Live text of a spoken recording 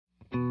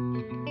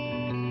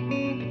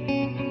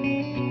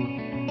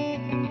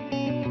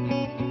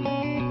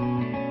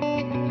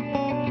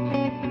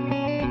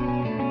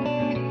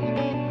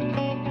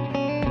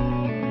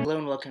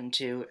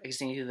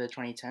listening to the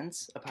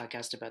 2010s, a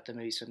podcast about the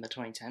movies from the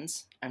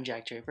 2010s. I'm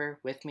Jack Draper.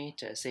 With me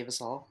to save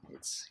us all,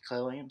 it's Clay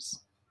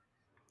Williams.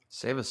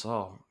 Save us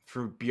all.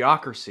 For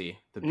bureaucracy,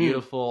 the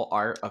beautiful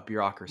art of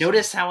bureaucracy.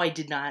 Notice how I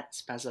did not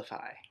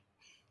specify.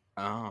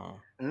 Oh.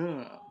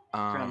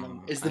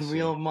 Is the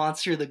real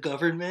monster the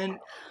government?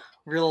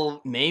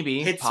 Real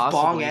maybe hits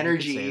possibly bong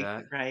energy,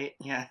 right?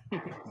 Yeah.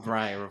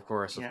 Right, of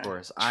course.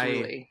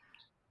 Truly.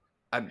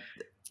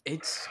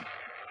 It's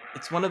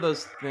one of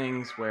those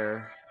things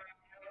where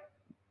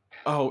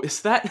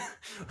is that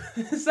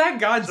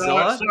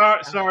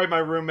Godzilla? Sorry, my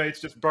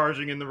roommate's just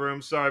barging in the room.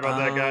 Sorry about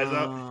that, guys.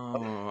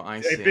 Oh,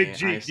 I see. Hey, Big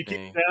G, you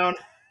keep down.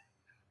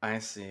 I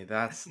see.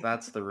 That's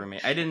the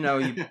roommate. I didn't know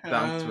you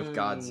bunked with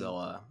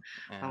Godzilla.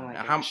 Oh my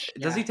gosh.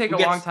 Does he take a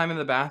long time in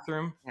the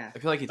bathroom? Yeah. I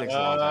feel like he takes a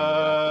long time in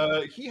the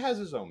bathroom. He has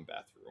his own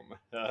bathroom.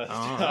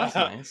 That's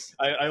nice.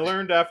 I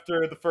learned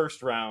after the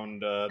first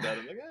round that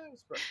I'm like,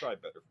 it's probably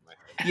better for my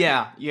head.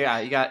 Yeah.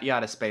 You got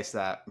to space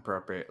that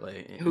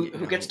appropriately.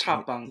 Who gets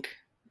top bunk?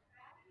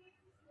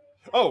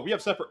 Oh, we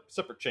have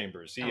separate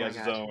chambers. He has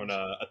his own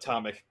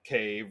atomic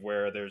cave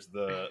where there's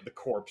the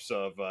corpse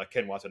of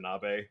Ken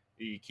Watanabe.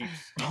 He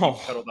keeps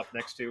cuddled up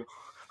next to.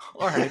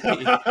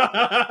 R.I.P.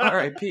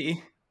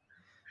 R.I.P.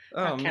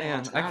 Oh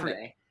man,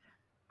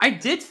 I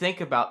did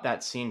think about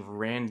that scene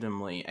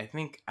randomly. I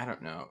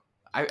don't know.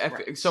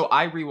 So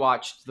I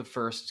rewatched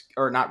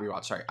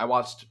I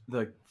watched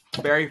the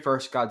very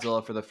first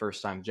Godzilla for the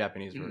first time,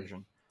 Japanese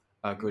version.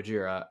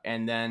 Gojira,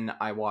 and then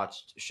I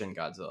watched Shin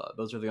Godzilla.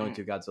 Those are the only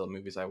two Godzilla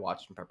movies I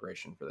watched in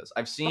preparation for this.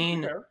 I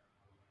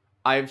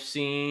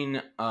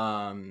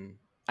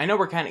know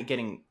we're kind of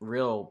getting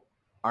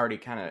already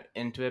kind of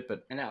into it,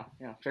 but I know,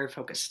 very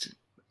focused.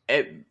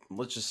 I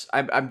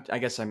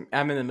guess I'm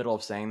in the middle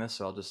of saying this,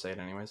 so I'll just say it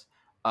anyways.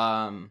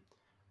 And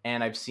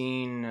I've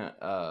seen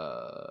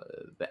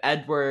the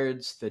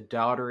Edwards, the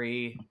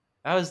Daughtery.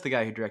 That was the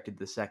guy who directed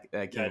the second.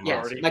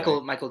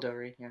 Michael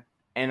Dougherty. Yeah.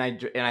 And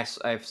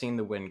I've seen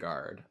the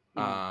Wingard,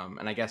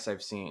 and I guess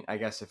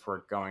if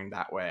we're going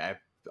that way, I've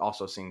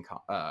also seen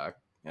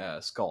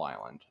Skull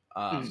Island.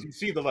 You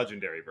see the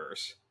legendary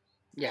verse,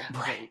 yeah,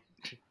 right.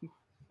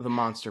 The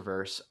monster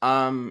verse,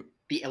 the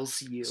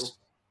LCU.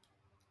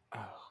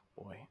 Oh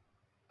boy,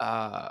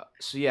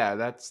 so yeah,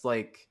 that's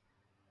like,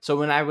 so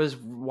when I was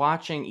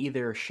watching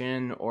either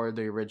Shin or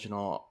the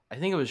original, I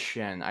think it was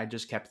Shin, I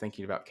just kept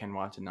thinking about Ken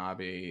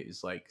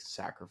Watanabe's like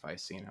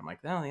sacrifice scene. I'm like,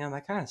 oh yeah,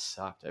 that kind of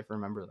sucked. I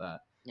remember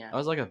that. Yeah. That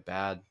was like a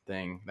bad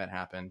thing that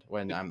happened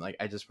when I'm like,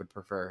 I just would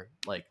prefer,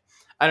 like,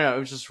 I don't know. It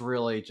was just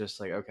really just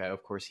like, okay,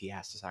 of course he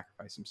has to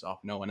sacrifice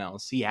himself. No one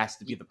else. He has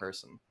to be the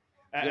person.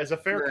 As a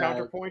fair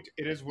counterpoint,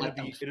 it is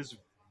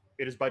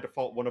by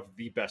default one of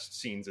the best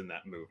scenes in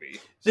that movie.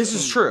 This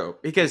is true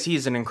because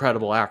he's an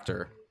incredible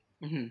actor.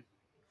 Mm-hmm.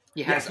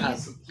 He has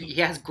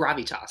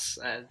gravitas.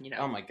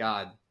 Oh my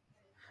god.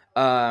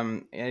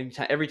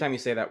 Every time you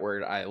say that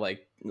word, I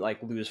like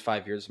lose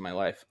 5 years of my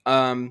life.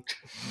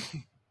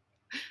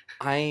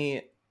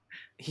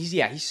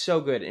 He's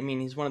so good. I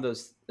mean, it's one of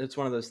those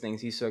things.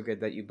 He's so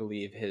good that you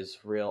believe his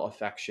real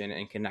affection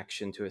and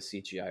connection to a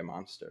CGI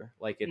monster.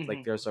 Like it's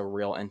like there's a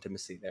real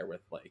intimacy there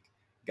with like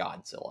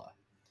Godzilla.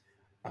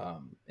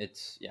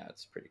 It's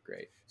pretty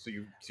great. So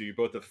you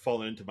both have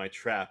fallen into my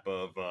trap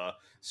of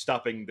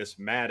stopping this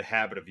mad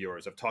habit of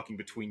yours of talking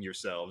between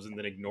yourselves and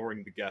then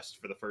ignoring the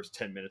guest for the first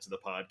 10 minutes of the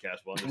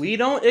podcast. We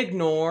don't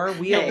ignore.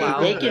 We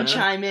allow. They can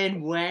chime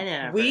in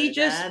whenever.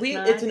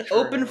 It's an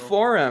open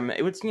forum.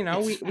 It's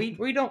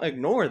we don't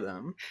ignore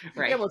them.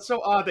 Right. Yeah, well, it's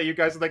so odd that you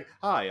guys are like,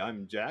 hi,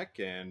 I'm Jack,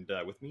 and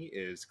with me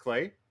is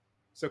Clay.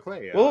 So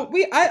Clay.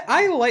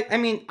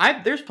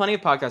 There's plenty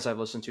of podcasts I've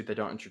listened to that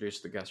don't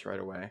introduce the guest right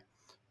away.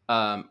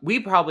 We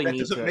probably that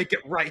doesn't make it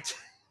right.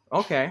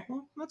 Okay,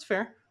 well, that's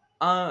fair.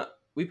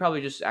 We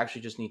probably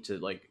just need to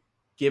like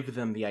give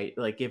them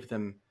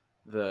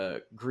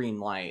the green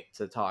light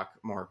to talk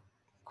more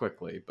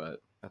quickly,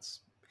 but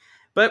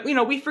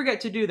we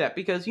forget to do that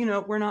because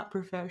we're not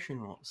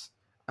professionals.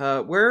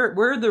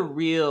 We're the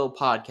real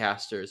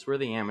podcasters. We're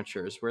the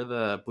amateurs. We're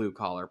the blue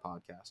collar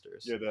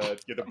podcasters. You're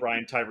the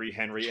Brian Tyree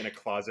Henry in a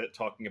closet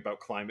talking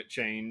about climate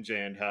change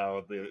and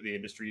how the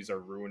industries are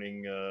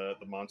ruining the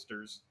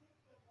monsters.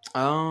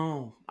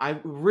 Oh, I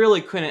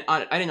really couldn't.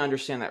 I didn't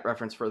understand that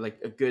reference for like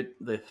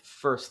the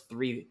first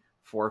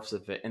 3/4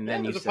 of it, and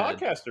then you said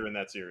there's a podcaster in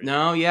that series.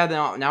 No, yeah,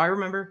 now I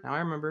remember.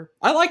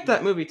 I liked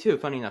that movie too.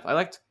 Funny enough, I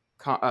liked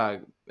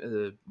what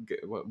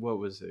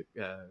was it?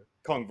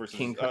 Kong versus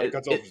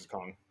Godzilla versus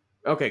Kong.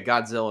 Okay,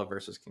 Godzilla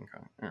versus King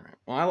Kong. All right.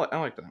 Well, I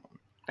like that one.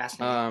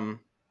 Fascinating.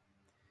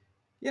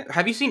 Yeah.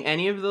 Have you seen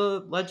any of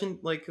the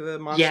legend, like the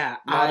monster? Yeah,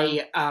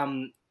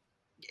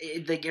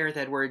 the Gareth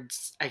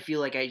Edwards, I feel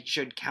like I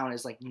should count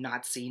as like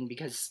not seen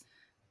because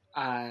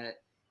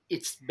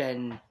it's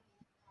been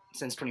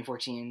since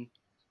 2014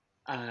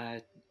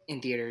 in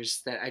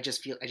theaters that I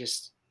just feel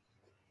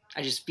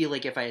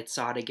like if I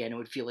saw it again, it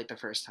would feel like the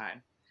first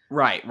time.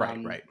 Right.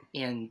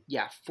 And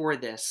yeah, for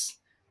this,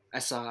 I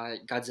saw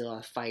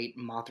Godzilla fight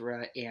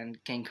Mothra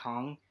and King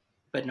Kong,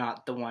 but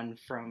not the one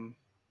from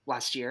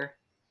last year.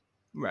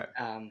 Right.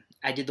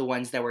 I did the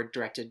ones that were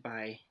directed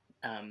by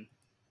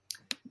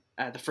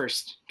the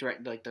first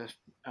direct, like the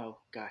oh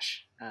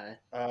gosh,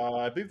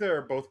 I believe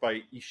they're both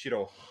by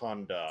Ishiro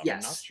Honda. I'm not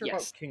yes, sure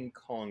yes, about King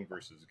Kong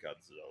versus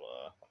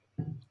Godzilla.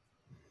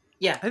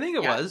 yeah, I think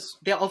it yeah. was.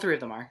 All three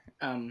of them are,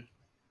 and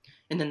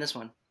then this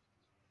one,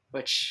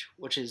 which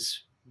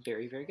is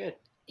very very good,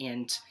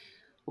 and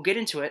we'll get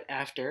into it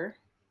after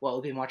what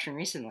we've been watching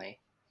recently.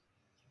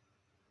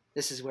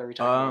 This is where we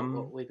talk about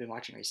what we've been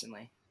watching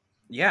recently.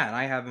 Yeah, and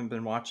I've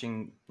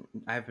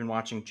been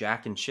watching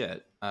Jack and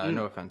shit.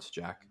 No offense,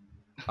 Jack.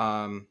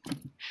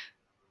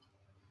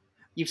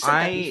 You've said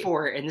that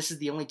before, and this is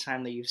the only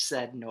time that you've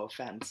said no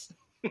offense.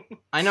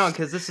 I know,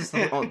 because this is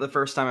the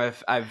first time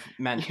I've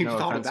meant You've no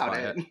thought offense about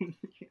by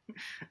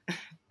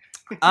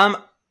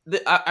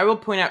it. I will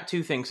point out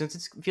two things, since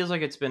it feels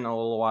like it's been a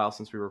little while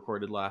since we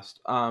recorded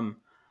last.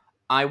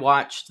 I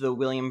watched the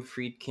William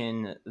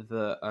Friedkin,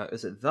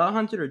 is it The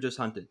Hunted or just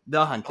Hunted?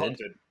 The Hunted.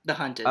 The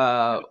Hunted.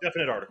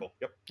 Definite article.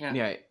 Yep.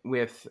 Yeah,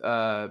 with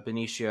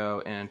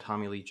Benicio and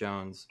Tommy Lee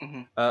Jones.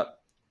 Mm-hmm.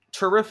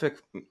 Terrific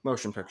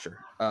motion picture.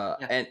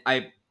 And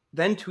I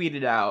then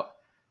tweeted out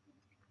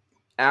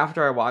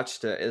after I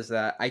watched it is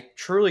that I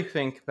truly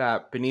think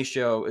that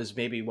Benicio is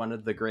maybe one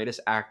of the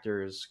greatest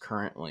actors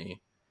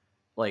currently,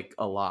 like,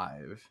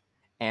 alive,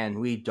 and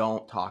we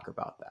don't talk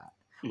about that.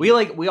 We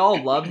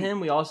all love him.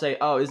 We all say,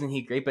 "Oh, isn't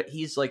he great?" But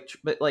he's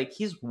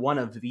he's one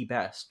of the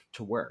best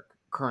to work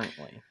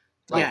currently.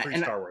 Yeah, three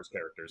Star Wars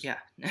characters. Yeah,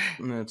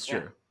 that's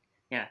true.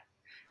 Yeah,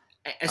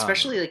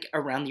 especially like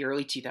around the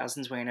early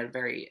 2000s, when he had a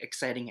very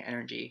exciting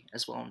energy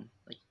as well. And,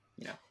 like,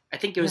 I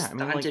think it was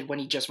The Hunted when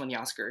he just won the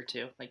Oscar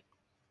too. Like,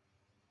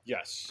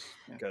 yes,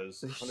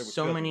 because there's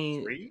so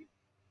many.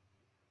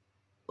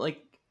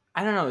 Like,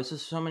 I don't know. It's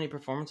just so many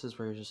performances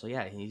where you're just like,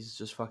 yeah, he's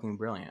just fucking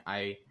brilliant.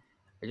 I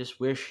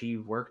just wish he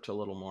worked a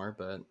little more,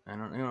 but I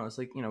don't know. It's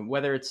like,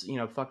 whether it's,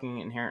 fucking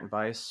Inherent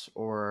Vice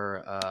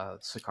or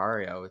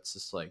Sicario, it's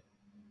just like,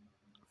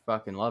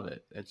 fucking love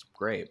it. It's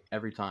great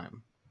every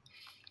time.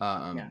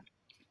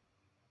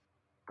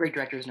 Great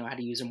directors know how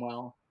to use him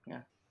well.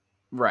 Yeah.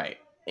 Right.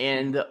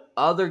 And the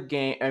other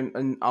game,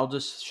 and I'll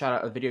just shout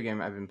out a video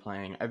game I've been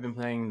playing. I've been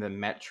playing the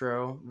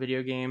Metro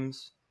video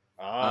games.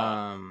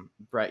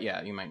 Brett,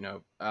 yeah, you might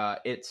know.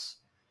 It's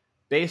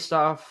based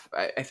off.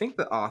 I think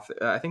the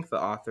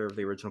author of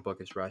the original book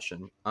is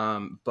Russian.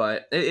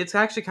 But it's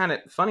actually kind of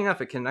funny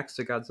enough. It connects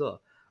to Godzilla.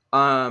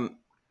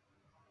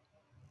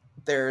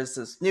 There's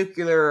this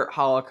nuclear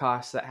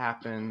holocaust that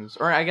happens,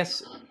 or I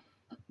guess.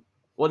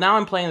 Well, now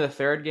I'm playing the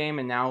third game,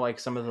 and now like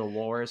some of the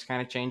lore is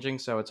kind of changing,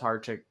 so it's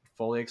hard to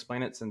fully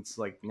explain it since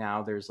like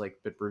now there's like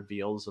bit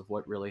reveals of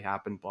what really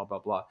happened. Blah blah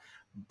blah.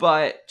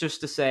 But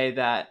just to say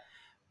that.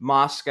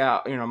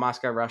 Moscow,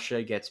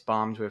 Russia gets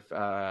bombed with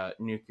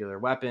nuclear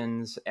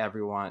weapons.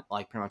 Everyone,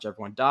 like pretty much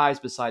everyone dies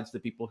besides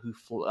the people who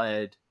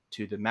fled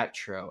to the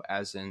metro,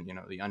 as in,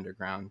 the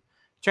underground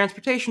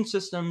transportation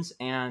systems,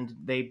 and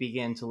they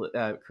begin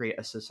to create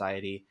a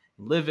society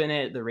and live in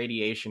it. The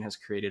radiation has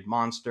created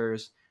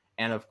monsters,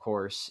 and of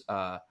course,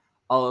 all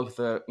of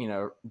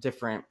the,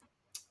 different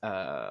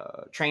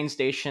train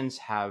stations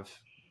have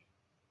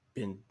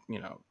been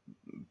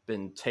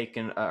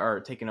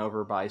taken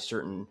over by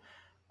certain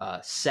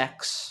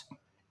sects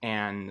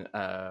and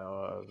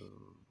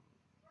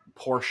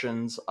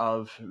portions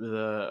of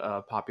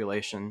the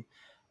population,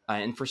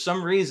 and for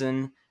some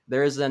reason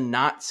there is a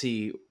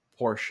Nazi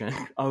portion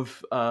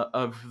of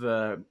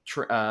the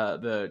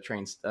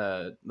trains,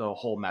 the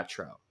whole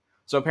metro.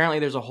 So apparently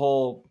there's a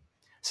whole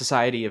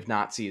society of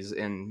Nazis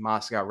in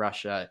Moscow,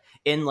 Russia,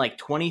 in like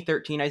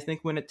 2013, I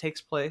think, when it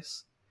takes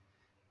place.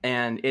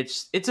 And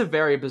it's a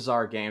very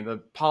bizarre game. The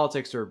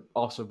politics are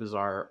also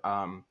bizarre.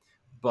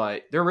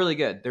 But they're really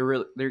good.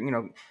 They're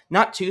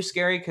not too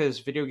scary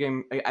because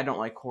I don't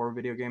like horror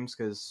video games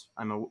because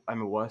I'm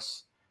a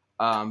wuss.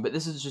 But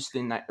this is just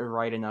the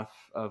right enough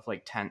of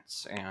like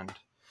tense and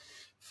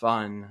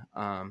fun.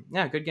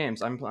 Yeah, good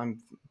games.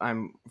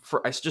 I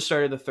just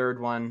started the third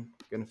one.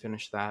 Gonna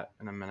finish that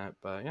in a minute.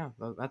 But yeah,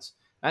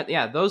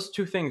 yeah. Those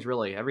two things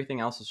really. Everything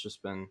else has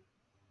just been,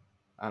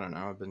 I don't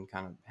know. I've been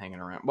kind of hanging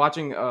around,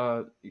 watching.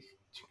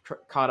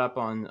 Caught up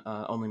on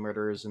Only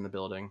Murderers in the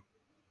Building.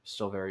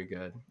 Still very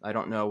good. I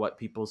don't know what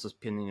people's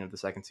opinion of the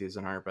second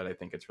season are, but I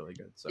think it's really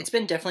good. So it's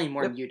been definitely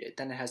more muted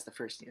than it has the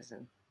first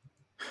season.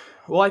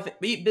 Well, I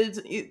think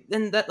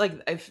and that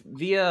like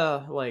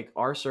via like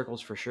our circles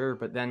for sure,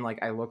 but then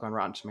like I look on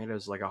Rotten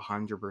Tomatoes like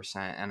 100%,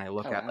 and I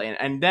look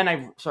and then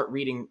I start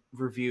reading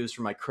reviews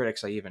from like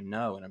critics I even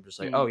know, and I'm just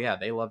like, oh yeah,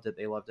 they loved it.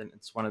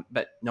 It's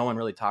but no one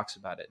really talks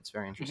about it. It's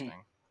very interesting.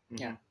 Mm-hmm.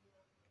 Yeah.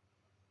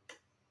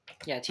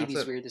 Yeah,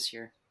 TV's weird this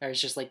year.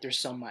 It's just like there's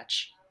so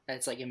much.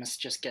 It's like it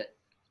must just get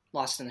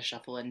lost in the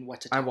shuffle and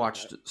what to talk about. I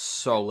watched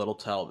so little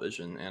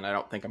television, and I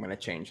don't think I'm going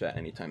to change that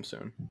anytime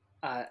soon.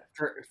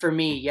 For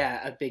me,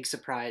 yeah, a big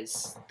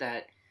surprise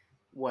that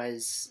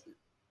was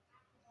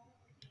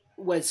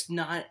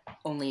not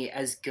only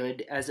as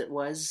good as it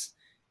was.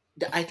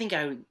 I think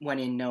I went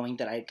in knowing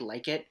that I'd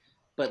like it,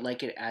 but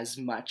like it as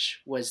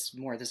much was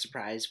more the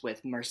surprise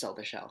with Marcel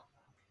the Shell.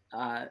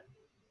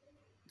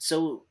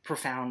 so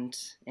profound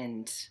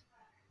and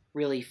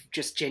really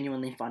just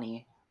genuinely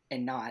funny,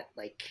 and not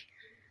like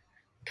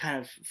kind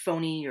of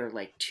phony or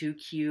like too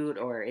cute,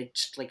 or it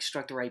just like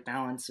struck the right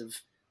balance of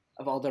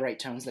all the right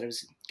tones that I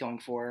was going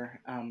for.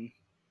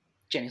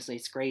 Genuinely,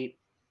 it's great.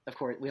 Of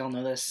course, we all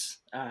know this.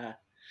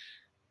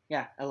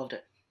 Yeah, I loved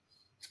it.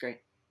 It's great.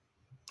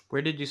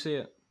 Where did you see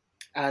it?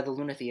 The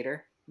Luna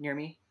Theater near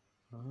me.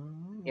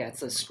 Oh. Yeah,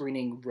 it's a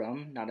screening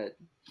room, not a,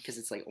 because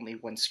it's like only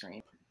one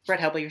screen. Brett,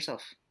 how about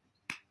yourself?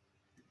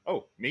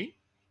 Oh, me?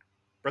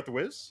 Brett the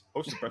Wiz?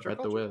 Host of Retro Brett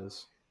the Culture?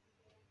 Wiz.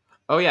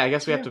 Oh yeah, I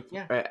guess we have to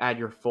Yeah. add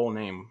your full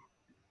name.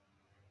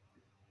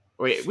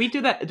 Wait, we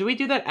do that. Do we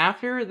do that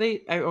after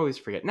they? I always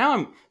forget. Now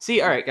I'm.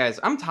 See, all right, guys,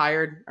 I'm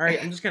tired. All right,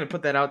 I'm just gonna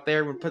put that out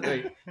there.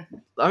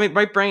 I mean,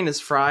 my brain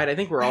is fried. I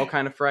think we're all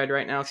kind of fried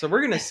right now, so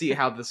we're gonna see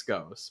how this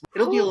goes.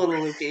 It'll be a little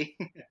loopy.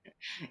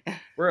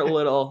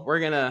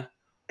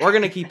 We're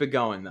gonna keep it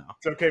going though.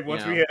 It's okay.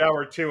 Once we hit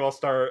hour 2, I'll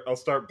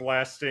start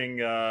blasting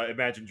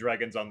Imagine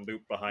Dragons on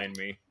loop behind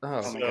me.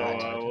 Oh my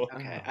god.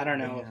 Okay, I don't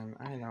know. Man,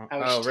 I know.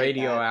 I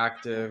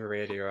radioactive.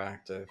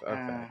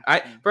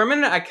 Okay. For a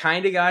minute I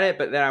kind of got it,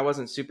 but then I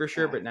wasn't super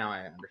sure. But now I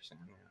understand.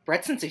 Yeah.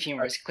 Brett's sense of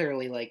humor is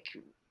clearly like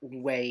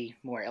way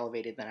more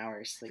elevated than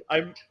ours. Like,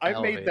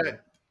 I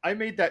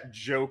made that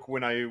joke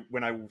when I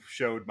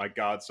showed my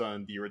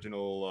godson the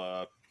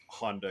original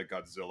Honda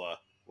Godzilla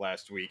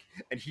last week,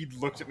 and he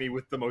looked at me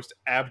with the most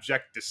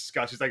abject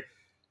disgust. He's like,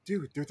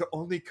 "Dude, they're the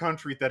only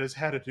country that has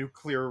had a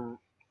nuclear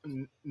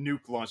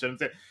nuke launch." And I'm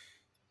saying,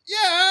 "Yeah,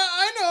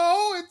 I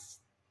know. It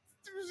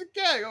was a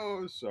gag."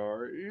 Oh,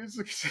 sorry. Right.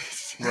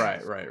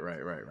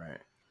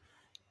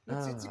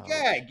 It's a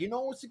gag,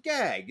 it's a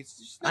gag. It's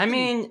just I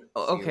mean,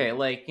 okay,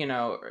 like,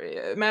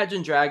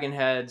 Imagine Dragon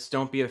heads,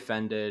 don't be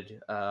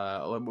offended.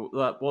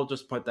 We'll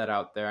just put that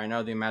out there. I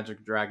know the Imagine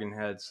Dragon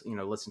heads,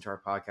 listen to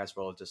our podcast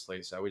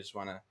religiously, so we just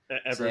want to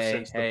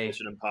since the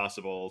Mission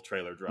Impossible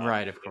trailer dropped.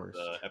 Right, of course.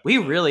 We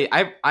really,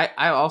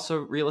 I also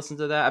re-listened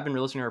to that. I've been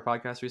re-listening to our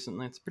podcast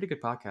recently. It's a pretty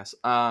good podcast.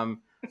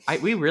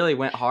 We really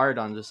went hard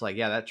on just like,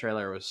 that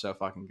trailer was so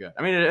fucking good.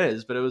 I mean, it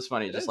is, but it was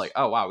funny. Like,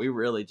 oh wow, we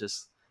really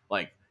just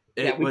like.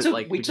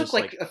 We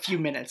took a few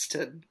minutes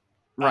to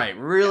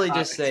really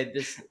just say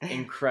this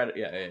incredible.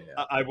 Yeah.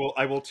 I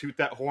will toot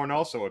that horn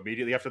also.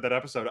 Immediately after that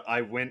episode,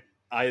 I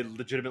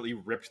legitimately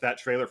ripped that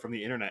trailer from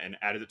the internet and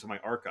added it to my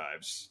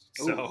archives.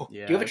 So do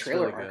you have a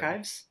trailer really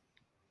archives?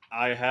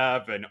 I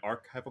have an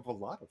archive of a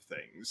lot of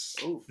things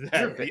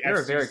that the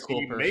FCC a very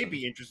cool person. May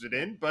be interested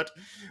in, but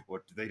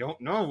what they don't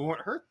know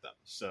won't hurt them.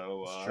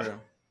 So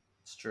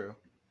it's true.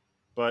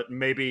 But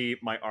maybe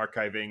my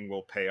archiving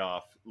will pay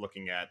off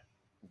looking at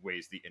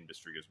ways the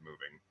industry is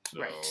moving.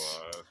 So,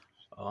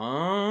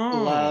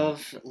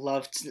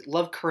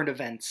 love current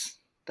events.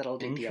 That'll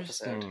do the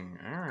episode.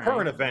 Right.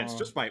 Current events,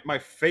 just my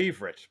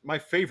favorite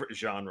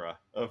genre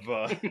of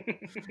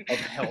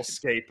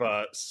hellscape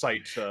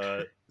site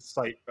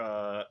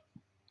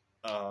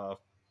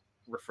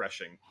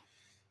refreshing.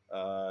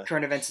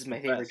 Current events is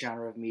my favorite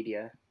genre of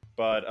media.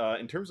 But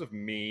in terms of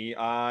me,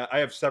 I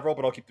have several,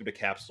 but I'll keep them to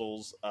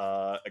capsules. Like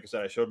I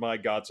said, I showed my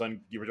godson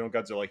the original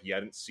Godzilla. He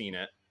hadn't seen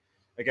it.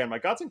 Again, my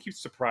godson keeps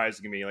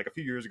surprising me. Like a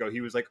few years ago,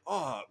 he was like,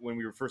 "Oh," when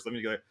we were first living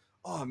together,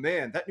 "Oh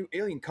man, that new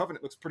Alien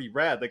Covenant looks pretty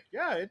rad." Like,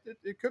 yeah,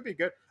 it could be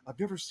good. I've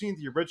never seen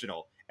the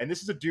original, and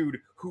this is a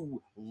dude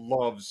who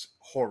loves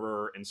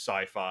horror and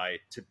sci-fi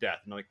to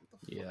death. And I'm like,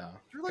 what the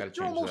fuck?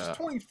 You're almost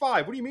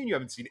 25. What do you mean you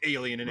haven't seen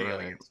Alien and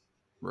Aliens?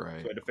 Right.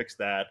 So I had to fix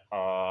that.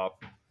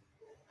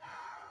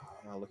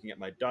 Looking at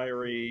my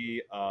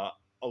diary,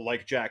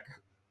 like Jack,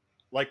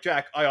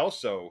 I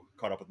also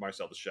caught up with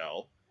Marcel the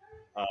Shell.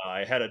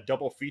 I had a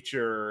double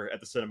feature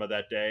at the cinema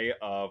that day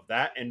of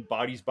that and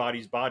Bodies,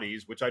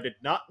 which I did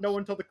not know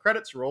until the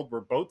credits rolled were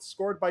both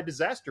scored by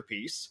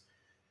Disasterpiece.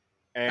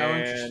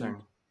 And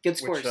interesting. Good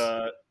scores.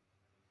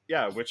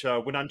 Which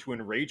went on to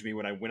enrage me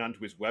when I went onto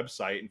his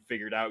website and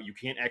figured out you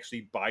can't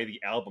actually buy the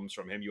albums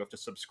from him. You have to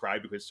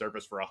subscribe to his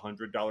service for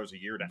 $100 a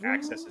year to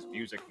access his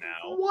music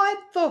now. What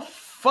the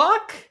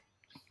fuck?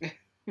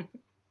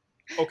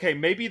 Okay,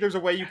 maybe there's a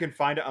way you can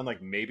find it on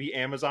like maybe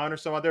Amazon or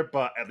some other,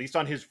 but at least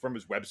from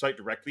his website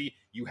directly,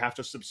 you have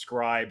to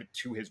subscribe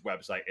to his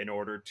website in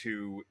order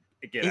to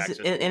get access.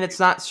 And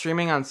it's not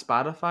streaming on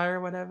Spotify or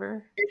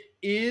whatever? It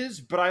is,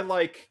 but I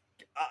like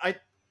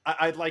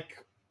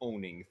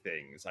owning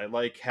things. I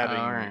like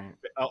having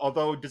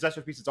although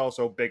Disasterpiece is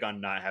also big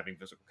on not having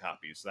physical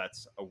copies, so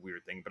that's a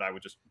weird thing, but I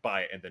would just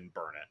buy it and then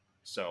burn it.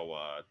 So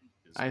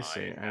I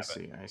see.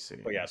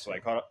 But yeah, so I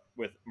caught up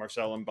with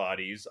Marcel and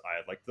Bodies.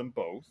 I liked them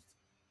both.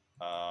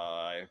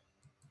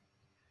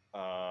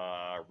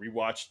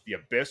 Rewatched The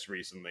Abyss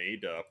recently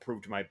to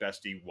prove to my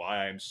bestie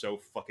why I'm so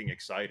fucking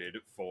excited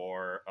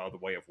for The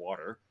Way of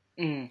Water.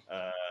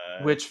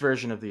 Which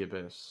version of The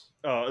Abyss?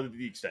 The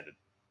extended.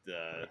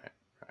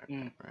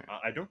 Right.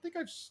 I don't think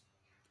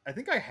I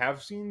think I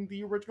have seen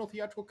the original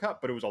theatrical cut,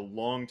 but it was a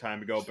long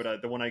time ago.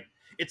 But the one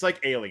it's like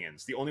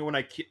Aliens. The only one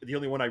I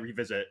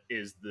revisit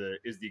is the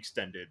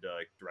extended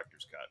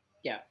director's cut.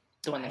 Yeah.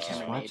 The one I that just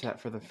Cameron watched made. that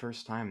for the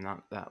first time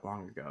not that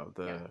long ago.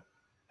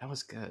 That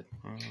was good.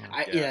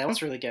 Yeah, that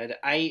one's really good.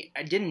 I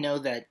didn't know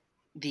that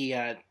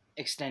the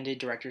extended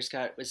director's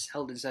cut was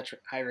held in such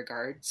high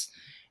regards,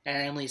 and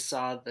I only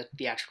saw the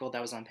theatrical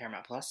that was on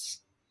Paramount Plus.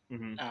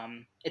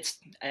 It's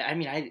I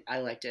mean I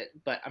liked it,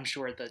 but I'm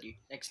sure the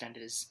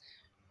extended is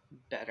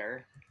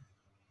better.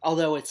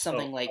 Although it's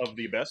something like of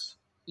the Abyss.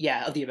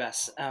 yeah, of the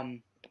Abyss.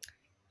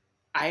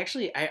 I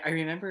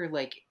remember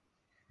like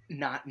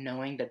not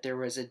knowing that there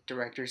was a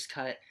director's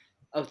cut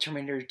of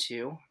Terminator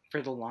 2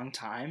 for the longest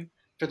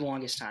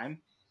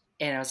time.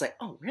 And I was like,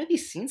 oh, where are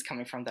these scenes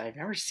coming from that I've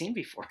never seen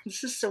before?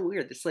 This is so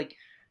weird. It's like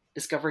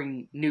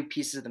discovering new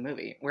pieces of the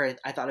movie where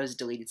I thought it was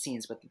deleted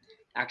scenes, but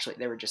actually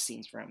they were just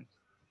scenes from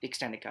the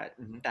extended cut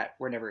that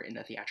were never in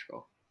the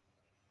theatrical.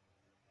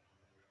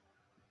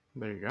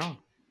 There you go.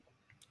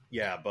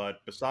 Yeah, but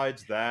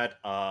besides that,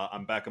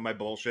 I'm back on my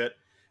bullshit.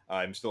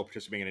 I'm still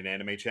participating in an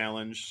anime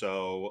challenge,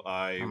 so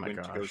I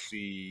went to go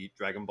see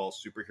Dragon Ball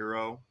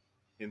Superhero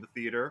in the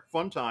theater.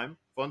 Fun time,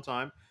 fun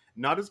time.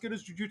 Not as good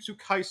as Jujutsu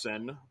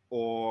Kaisen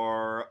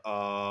or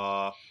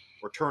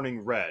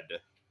Turning Red,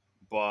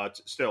 but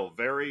still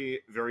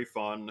very very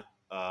fun.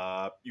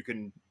 You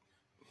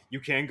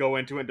can go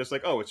into it and just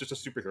like, oh, it's just a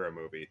superhero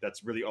movie.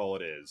 That's really all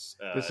it is.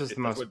 This is the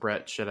most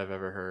Brett shit I've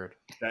ever heard.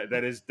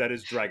 That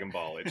is Dragon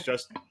Ball. It's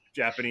just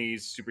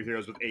Japanese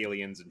superheroes with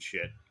aliens and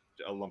shit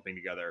lumping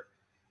together.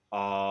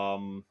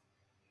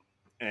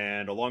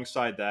 And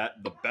alongside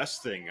that, the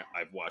best thing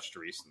I've watched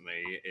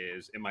recently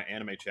is in my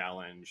anime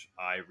challenge.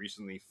 I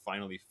recently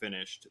finally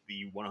finished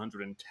the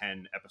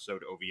 110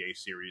 episode OVA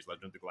series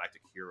Legend of the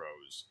Galactic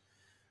Heroes,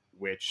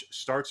 which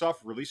starts off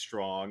really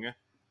strong,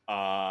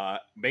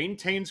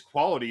 maintains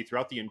quality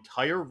throughout the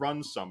entire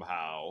run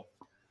somehow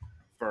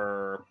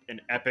for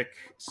an epic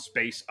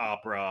space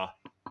opera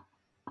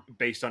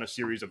based on a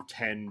series of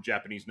 10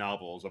 Japanese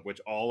novels, of which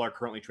all are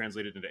currently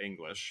translated into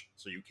English,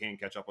 so you can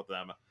catch up with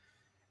them.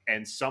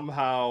 And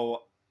somehow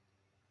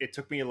it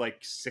took me like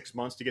 6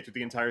 months to get through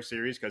the entire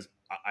series because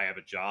I have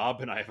a job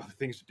and I have other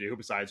things to do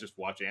besides just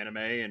watch anime,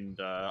 and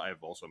I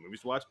have also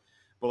movies to watch.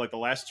 But like the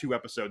last 2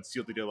 episodes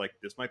sealed the deal. Like,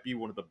 this might be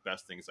one of the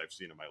best things I've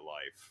seen in my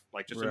life.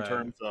 Like, just in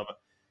terms of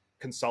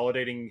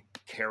consolidating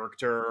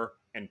character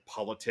and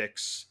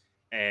politics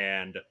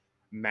and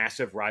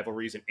massive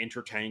rivalries and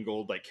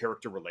intertangled like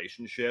character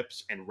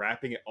relationships and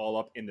wrapping it all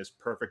up in this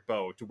perfect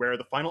bow to where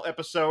the final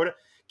episode,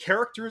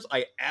 characters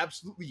I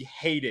absolutely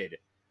hated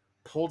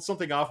pulled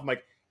something off. I'm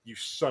like, you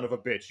son of a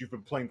bitch, you've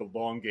been playing the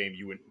long game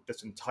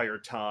this entire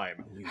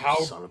time.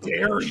 How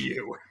dare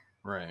you?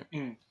 Right.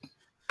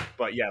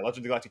 But yeah, Legend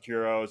of the Galactic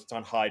Heroes, it's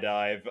on High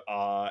Dive.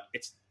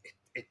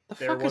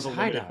 There was a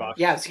limited box.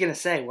 Yeah, I was gonna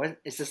say, what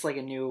is this like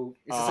a new?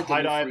 Is this like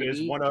High Dive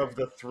is one of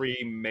the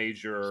 3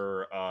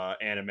 major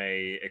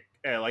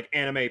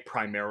anime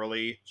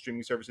primarily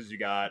streaming services. You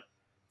got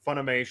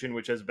Funimation,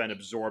 which has been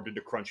absorbed into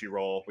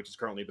Crunchyroll, which is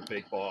currently the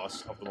big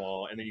boss of them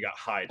all, and then you got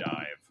High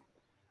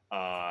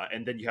Dive.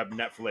 And then you have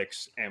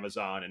Netflix,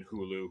 Amazon, and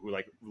Hulu, who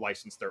like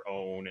license their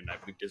own, and I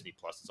believe Disney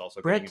Plus is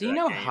also. Brett, do you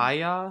know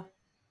Haya?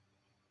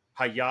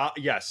 Haya,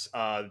 yes,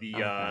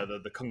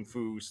 the kung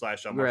fu /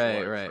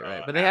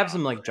 right. But they have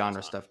some like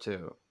genre stuff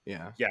too.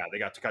 Yeah, they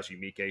got Takashi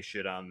Miike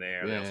shit on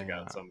there. They also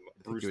got some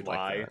Bruce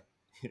Lee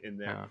in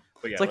there. Yeah.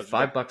 But yeah, it's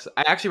like $5.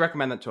 I actually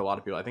recommend that to a lot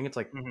of people. I think it's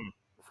like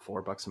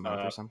 $4 a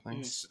month or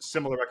something.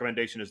 Similar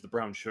recommendation is the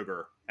Brown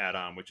Sugar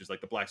add-on, which is like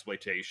the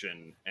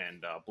blaxploitation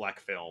and black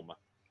film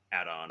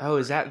add-on. Oh,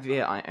 is that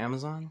via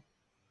Amazon?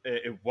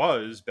 It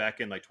was back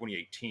in like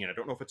 2018. I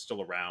don't know if it's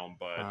still around,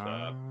 but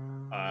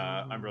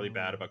I'm really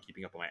bad about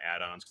keeping up on my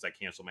add-ons because I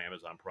canceled my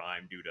Amazon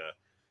Prime due to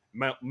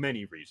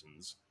many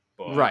reasons.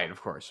 But, right,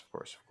 of course.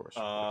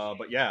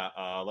 But yeah,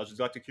 Legends of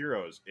Galactic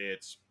Heroes,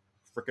 it's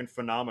freaking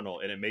phenomenal,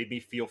 and it made me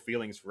feel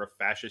feelings for a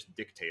fascist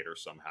dictator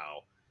somehow.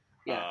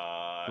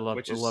 Yeah,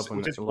 which is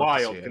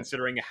wild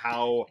considering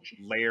how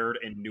layered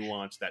and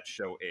nuanced that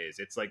show is.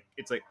 It's like,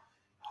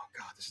 oh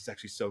god, this is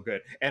actually so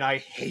good. And I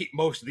hate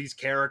most of these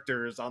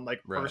characters on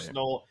like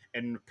personal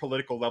and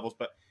political levels,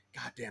 but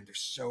goddamn, they're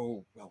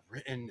so well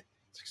written.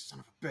 It's like, son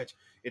of a bitch.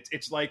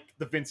 It's like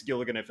the Vince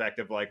Gilligan effect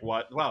of like,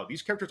 what? Wow,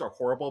 these characters are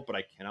horrible, but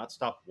I cannot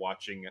stop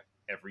watching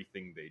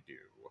everything they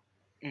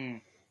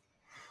do.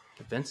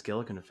 The Vince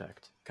Gilligan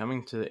effect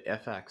coming to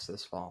FX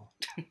this fall.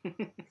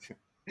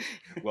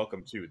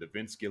 Welcome to the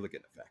Vince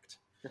Gilligan effect.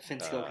 The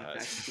Vince Gilligan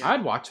effect. Yeah.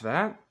 I'd watch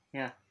that.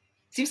 Yeah,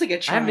 seems like a.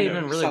 I haven't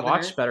even really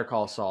watched Better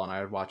Call Saul, and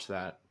I would watch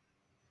that.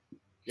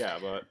 Yeah,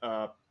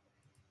 but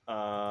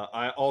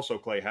I also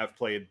have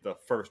played the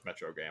first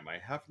Metro game. I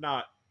have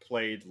not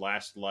played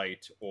Last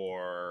Light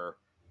or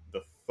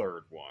the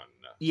third one.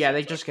 Yeah,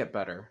 they just get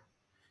better.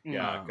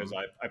 Yeah, because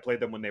I played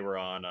them when they were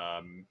on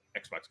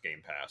Xbox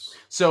Game Pass.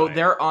 So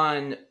they're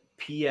on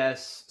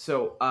PS.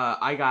 So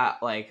I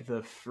got like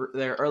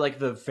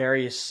the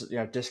various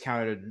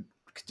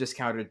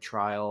discounted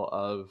trial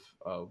of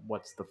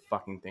what's the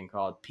fucking thing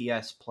called,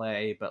 PS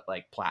Play, but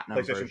like platinum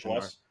PlayStation version.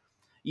 Plus.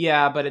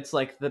 Yeah, but it's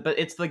like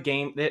it's the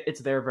game.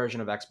 It's their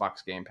version of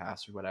Xbox Game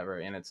Pass or whatever,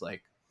 and it's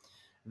like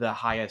the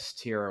highest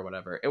tier or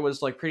whatever. It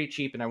was like pretty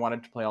cheap, and I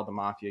wanted to play all the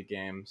Mafia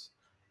games,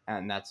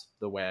 and that's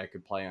the way I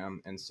could play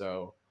them. And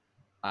so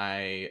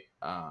I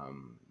I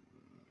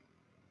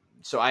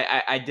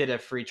did a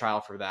free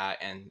trial for that,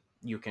 and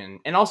you can,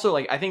 and also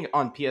like I think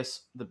on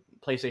the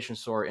PlayStation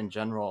Store in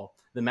general,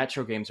 the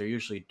Metro games are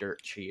usually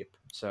dirt cheap.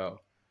 So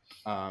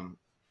and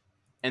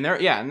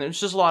it's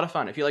just a lot of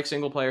fun if you like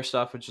single player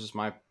stuff, which is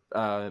my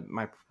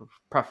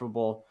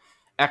preferable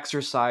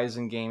exercise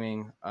in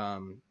gaming.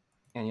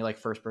 And you like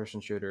first person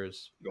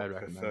shooters, You'll I'd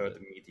recommend prefer it. the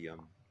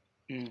medium.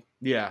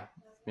 Yeah.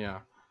 Yeah,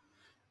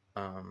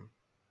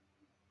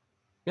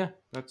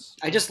 that's.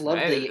 I just love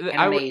the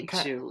anime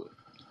to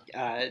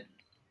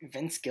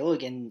Vince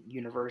Gilligan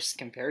universe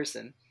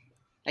comparison.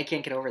 I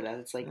can't get over that.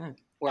 It's like,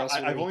 where else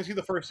I've only seen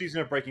the first season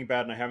of Breaking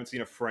Bad, and I haven't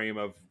seen a frame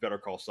of Better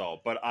Call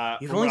Saul. But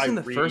you've only seen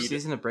the first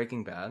season of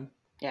Breaking Bad.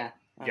 Yeah.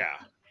 Yeah.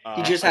 Did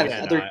you just have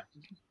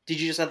Did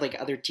you just have like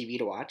other TV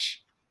to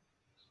watch,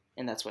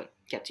 and that's what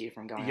kept you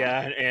from going?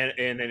 Yeah,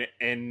 and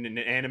an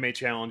anime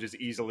challenge is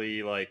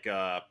easily like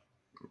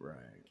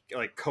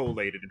like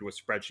collated into a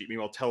spreadsheet.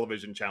 Meanwhile,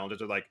 television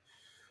challenges are like,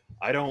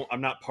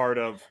 I'm not part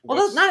of.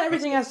 Well, not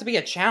everything has to be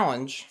a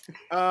challenge.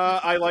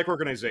 I like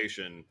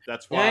organization.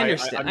 That's why I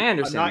understand. I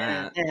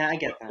understand that. Yeah, I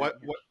get that.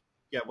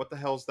 What the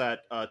hell's that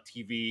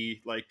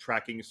TV like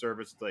tracking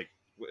service like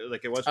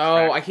it was?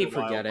 Oh, I keep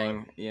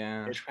forgetting.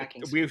 Yeah.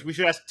 We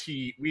should ask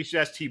T. We should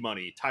ask T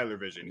Money, Tyler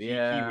Vision.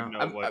 Yeah. He would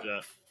know what.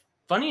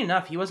 Funny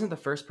enough, he wasn't the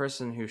first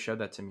person who showed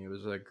that to me. It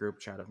was a group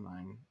chat of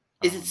mine.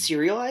 Is it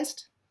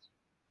serialized?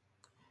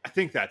 I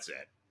think that's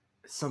it.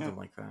 Something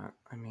like that.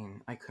 I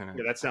mean, I couldn't.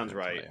 Yeah, that sounds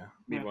right.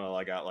 Meanwhile,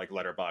 I got like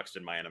Letterboxd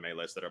and my anime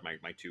list that are my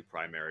two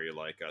primary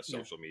like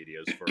social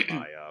medias for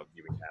my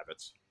viewing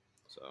habits.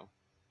 So.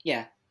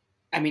 Yeah,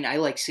 I mean, I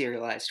like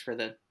serialized for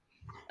the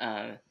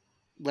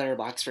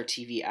Letterboxd for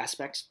TV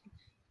aspects.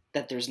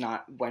 That there's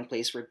not one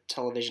place where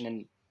television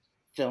and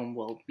film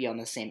will be on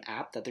the same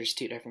app. That there's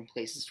two different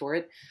places for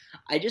it.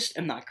 I just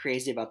am not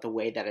crazy about the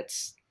way that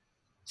it's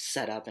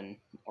set up and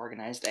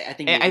organized. I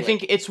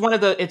think it's one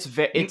of the it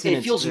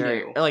feels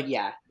very, new. Like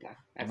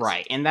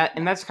right, and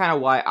that's kind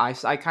of why I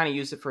kind of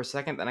used it for a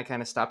second, then I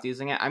kind of stopped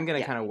using it. I'm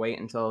gonna kind of wait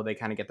until they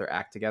kind of get their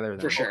act together.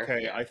 For sure.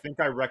 Okay, I think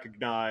I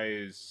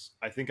recognize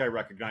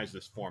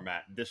this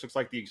format. This looks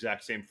like the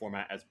exact same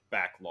format as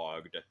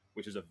Backlogged,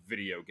 which is a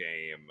video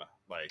game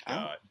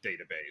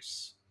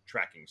database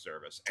tracking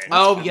service.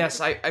 And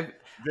yes, I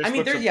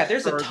mean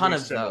there's a ton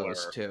of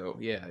those too.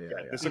 Yeah.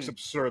 This looks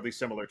absurdly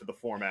similar to the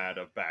format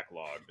of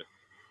Backlogged.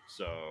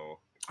 So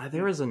I had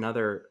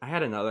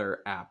another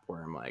app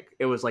where I'm like,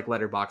 it was like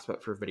Letterboxd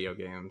but for video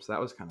games. That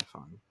was kind of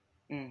fun.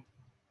 And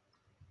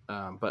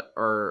I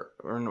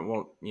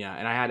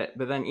had it,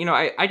 but then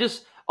I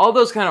just all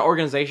those kind of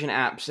organization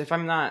apps. If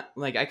I'm not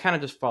like, I kind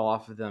of just fall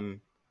off of them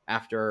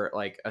after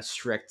like a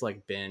strict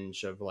like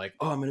binge of like,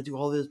 oh, I'm gonna do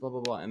all this blah blah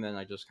blah, and then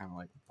I just kind of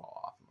like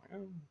fall off.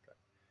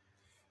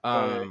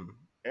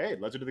 Hey,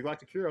 Legend of the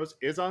Galactic Heroes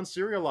is on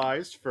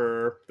serialized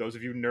for those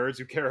of you nerds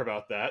who care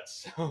about that.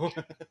 So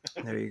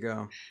there you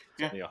go.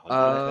 It's only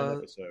 110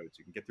 episodes.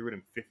 You can get through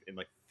it in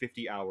like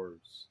 50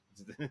 hours.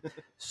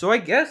 So I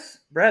guess,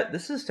 Brett,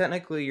 this is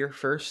technically your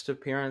first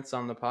appearance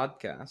on the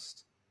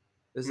podcast.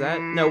 Is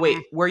that no? Wait,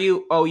 were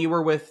you? Oh, you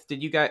were with.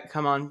 Did you guys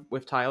come on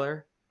with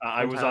Tyler?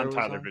 I was on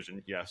Tyler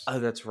Vision. Yes. Oh,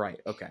 that's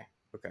right. Okay.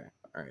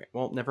 All right.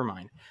 Well, never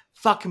mind.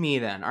 Fuck me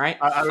then. All right.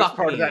 I was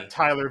part of that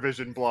Tyler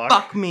Vision blog.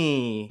 Fuck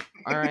me.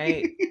 All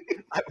right.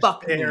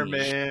 Fuck me,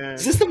 man.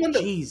 Is this the one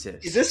that?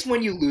 Jesus. Is this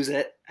when you lose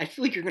it? I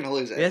feel like you're gonna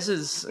lose it. This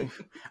is.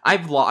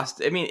 I've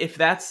lost. I mean,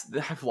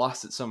 I've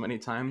lost it so many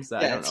times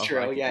that I don't know.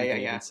 True. If I can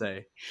even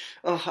say.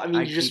 Oh, I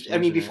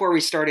mean, before we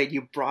started,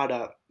 you brought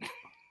up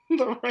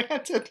the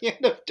rant at the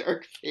end of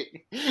Dark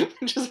Fate,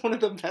 which is one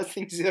of the best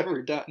things you've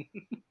ever done.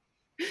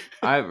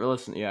 I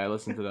listened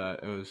to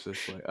that. It was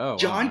just like, oh,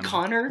 John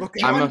Connor?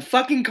 John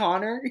fucking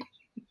Connor?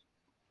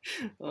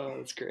 Oh,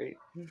 that's great.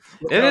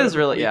 It is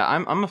really, yeah,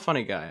 I'm a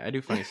funny guy. I do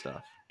funny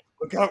stuff.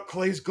 Look out,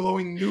 Clay's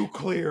glowing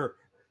nuclear.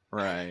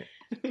 Right.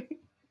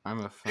 I'm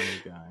a funny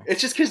guy.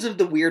 It's just because of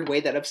the weird way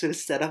that episode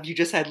is set up. You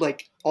just had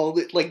like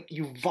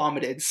you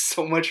vomited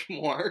so much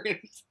more.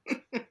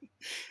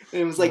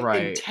 It was like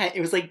intense.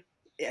 It was like,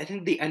 I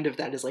think the end of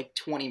that is like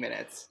 20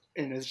 minutes.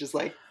 And it's just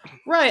like...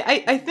 Right.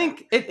 I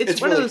think it's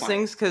one really of those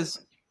things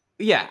because,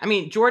 yeah, I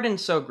mean,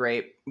 Jordan's so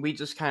great. We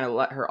just kind of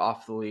let her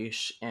off the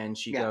leash and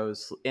she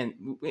goes...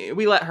 And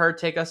we let her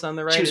take us on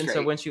the ride. And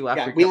so when she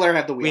left... we let her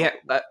have the wheel.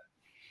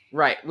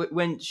 Right.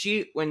 When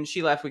she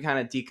left, we kind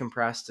of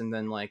decompressed and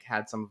then like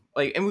had some...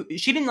 and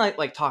she didn't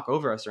like talk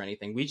over us or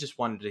anything. We just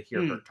wanted to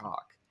hear her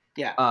talk.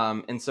 Yeah.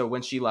 And so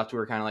when she left, we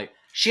were kind of like...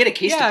 She had a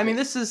case I mean,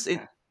 this is...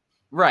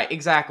 Right,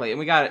 exactly. And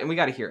we got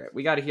to hear it.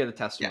 We got to hear the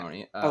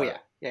testimony. Yeah.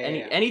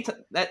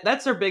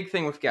 That's our big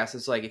thing with guests.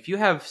 It's like if you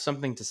have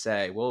something to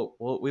say,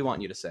 we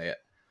want you to say it.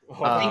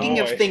 Thinking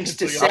of things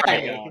to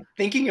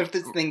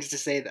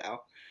say though,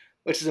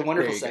 which is a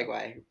wonderful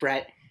segue.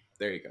 Brett,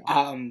 there you go.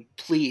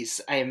 Please,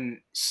 I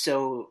am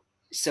so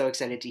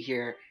excited to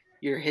hear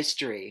your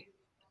history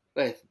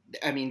with,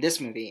 I mean, this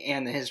movie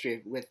and the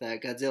history with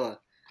Godzilla,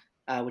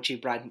 which you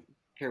brought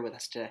here with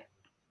us today.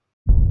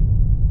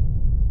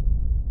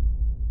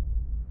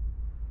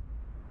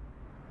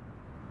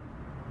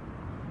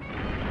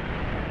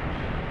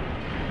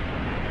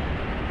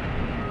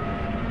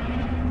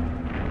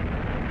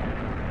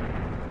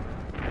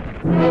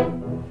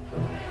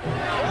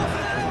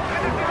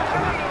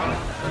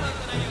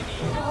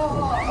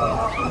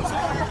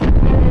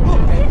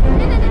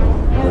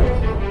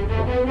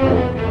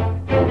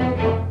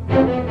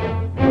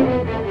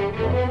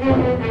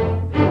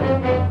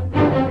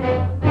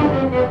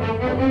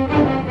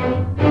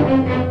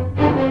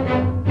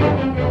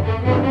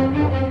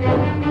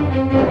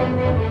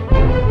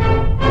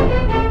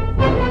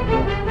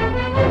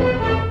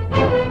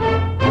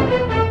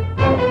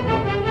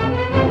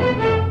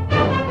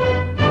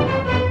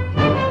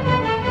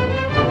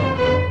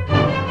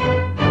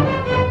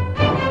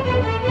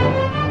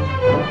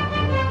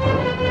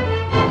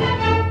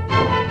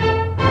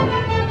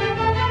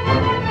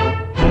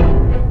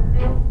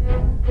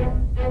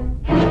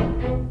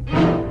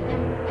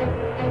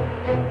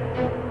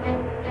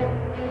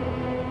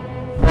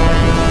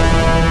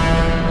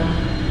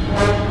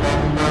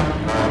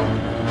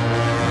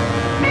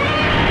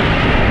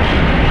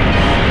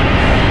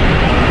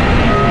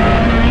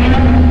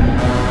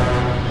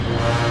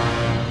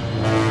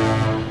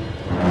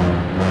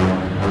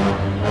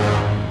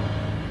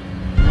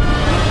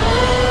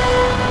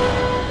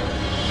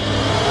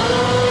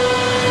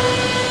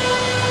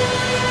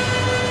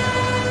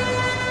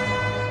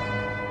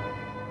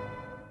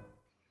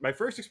 My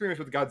first experience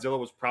with Godzilla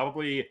was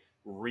probably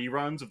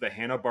reruns of the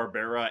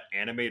Hanna-Barbera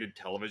animated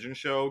television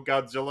show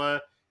Godzilla,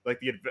 like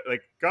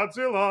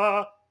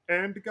Godzilla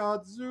and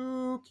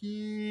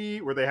Godzuki,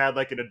 where they had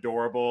like an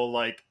adorable,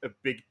 like a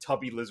big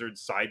tubby lizard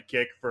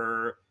sidekick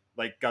for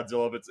like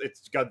Godzilla, but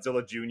it's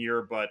Godzilla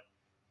Junior, but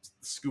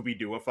Scooby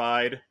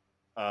Dooified.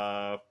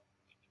 Uh,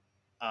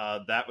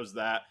 that was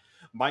that.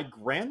 My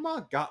grandma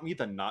got me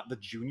the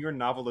junior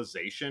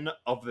novelization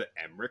of the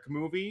Emmerich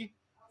movie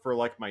for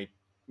like my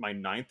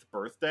ninth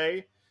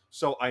birthday.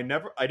 So I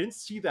didn't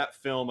see that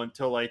film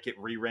until like it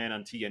reran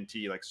on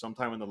TNT like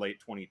sometime in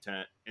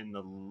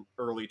the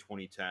early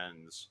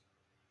 2010s.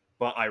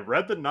 But I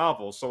read the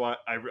novel, so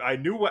I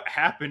knew what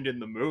happened in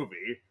the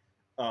movie.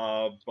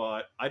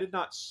 But I did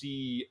not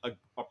see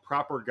a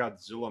proper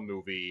Godzilla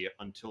movie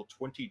until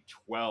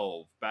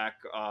 2012, back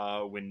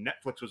when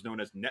Netflix was known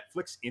as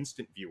Netflix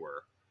Instant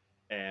Viewer.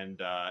 And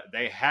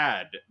they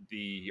had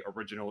the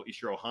original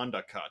Ishiro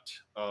Honda cut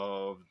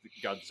of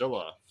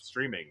Godzilla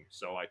streaming.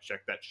 So I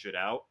checked that shit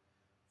out,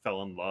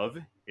 fell in love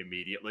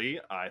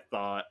immediately. I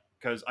thought,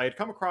 because I had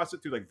come across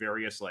it through like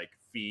various like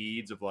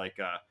feeds of like,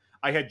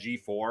 I had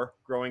G4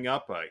 growing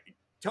up,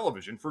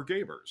 television for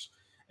gamers.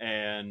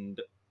 And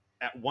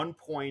at one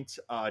point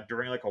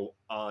during like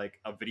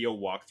a video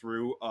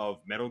walkthrough of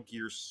Metal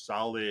Gear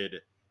Solid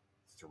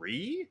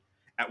 3,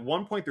 at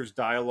one point there's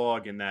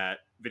dialogue in that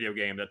video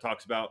game that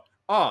talks about,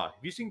 have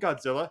you seen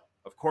Godzilla?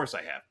 Of course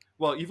I have.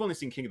 Well, you've only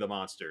seen King of the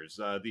Monsters.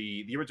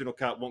 The original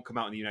cut won't come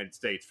out in the United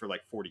States for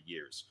like 40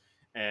 years.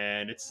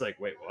 And it's like,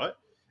 wait, what?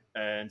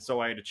 And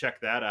so I had to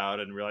check that out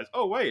and realize,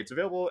 oh, wait, it's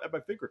available at my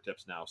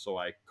fingertips now. So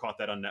I caught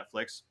that on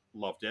Netflix,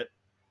 loved it.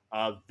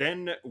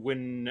 Then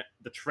when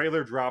the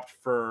trailer dropped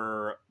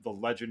for the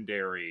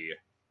legendary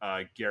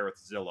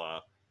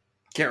Garethzilla.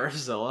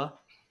 Garethzilla?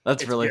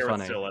 That's really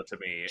funny. Garethzilla to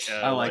me.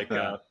 I like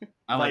that.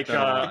 I like that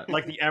a lot.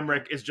 Like the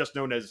Emmerich is just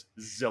known as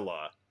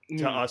Zilla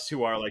to us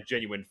who are like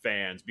genuine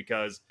fans,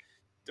 because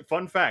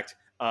fun fact,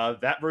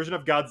 that version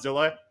of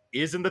Godzilla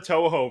is in the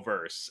Toho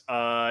verse.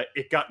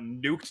 It got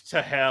nuked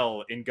to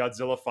hell in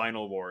Godzilla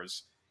Final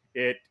Wars.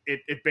 It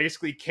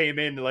basically came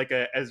in like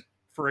as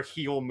for a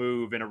heel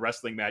move in a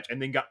wrestling match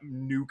and then got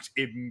nuked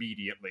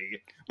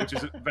immediately, which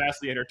is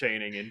vastly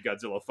entertaining in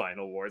Godzilla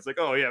Final Wars. Like,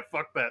 oh yeah,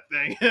 fuck that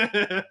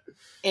thing.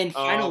 And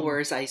Final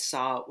Wars I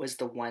saw was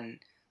the one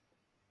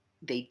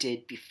they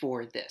did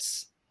before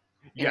this.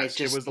 And yes,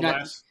 it was the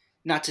last.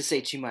 Not to say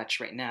too much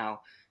right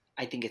now,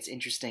 I think it's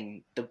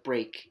interesting the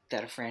break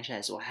that a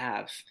franchise will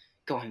have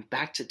going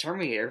back to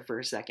Terminator for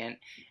a second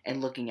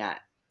and looking at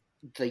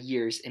the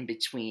years in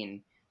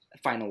between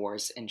Final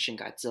Wars and Shin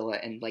Godzilla,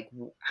 and like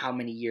how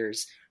many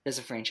years does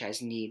a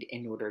franchise need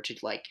in order to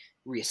like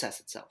reassess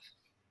itself.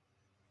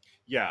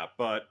 Yeah,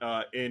 but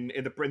in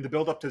the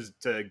build up to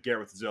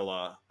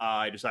Garethzilla,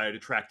 I decided to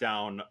track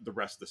down the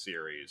rest of the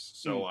series.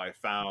 So I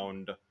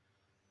found,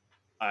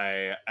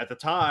 at the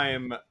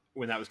time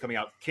when that was coming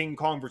out, King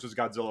Kong versus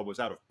Godzilla was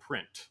out of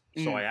print,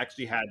 so I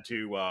actually had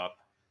to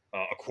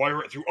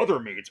acquire it through other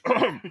means.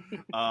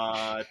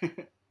 The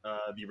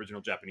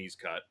original Japanese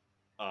cut.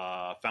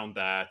 Found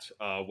that,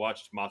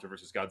 watched Mothra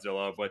vs.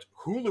 Godzilla, but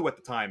Hulu at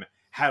the time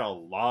had a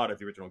lot of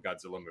the original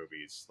Godzilla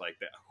movies. Like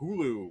that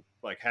Hulu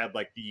had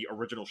like the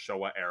original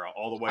Showa era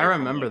all the way. I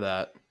remember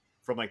that.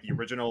 From like the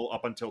original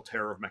up until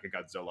Terror of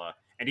Mechagodzilla,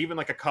 and even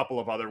like a couple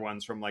of other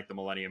ones from like the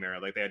Millennium era.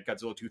 Like they had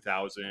Godzilla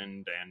 2000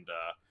 and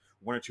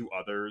one or two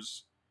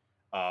others.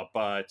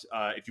 But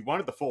if you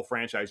wanted the full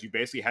franchise, you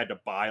basically had to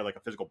buy like a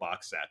physical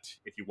box set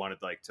if you wanted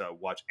like to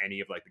watch any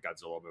of like the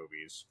Godzilla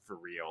movies for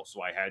real.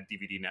 So I had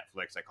DVD,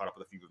 Netflix. I caught up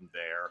with a few of them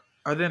there.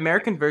 Are the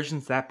American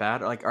versions that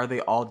bad? Like, are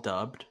they all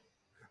dubbed?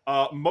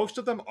 Most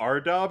of them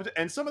are dubbed,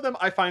 and some of them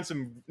I find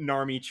some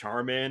narmy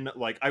charm in.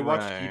 Like I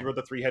watched Right. Ghidorah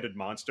the Three-Headed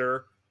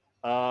Monster,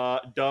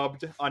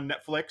 dubbed on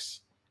Netflix,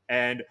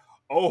 and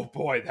oh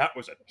boy, that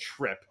was a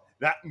trip.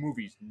 That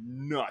movie's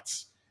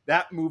nuts.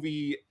 That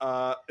movie.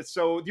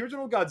 So the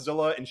original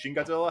Godzilla and Shin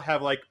Godzilla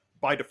have like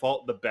by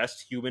default the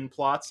best human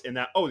plots in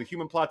that. Oh, the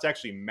human plots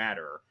actually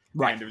matter,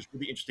 Right. and there's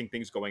really interesting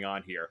things going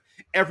on here.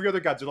 Every other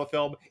Godzilla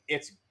film,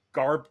 it's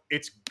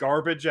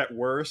garbage at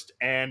worst,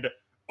 and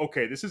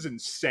okay, this is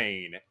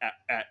insane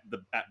at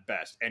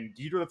best. And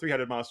Ghidorah the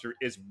Three-Headed Monster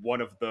is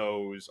one of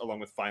those, along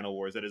with Final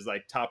Wars, that is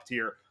like top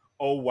tier.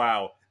 Oh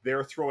wow,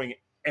 they're throwing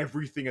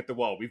everything at the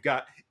wall. We've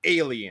got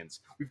aliens,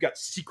 we've got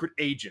secret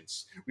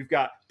agents, we've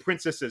got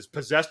princesses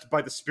possessed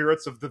by the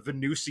spirits of the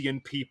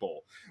Venusian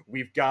people.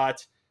 We've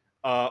got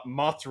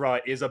Mothra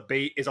is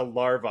a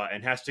larva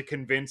and has to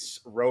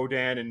convince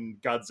Rodan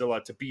and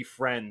Godzilla to be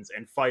friends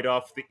and fight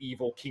off the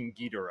evil King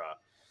Ghidorah.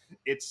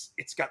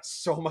 It's got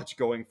so much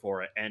going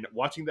for it, and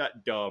watching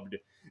that dubbed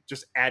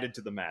just added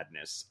to the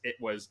madness. It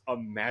was a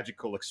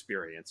magical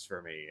experience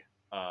for me.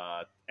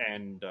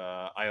 And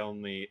I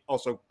only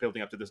also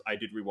building up to this, I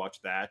did rewatch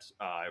that.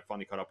 I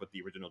finally caught up with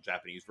the original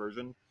Japanese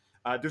version.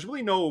 There's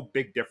really no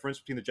big difference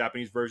between the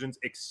Japanese versions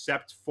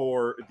except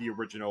for the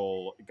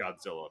original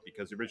Godzilla,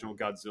 because the original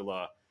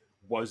Godzilla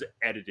was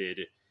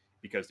edited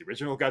because the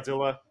original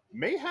Godzilla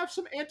may have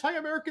some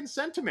anti-American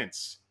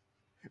sentiments.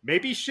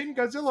 Maybe Shin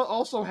Godzilla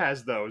also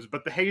has those,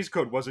 but the Hays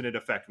Code wasn't in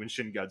effect when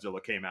Shin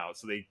Godzilla came out,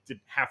 so they didn't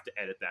have to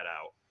edit that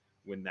out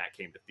when that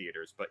came to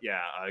theaters. But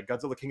yeah,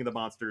 Godzilla King of the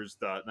Monsters,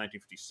 the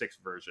 1956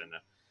 version,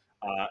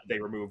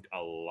 they removed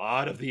a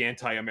lot of the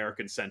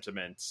anti-American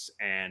sentiments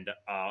and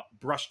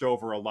brushed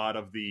over a lot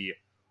of the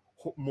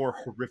more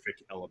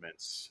horrific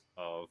elements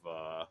of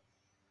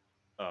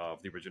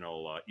the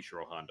original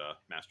Ishiro Honda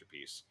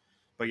masterpiece.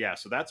 But yeah,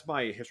 so that's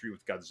my history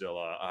with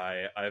Godzilla.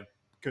 I've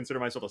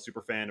consider myself a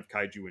super fan of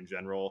kaiju in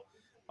general.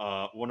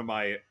 One of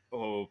my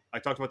I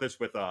talked about this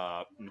with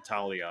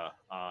Natalia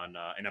on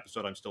an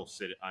episode I'm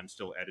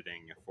still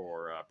editing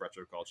for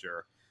Retro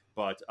Culture.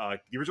 But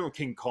the original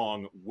King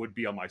Kong would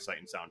be on my Sight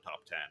and Sound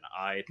top 10.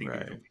 I think the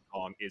original King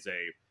Kong is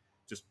a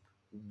just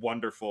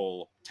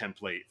wonderful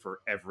template for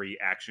every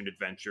action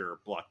adventure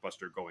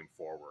blockbuster going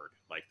forward.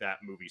 Like that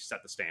movie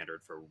set the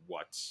standard for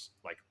what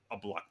like a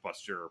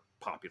blockbuster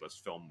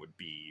populist film would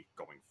be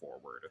going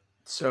forward.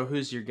 So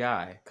who's your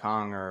guy,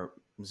 Kong or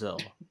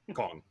Zill?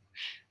 Kong.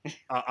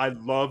 I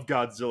love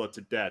Godzilla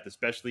to death,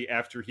 especially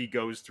after he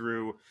goes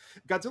through.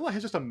 Godzilla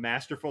has just a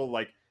masterful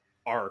like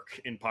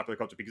arc in popular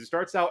culture because it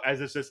starts out as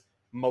this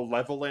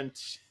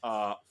malevolent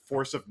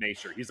force of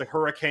nature. He's a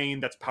hurricane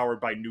that's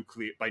powered by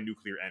nuclear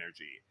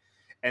energy,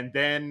 and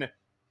then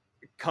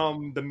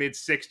come the mid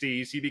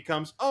 '60s, he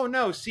becomes oh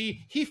no,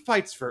 see, he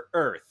fights for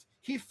Earth.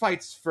 He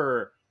fights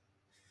for.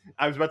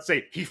 I was about to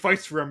say he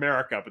fights for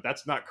America, but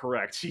that's not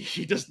correct.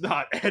 He does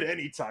not at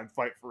any time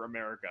fight for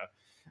America.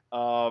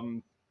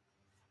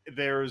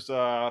 There's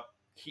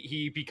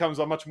he becomes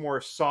a much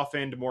more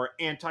softened, more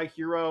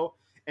anti-hero,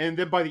 and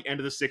then by the end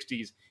of the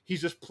 '60s,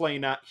 he's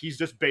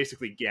just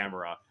basically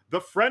Gamera,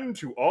 the friend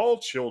to all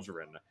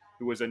children,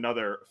 who was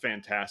another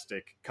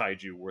fantastic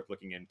kaiju worth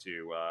looking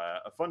into.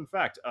 A fun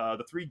fact: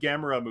 the 3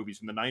 Gamera movies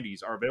from the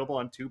 '90s are available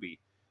on Tubi,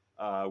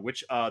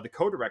 which the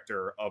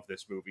co-director of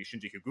this movie,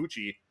 Shinji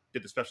Higuchi,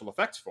 did the special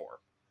effects for.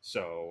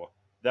 So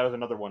that was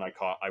another one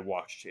I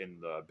watched in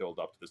the build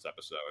up to this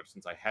episode,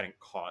 since I hadn't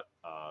caught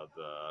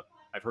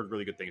I've heard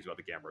really good things about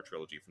the Gamera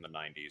trilogy from the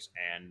 '90s,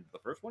 and the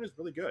first one is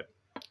really good.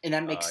 And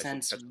that makes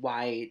sense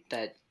why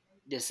that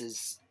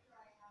this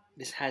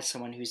has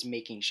someone who's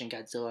making Shin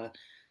Godzilla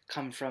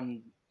come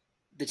from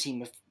the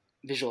team of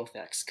visual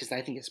effects, because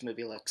I think this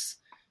movie looks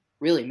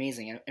really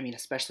amazing. I mean,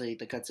 especially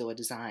the Godzilla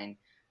design.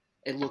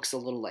 It looks a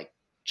little like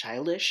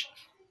childish,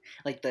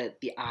 like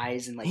the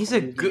eyes and like he's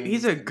a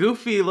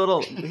goofy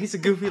little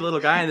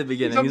guy in the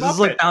beginning. He's just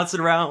like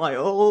bouncing around like,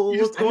 oh,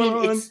 what's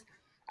going on?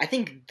 I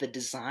think the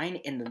design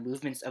and the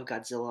movements of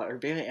Godzilla are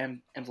very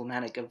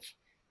emblematic of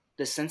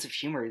the sense of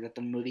humor that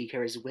the movie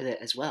carries with it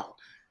as well.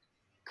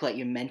 Like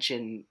you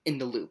mentioned in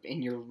the loop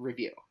in your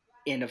review,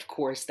 and of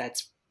course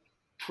that's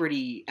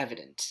pretty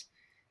evident.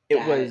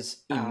 It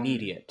was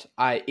immediate.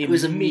 I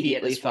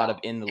immediately thought of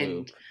In the Loop.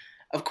 And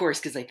of course,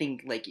 because I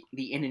think like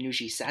the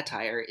Inanushi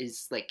satire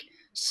is like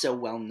so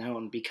well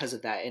known because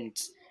of that, and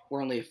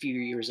we're only a few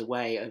years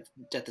away of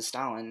Death of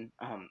Stalin.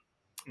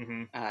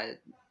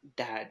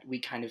 That we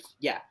kind of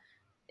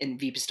and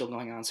Veep is still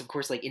going on. So of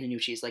course, like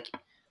Inanushi is like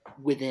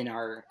within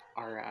our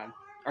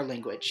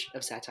language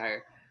of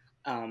satire.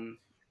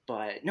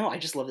 But no, I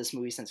just love this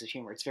movie's sense of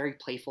humor. It's very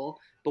playful,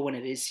 but when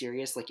it is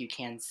serious, like you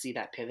can see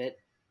that pivot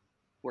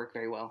work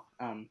very well.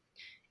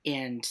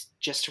 And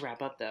just to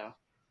wrap up though,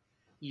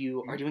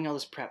 you are doing all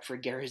this prep for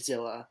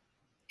Godzilla,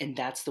 and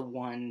that's the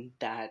one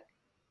that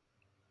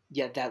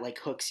like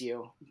hooks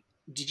you.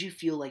 did you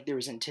feel like there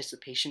was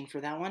anticipation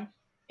for that one?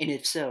 And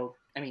if so,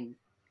 I mean,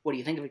 what do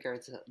you think of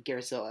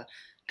Godzilla?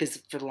 Because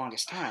for the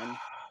longest time,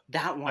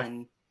 that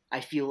one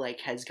I feel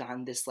like has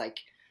gone this like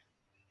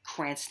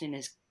Cranston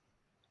is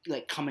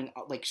like coming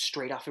like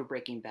straight off of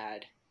Breaking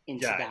Bad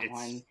into Yeah, that it's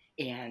one,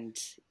 and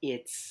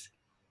it's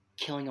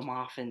killing him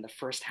off in the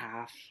first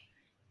half.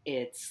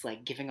 It's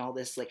like giving all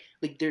this like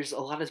there's a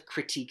lot of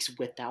critiques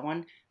with that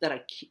one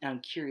that I'm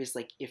curious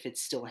like if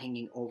it's still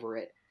hanging over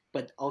it,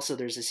 but also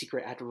there's a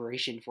secret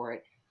admiration for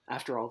it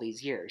after all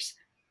these years.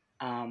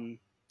 um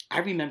I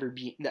remember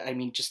being, I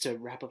mean, just to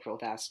wrap up real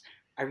fast,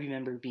 I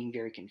remember being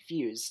very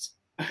confused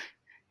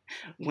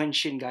when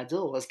Shin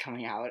Godzilla was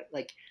coming out.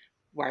 Like,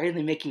 why are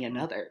they making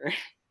another?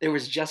 There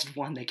was just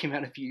one that came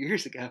out a few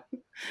years ago,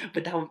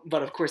 but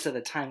of course at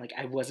the time, like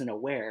I wasn't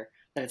aware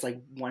that it's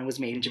like one was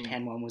made in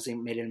Japan, one was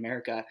made in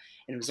America,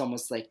 and it was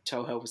almost like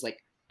Toho was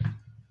like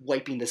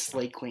wiping the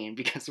slate clean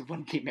because of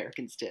what the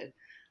Americans did.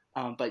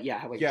 But yeah,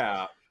 how about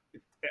yeah,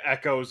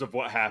 echoes of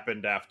what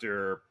happened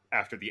after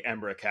the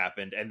Emmerich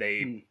happened, and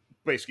they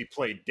basically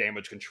played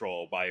damage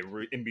control by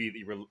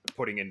immediately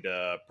putting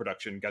into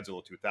production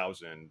Godzilla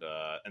 2000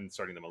 and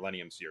starting the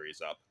Millennium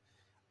series up.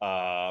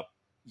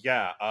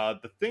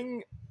 The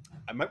thing,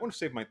 I might want to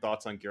save my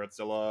thoughts on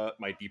Godzilla,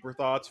 my deeper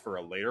thoughts, for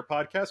a later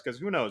podcast, because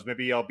who knows,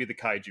 maybe I'll be the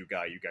kaiju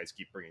guy you guys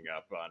keep bringing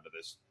up onto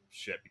this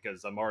shit,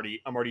 because I'm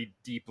already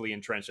deeply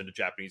entrenched into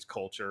Japanese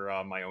culture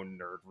on my own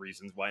nerd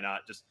reasons. Why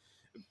not just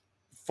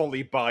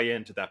fully buy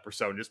into that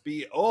persona? Just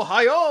be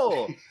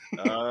Ohio,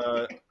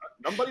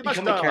 nobody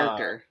become a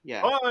character?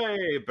 Yeah.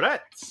 Hi,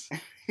 Brett.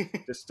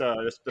 just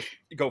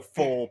go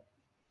full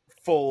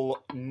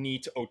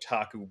neat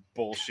otaku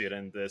bullshit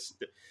in this.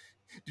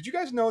 Did you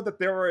guys know that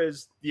there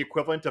is the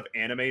equivalent of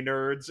anime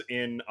nerds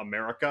in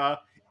America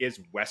is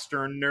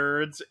Western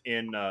nerds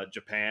in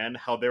Japan?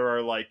 How there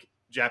are like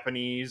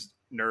Japanese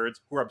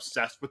nerds who are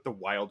obsessed with the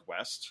Wild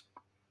West.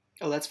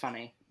 Oh, that's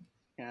funny.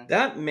 Yeah,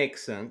 that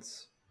makes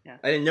sense. Yeah,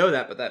 I didn't know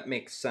that, but that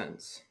makes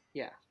sense.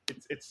 Yeah,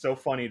 it's so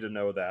funny to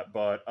know that.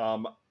 But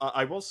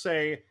I will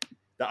say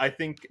that I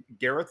think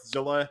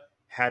Godzilla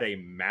had a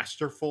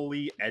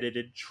masterfully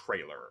edited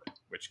trailer,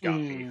 which got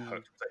me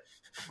hooked.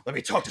 Let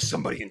me talk to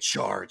somebody in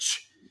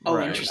charge. Oh,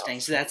 right. Interesting.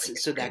 So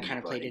that kind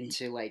of played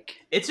into like,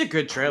 it's a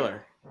good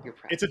trailer.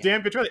 It's a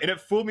damn good trailer, and it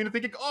fooled me into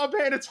thinking, oh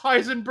man, it's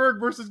Heisenberg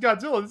versus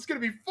Godzilla. It's gonna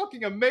be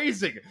fucking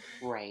amazing.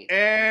 Right.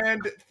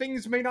 And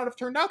things may not have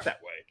turned out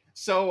that way.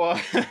 So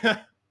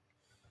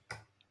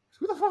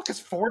who the fuck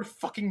is Ford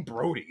fucking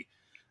Brody?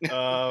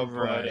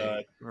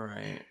 Right.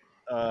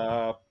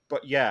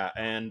 But yeah,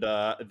 and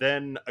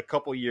then a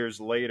couple years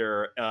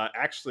later,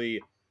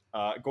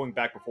 going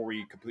back before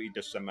we completely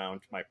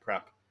dismount my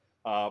prep,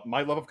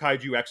 my love of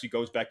kaiju actually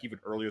goes back even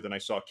earlier than I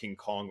saw King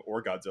Kong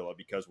or Godzilla,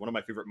 because one of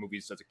my favorite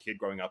movies as a kid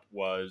growing up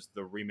was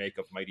the remake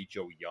of Mighty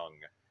Joe Young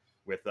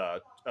with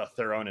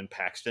Theron and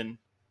Paxton,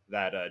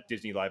 that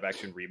Disney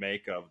live-action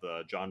remake of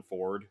the John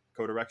Ford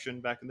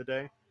co-direction back in the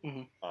day.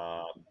 Mm-hmm.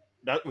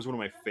 That was one of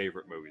my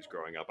favorite movies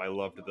growing up. I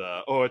loved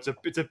it's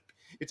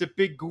a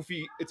big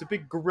goofy, it's a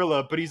big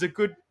gorilla, but he's a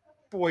good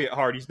boy at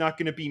heart. He's not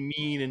going to be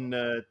mean,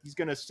 and he's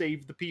going to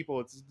save the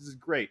people. This is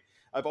great.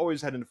 I've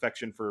always had an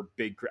affection for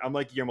I'm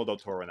like Guillermo del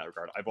Toro in that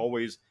regard. I've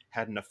always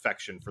had an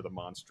affection for the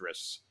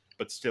monstrous,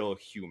 but still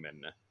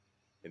human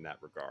in that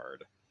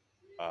regard.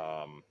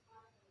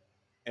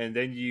 And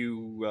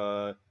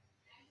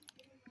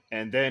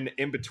then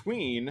in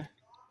between,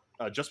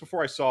 just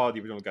before I saw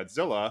the original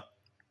Godzilla,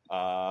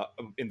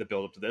 in the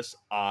build-up to this,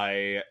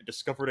 I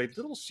discovered a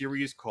little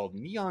series called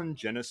Neon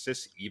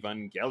Genesis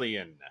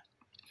Evangelion.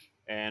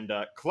 And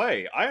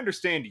Clay, I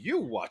understand you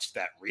watched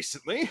that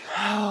recently.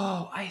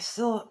 Oh, I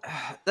still...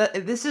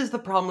 this is the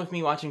problem with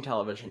me watching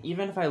television.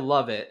 Even if I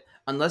love it,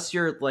 unless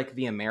you're like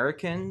the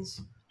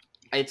Americans,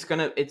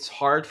 it's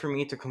hard for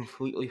me to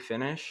completely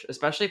finish,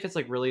 especially if it's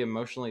like really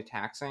emotionally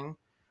taxing.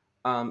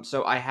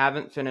 So I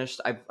haven't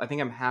finished. I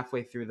think I'm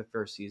halfway through the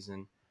first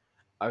season.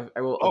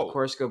 I will of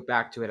course go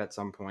back to it at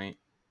some point.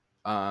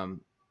 But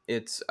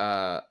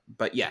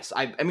yes,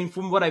 I mean,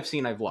 from what I've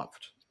seen, I've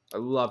loved. I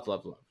loved.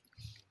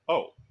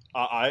 Oh,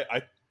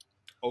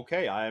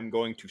 okay. I am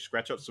going to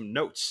scratch out some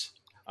notes.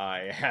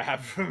 I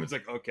have. It's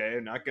like, okay,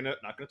 I'm not gonna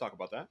talk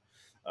about that.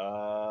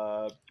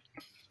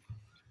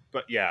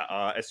 But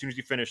yeah, as soon as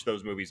you finish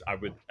those movies,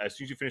 as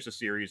soon as you finish the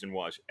series and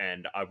watch,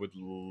 and I would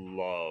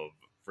love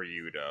for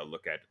you to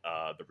look at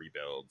the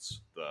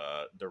rebuilds,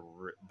 the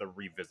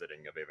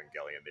revisiting of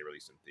Evangelion they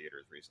released in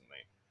theaters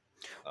recently.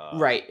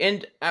 Right,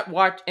 and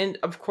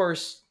of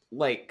course,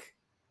 like,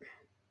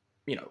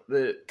 you know,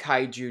 the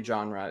kaiju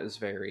genre is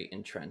very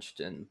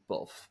entrenched in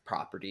both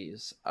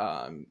properties.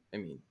 I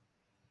mean,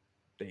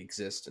 they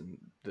exist in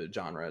the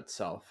genre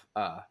itself.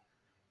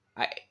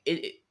 I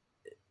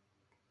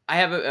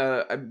have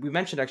we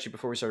mentioned actually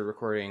before we started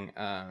recording,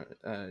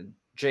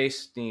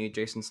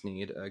 Jason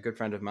Sneed, a good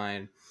friend of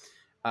mine.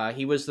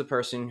 He was the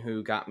person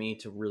who got me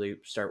to really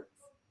start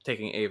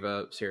taking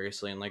Ava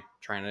seriously and like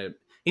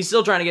he's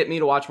still trying to get me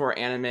to watch more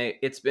anime.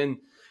 It's been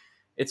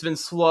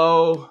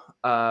slow,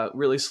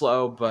 really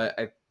slow, but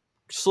I'm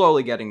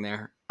slowly getting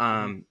there.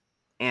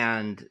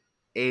 And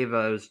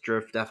Ava's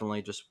drift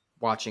definitely just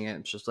watching it.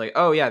 It's just like,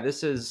 oh yeah,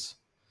 this is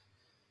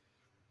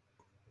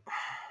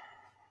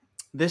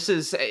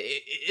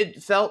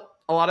it felt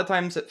a lot of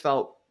times it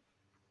felt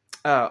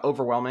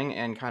overwhelming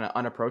and kind of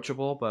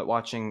unapproachable, but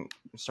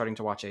starting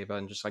to watch Ava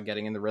and just like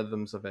getting in the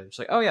rhythms of it, it's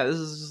like, oh yeah, this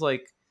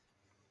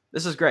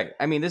is great.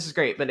 I mean, this is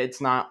great, but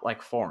it's not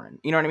like foreign.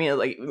 You know what I mean?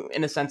 Like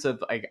in a sense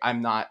of like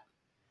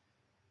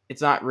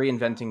it's not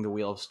reinventing the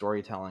wheel of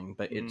storytelling,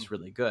 but it's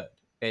really good.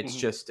 It's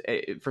just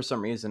for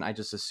some reason I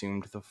just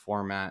assumed the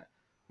format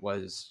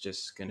was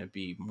just going to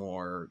be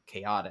more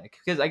chaotic,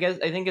 because I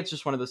think it's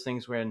just one of those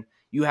things when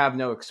you have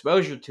no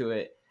exposure to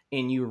it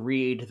and you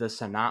read the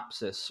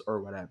synopsis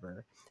or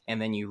whatever,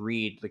 and then you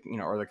read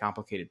or the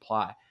complicated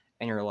plot,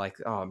 and you're like,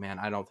 oh man,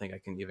 I don't think I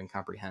can even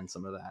comprehend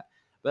some of that.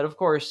 But of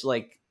course,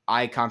 like,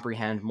 I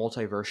comprehend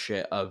multiverse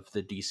shit of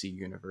the DC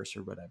universe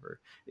or whatever.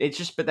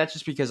 But that's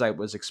just because I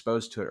was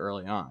exposed to it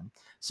early on.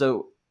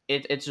 So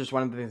it's just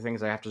one of the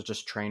things I have to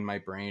just train my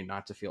brain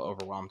not to feel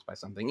overwhelmed by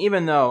something,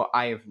 even though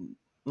I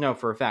know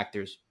for a fact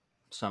there's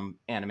some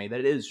anime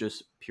that is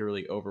just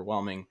purely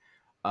overwhelming,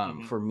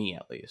 for me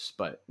at least.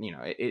 But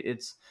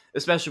it's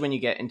especially when you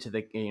get into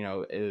the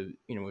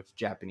with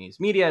Japanese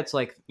media, it's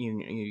like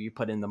you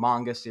put in the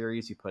manga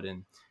series, you put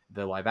in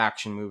the live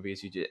action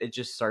movies, it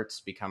just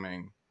starts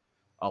becoming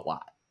a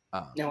lot.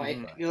 No,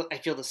 I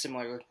feel the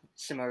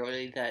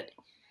similarly, that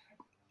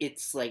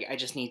it's like I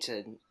just need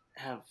to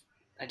have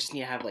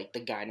like the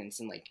guidance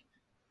and like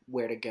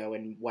where to go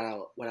and what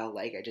I'll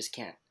like. I just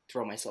can't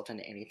throw myself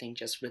into anything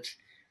just with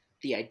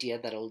the idea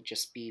that it'll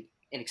just be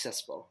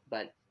inaccessible.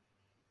 But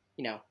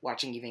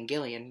watching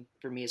Evangelion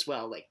for me as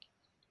well, like,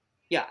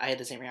 yeah, I had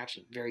the same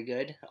reaction. Very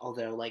good,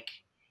 although like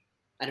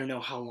I don't know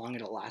how long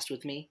it'll last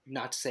with me.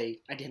 Not to say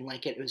I didn't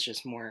like it. It was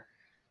just more.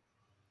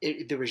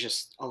 There was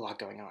just a lot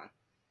going on.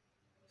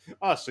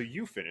 So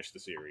you finished the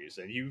series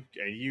and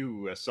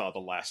you saw the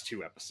last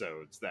 2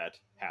 episodes that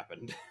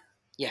happened.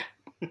 Yeah.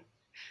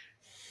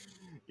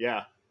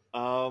 Yeah.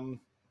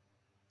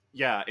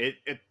 Yeah.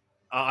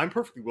 I'm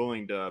perfectly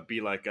willing to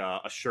be like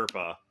a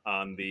Sherpa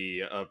on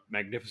the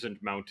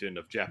magnificent mountain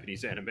of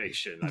Japanese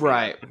animation.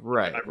 Right.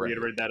 I've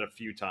reiterated that a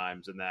few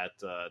times, and that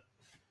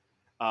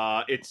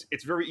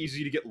it's very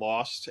easy to get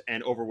lost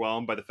and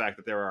overwhelmed by the fact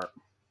that there are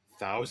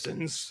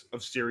thousands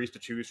of series to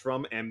choose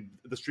from, and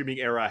the streaming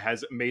era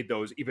has made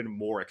those even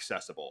more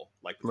accessible,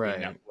 like between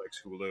Netflix,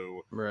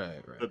 Hulu,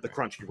 the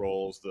Crunchy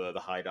Rolls, the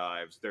High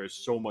Dives. There's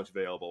so much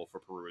available for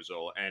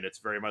perusal, and it's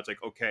very much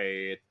like,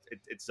 okay,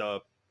 it's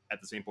at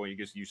the same point you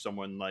just use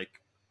someone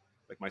like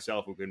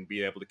myself who can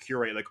be able to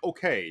curate, like,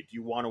 okay, do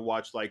you want to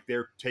watch like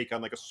their take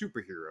on like a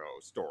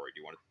superhero story?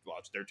 Do you want to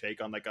watch their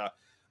take on like a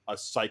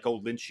psycho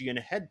Lynchian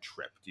head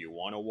trip? Do you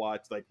want to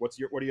watch like what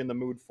are you in the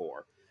mood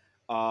for?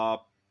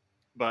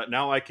 But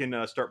now I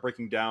can start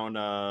breaking down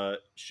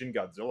Shin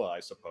Godzilla, I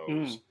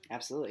suppose.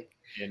 Absolutely.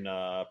 And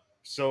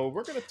so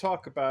we're going to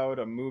talk about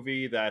a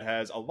movie that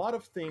has a lot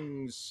of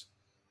things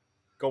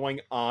going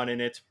on in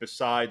it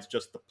besides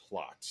just the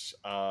plot.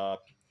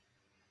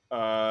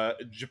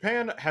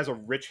 Japan has a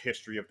rich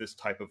history of this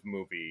type of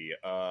movie,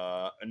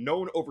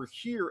 known over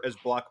here as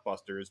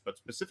blockbusters, but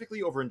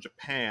specifically over in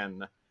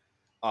Japan,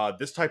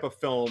 this type of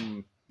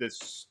film,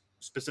 this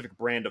specific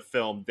brand of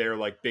film, their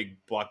like big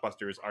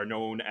blockbusters are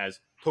known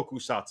as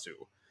tokusatsu,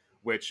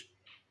 which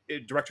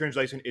direct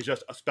translation is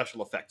just a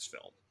special effects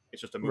film.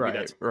 It's just a movie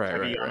that's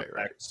heavy on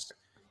effects.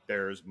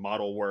 There's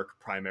model work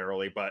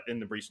primarily, but in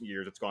the recent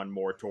years, it's gone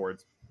more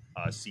towards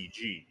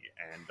CG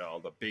and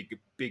the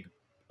big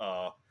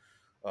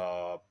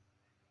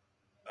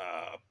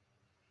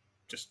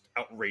just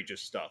outrageous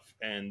stuff.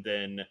 And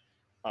then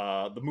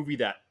the movie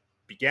that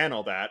began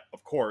all that,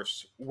 of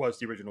course, was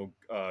the original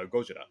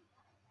Godzilla,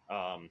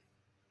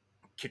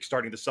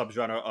 kickstarting the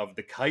subgenre of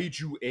the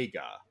kaiju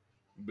eiga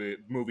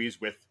movies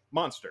with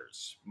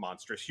monstrous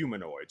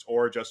humanoids,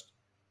 or just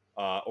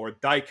or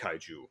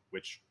daikaiju,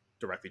 which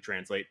directly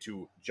translate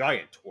to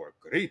giant or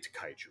great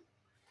kaiju.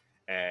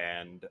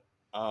 And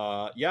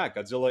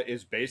Godzilla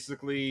is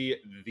basically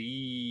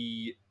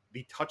the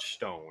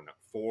touchstone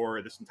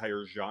for this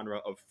entire genre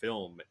of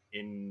film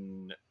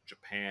in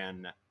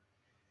Japan,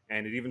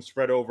 and it even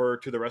spread over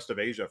to the rest of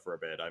Asia for a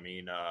bit. I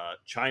mean,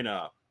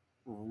 China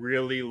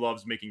really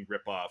loves making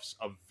ripoffs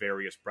of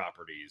various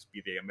properties,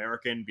 be they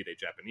American, be they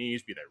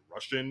Japanese, be they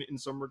Russian in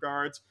some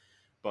regards.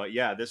 But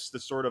yeah, this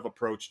sort of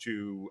approach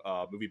to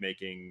movie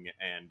making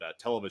and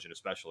television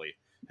especially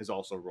has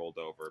also rolled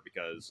over,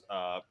 because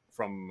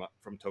from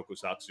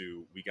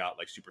Tokusatsu we got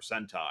like Super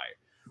Sentai,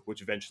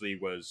 which eventually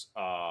was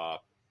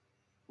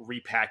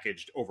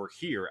repackaged over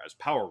here as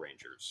Power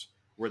Rangers,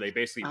 where they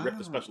basically ripped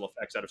the special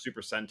effects out of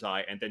Super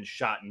Sentai and then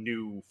shot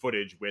new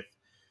footage with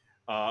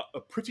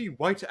pretty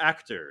white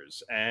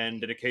actors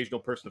and an occasional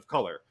person of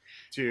color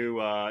to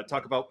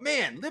talk about,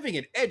 man, living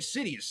in Edge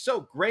City is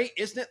so great,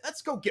 isn't it?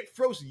 Let's go get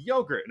frozen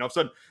yogurt. And all of a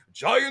sudden,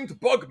 giant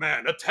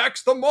Bugman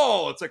attacks them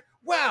all. It's like,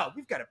 wow,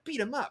 we've got to beat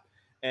him up.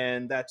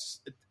 And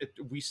that's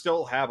we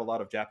still have a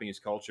lot of Japanese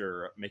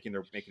culture making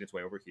its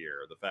way over here.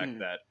 The fact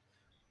that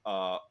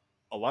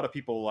a lot of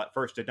people at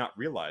first did not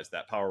realize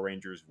that Power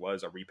Rangers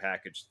was a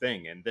repackaged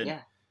thing. And then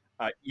Yeah.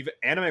 even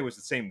anime was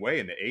the same way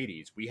in the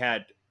 80s. We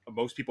had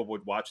most people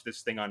would watch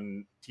this thing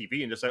on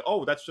TV and just say,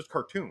 "Oh, that's just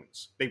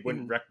cartoons." They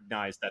wouldn't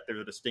recognize that there's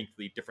a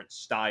distinctly different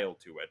style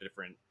to it, a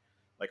different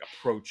like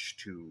approach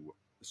to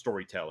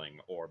storytelling,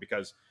 or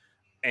because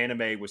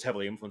anime was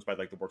heavily influenced by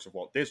like the works of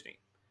Walt Disney.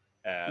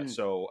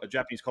 So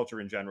Japanese culture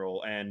in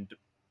general, and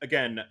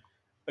again,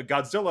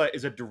 Godzilla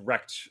is a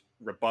direct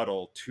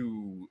rebuttal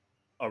to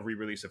a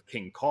re-release of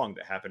King Kong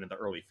that happened in the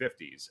early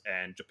 50s,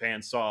 and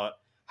Japan saw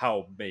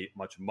how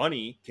much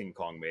money King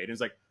Kong made, and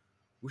was like,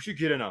 we should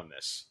get in on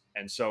this.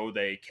 And so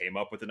they came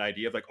up with an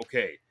idea of like,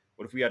 okay,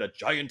 what if we had a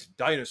giant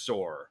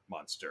dinosaur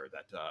monster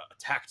that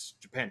attacked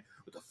Japan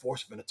with the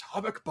force of an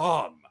atomic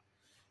bomb?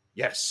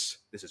 Yes,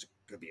 this is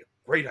going to be a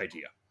great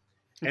idea.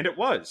 And it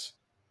was.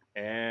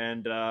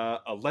 And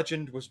a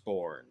legend was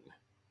born.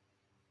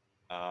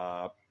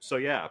 So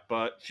yeah,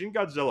 but Shin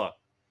Godzilla.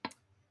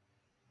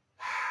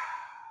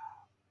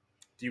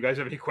 Do you guys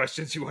have any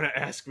questions you want to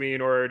ask me in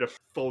order to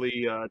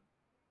fully...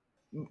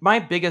 My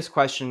biggest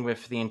question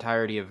with the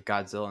entirety of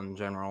Godzilla in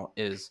general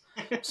is,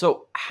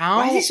 so how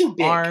Why is he so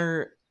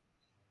big?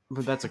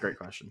 But that's a great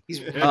question.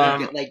 He's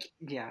really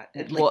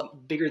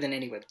bigger than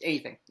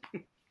anything.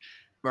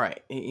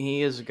 Right,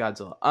 he is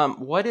Godzilla.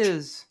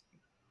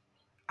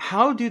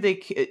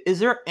 Is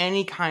there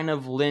any kind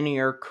of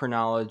linear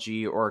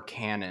chronology or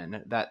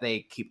canon that they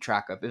keep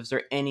track of? Is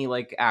there any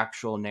like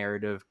actual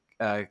narrative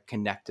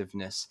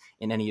connectiveness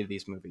in any of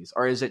these movies,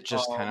 or is it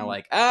just kind of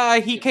like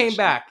he came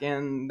back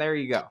and there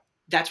you go?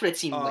 That's what it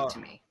seemed like to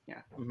me.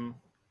 Yeah.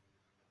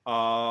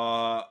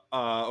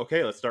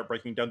 Okay, let's start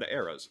breaking down the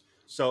eras.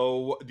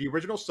 So the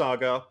original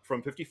saga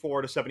from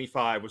 54 to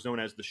 75 was known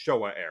as the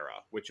Showa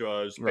era, which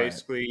was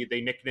basically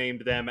they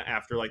nicknamed them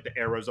after like the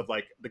eras of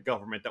like the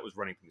government that was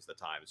running things at the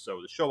time.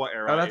 So the Showa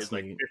era is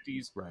like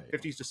 50s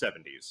to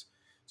 70s.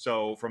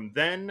 So from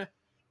then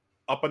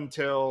up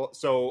until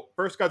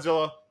first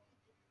Godzilla,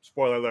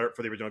 spoiler alert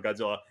for the original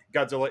Godzilla,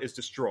 Godzilla is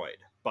destroyed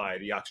by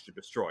the oxygen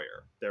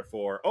destroyer.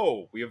 Therefore,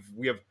 we've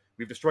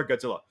destroyed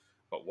Godzilla.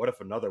 But what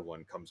if another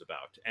one comes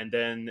about? And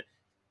then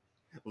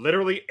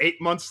literally 8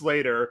 months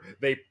later,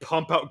 they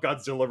pump out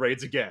Godzilla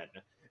raids again.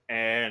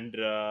 And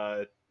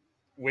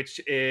which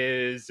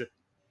is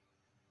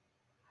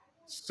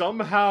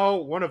somehow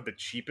one of the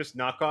cheapest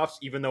knockoffs,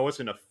 even though it's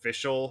an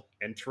official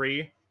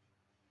entry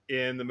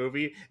in the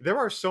movie. There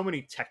are so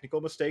many technical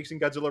mistakes in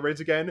Godzilla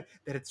Raids Again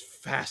that it's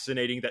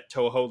fascinating that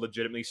Toho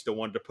legitimately still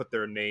wanted to put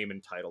their name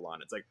and title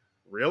on it. It's like,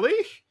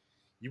 really?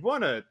 You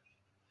want to...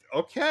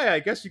 Okay, I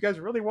guess you guys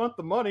really want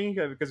the money,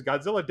 because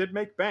Godzilla did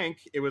make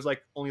bank. It was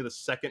like only the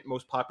second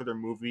most popular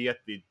movie at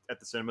the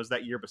cinemas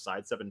that year,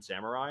 besides Seven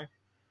Samurai.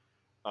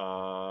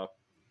 Wow,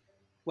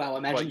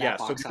 imagine that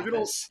box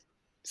office.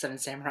 Seven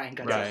Samurai and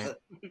Godzilla.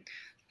 Right.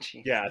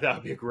 Yeah, that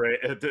would be great.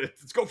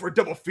 Let's go for a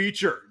double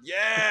feature.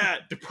 Yeah,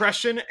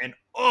 Depression and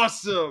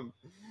awesome.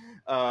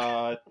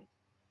 But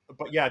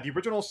yeah, the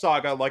original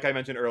saga, like I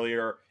mentioned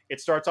earlier,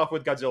 it starts off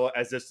with Godzilla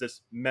as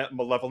this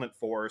malevolent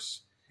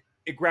force.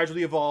 It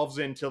gradually evolves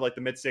into like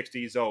the mid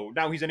 60s. Oh,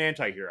 now he's an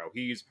anti-hero.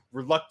 He's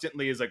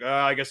reluctantly is like,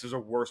 I guess there's a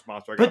worse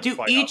monster. But do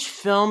each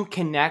film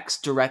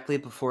connects directly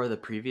before the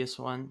previous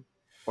one?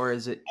 Or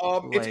is it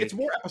it's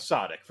more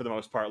episodic for the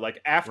most part. Like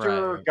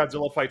after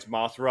Godzilla fights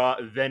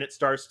Mothra, then it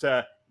starts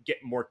to get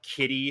more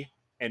kiddie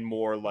and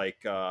more like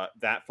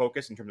that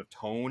focus in terms of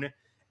tone.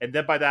 And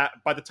then by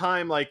the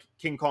time like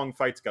King Kong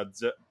fights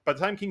Godzilla,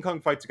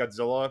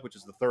 which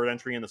is the third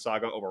entry in the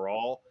saga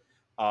overall,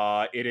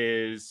 it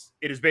is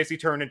basically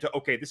turned into,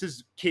 okay, this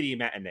is kiddie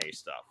matinee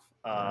stuff.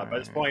 By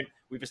this point,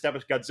 we've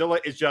established Godzilla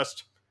is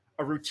just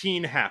a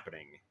routine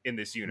happening in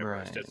this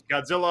universe. Just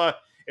Godzilla.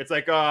 It's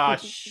like,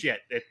 shit.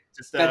 It's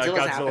just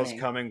Godzilla's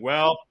coming.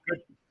 Well,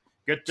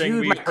 good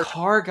thing. Dude, my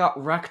car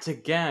got wrecked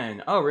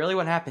again. Oh, really?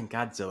 What happened?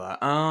 Godzilla.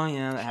 Oh,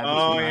 yeah, that happened.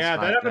 Oh, yeah,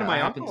 that happened to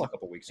my uncle a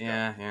couple weeks ago.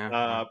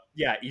 Yeah.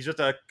 Yeah, he's just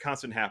a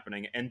constant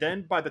happening. And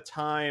then by the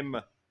time,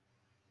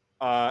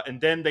 and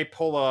then they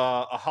pull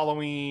a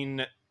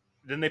Halloween.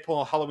 Then they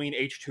pull a Halloween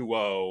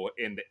H2O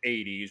in the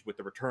 80s with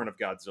the Return of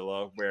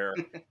Godzilla, where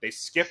they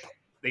skip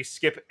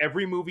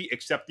every movie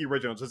except the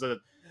original. It says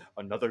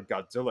another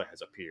Godzilla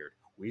has appeared.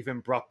 We even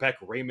brought back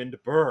Raymond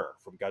Burr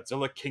from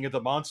Godzilla King of the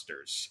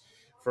Monsters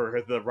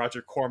for the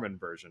Roger Corman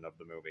version of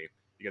the movie,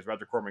 because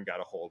Roger Corman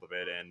got a hold of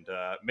it and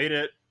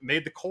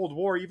made the Cold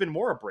War even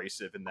more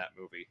abrasive in that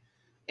movie.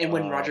 And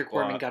when Roger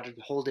Corman got a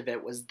hold of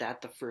it, was that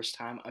the first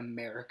time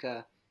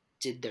America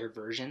did their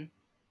version?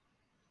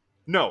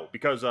 No,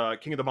 because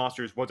King of the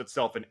Monsters was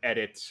itself an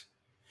edit,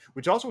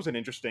 which also was an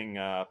interesting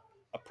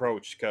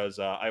approach, because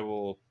I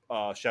will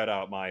shout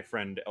out my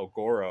friend El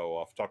Goro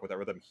off Talk With That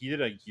Rhythm. He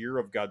did a year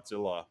of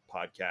Godzilla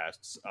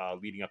podcasts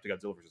leading up to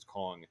Godzilla vs.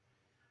 Kong.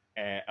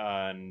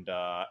 And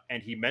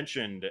he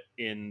mentioned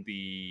in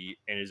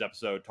his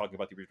episode talking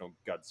about the original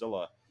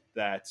Godzilla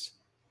that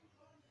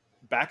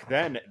back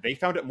then they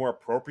found it more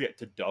appropriate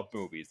to dub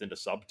movies than to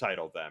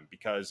subtitle them,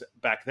 because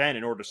back then,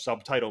 in order to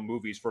subtitle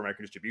movies for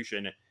American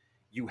distribution,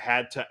 you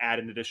had to add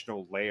an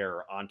additional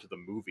layer onto the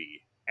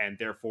movie, and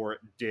therefore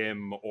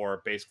dim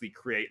or basically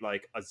create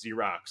like a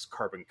Xerox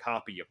carbon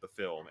copy of the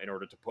film in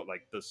order to put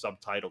like the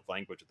subtitled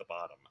language at the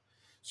bottom.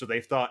 So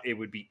they thought it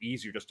would be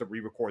easier just to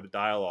re-record the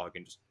dialogue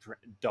and just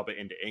dub it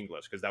into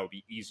English because that would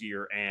be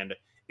easier and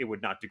it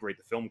would not degrade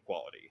the film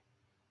quality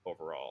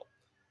overall.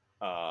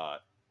 Uh,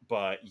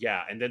 but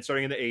yeah, and then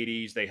starting in the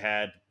 80s, they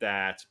had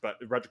that. But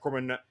Roger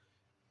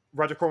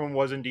Corman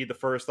was indeed the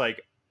first,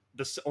 like,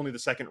 only the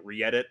second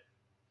re-edit.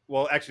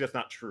 Well, actually, that's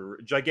not true.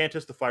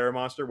 Gigantus the Fire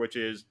Monster, which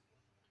is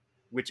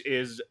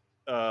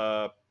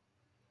uh,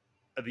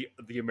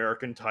 the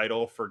American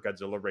title for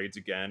Godzilla Raids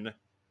Again.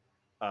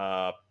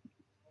 Uh,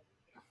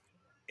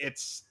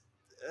 it's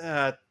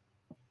the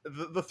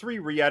three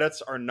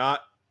re-edits are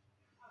not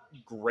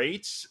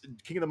great.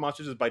 King of the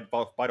Monsters is by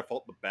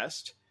default the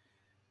best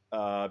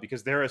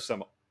because there is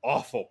some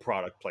awful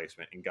product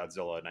placement in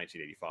Godzilla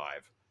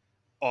 1985.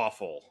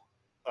 Awful.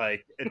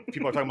 Like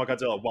people are talking about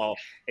Godzilla while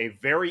a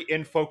very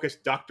in focus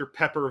Dr.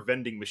 Pepper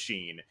vending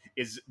machine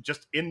is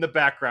just in the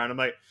background. I'm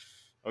like,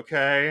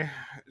 okay,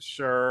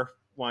 sure,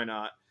 why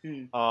not?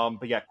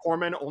 But yeah,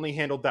 Corman only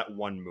handled that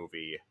one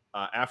movie.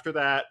 After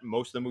that,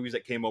 most of the movies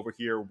that came over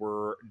here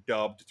were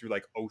dubbed through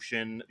like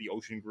the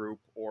Ocean Group,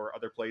 or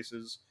other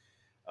places.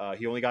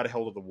 He only got a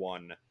hold of the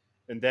one,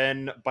 and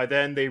then by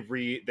then they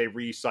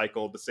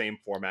recycled the same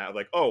format.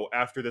 Like, oh,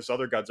 after this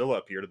other Godzilla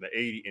appeared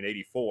in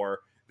 '84,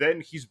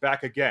 then he's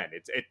back again.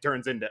 It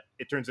turns into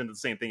the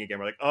same thing again.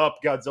 We're like, oh,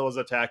 Godzilla's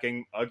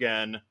attacking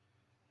again,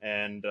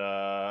 and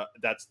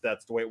that's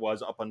the way it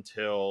was up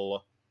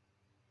until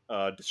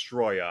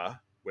Destroya,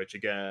 which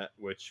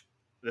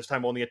this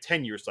time only a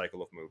 10-year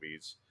cycle of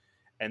movies,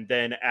 and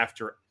then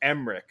after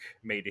Emmerich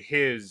made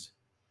his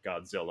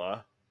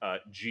Godzilla,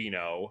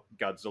 Gino,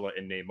 Godzilla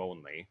in name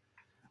only.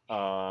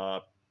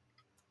 The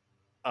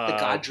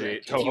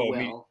Godric, if you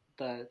will.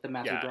 The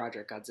Matthew Yeah.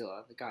 Broderick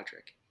Godzilla, the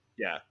Godric.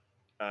 Yeah.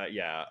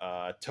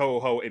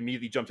 Toho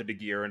immediately jumped into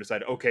gear and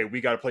decided, okay,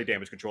 we got to play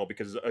damage control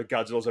because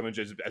Godzilla's image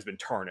has been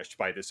tarnished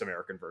by this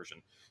American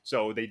version.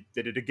 So they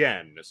did it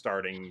again,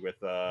 starting with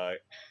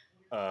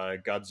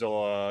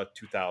Godzilla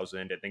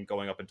 2000 and then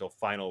going up until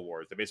Final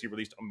Wars. They basically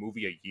released a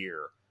movie a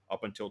year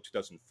up until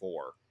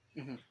 2004.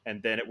 Mm-hmm.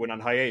 And then it went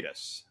on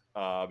hiatus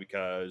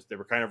because they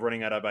were kind of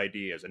running out of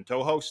ideas. And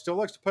Toho still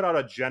likes to put out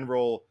a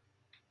general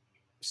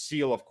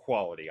seal of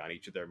quality on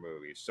each of their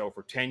movies. So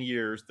for 10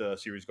 years, the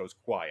series goes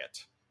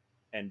quiet.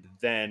 And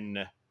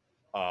then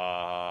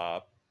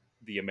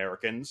the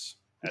Americans,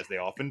 as they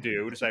often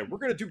do, decide, we're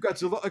going to do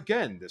Godzilla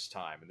again this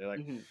time. And they're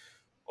like,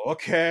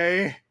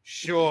 okay,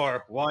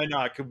 sure, why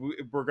not?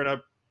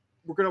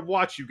 We're gonna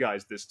watch you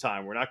guys this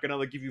time. We're not gonna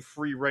like give you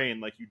free reign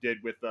like you did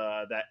with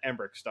that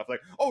Emmerich stuff.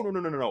 Like, oh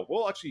no,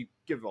 we'll actually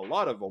give a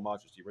lot of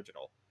homages to the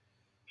original.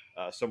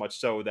 So much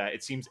so that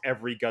it seems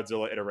every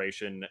Godzilla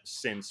iteration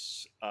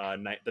since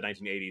the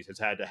 1980s has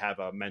had to have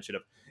a mention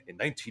of in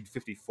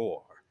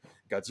 1954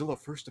 Godzilla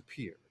first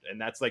appeared, and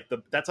that's like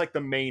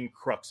the main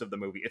crux of the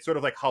movie. It's sort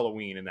of like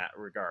Halloween in that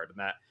regard, and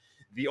that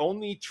the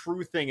only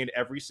true thing in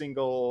every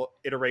single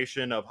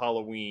iteration of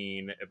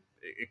Halloween,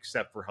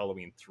 except for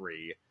Halloween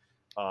 3,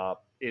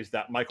 is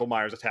that Michael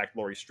Myers attacked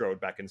Laurie Strode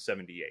back in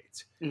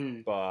 '78.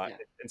 And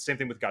same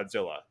thing with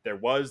Godzilla. There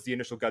was the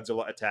initial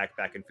Godzilla attack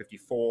back in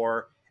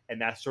 '54, and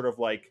that's sort of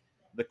like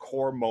the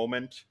core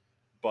moment.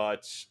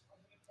 But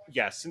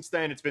yeah, since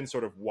then it's been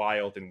sort of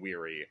wild and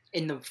weary.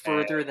 And the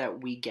further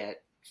that we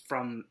get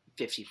from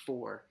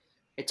 '54,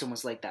 it's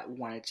almost like that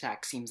one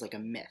attack seems like a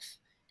myth.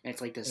 And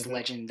it's like this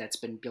legend that's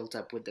been built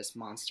up with this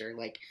monster.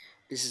 Like,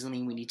 this is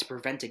something we need to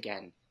prevent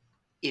again.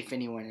 If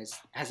anyone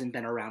hasn't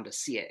been around to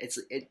see it, it's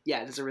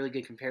a really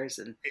good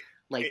comparison.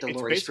 Like the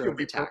Laurie Strode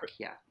attack.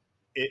 Yeah,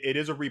 it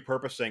is a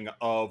repurposing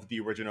of the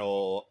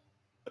original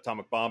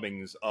atomic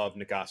bombings of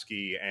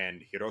Nagasaki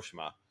and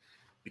Hiroshima,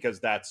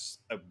 because that's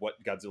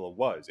what Godzilla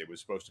was. It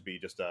was supposed to be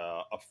just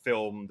a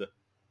filmed,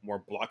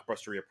 more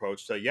blockbustery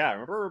approach. So yeah,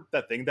 remember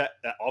that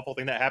awful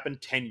thing that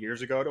happened 10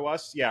 years ago to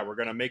us? Yeah, we're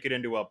gonna make it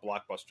into a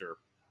blockbuster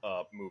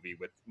movie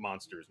with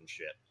monsters and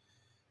shit.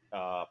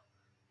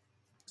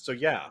 So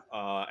yeah,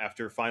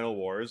 after Final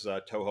Wars,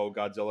 Toho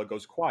Godzilla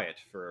goes quiet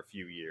for a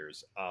few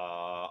years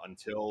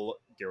until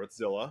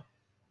Godzilla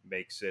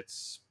makes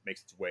its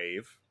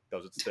wave,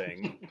 does its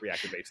thing,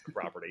 reactivates the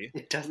property.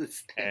 It does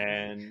its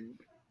thing.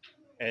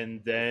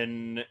 And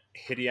then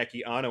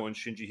Hideaki Anno and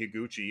Shinji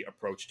Higuchi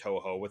approach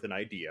Toho with an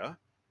idea,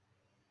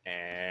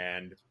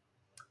 and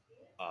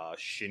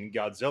Shin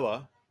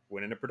Godzilla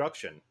went into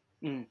production.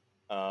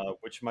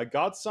 Which my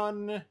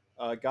godson,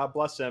 God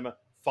bless him,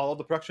 followed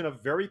the production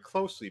of very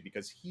closely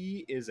because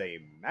he is a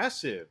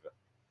massive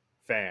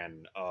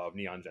fan of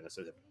Neon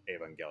Genesis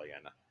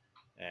Evangelion.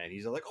 And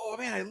he's like, oh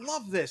man, I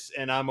love this.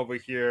 And I'm over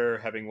here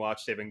having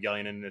watched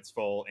Evangelion in its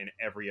full in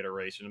every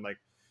iteration. I'm like,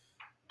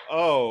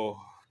 oh,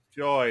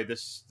 joy,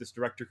 this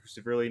director who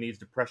severely needs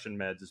depression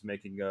meds is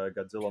making a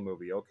Godzilla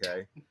movie.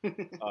 Okay.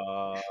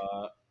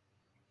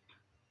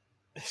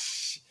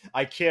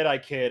 I kid.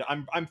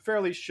 I'm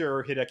fairly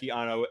sure Hideaki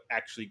Anno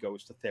actually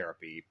goes to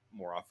therapy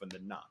more often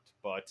than not,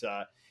 but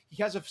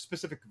he has a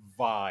specific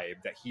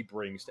vibe that he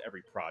brings to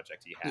every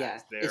project he has.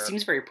 Yeah, it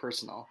seems very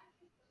personal.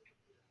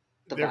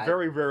 They're vibe.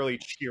 very rarely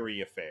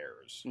cheery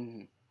affairs.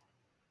 Mm-hmm.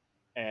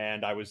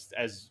 And I was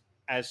as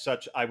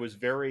such, I was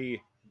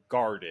very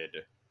guarded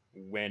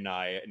when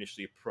I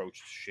initially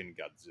approached Shin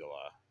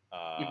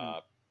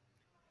Godzilla.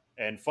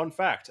 And fun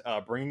fact,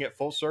 bringing it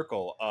full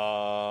circle,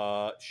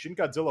 Shin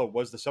Godzilla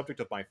was the subject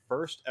of my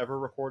first ever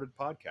recorded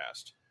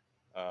podcast,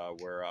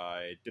 where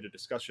I did a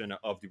discussion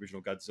of the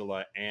original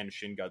Godzilla and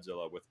Shin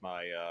Godzilla with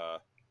my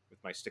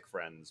stick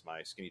friends,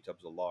 my skinny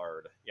tubs of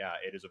lard. Yeah,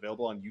 it is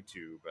available on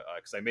YouTube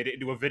because I made it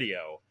into a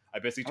video. I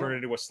basically turned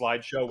it into a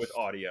slideshow with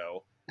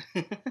audio.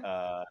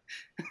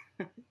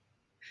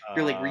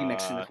 You're like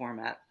remixing the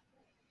format.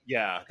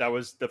 Yeah, that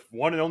was the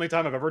one and only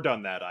time I've ever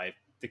done that.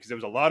 Because there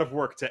was a lot of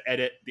work to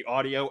edit the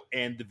audio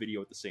and the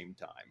video at the same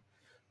time.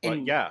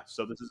 But yeah,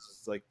 so this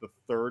is like the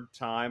third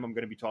time I'm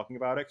going to be talking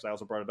about it because I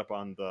also brought it up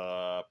on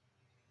the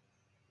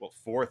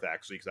fourth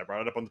actually, because I brought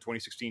it up on the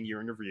 2016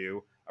 year in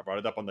review. I brought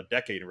it up on the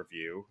decade in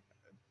review,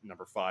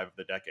 number 5 of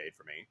the decade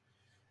for me.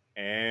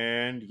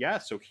 And yeah,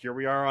 so here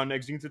we are on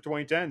Exiting to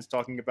 2010s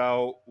talking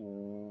about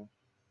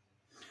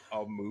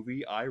a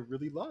movie I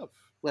really love.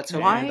 Let's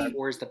hope that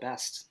War is the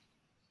best.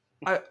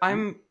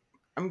 I'm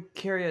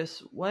curious,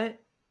 what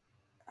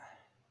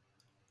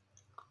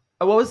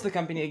was the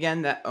company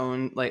again that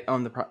owned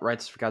the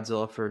rights for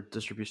Godzilla for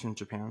distribution in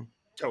Japan?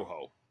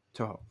 Toho.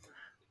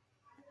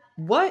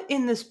 What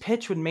in this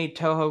pitch would make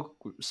Toho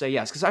say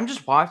yes? Because I'm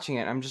just watching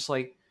it. I'm just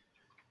like,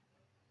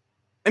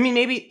 I mean,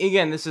 maybe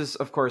again, this is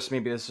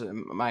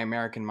my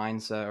American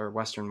mindset or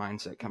Western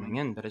mindset coming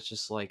in, but it's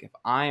just like if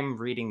I'm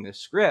reading the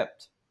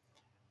script,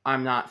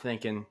 I'm not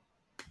thinking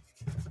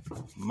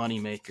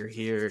moneymaker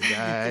here,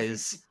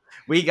 guys.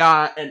 We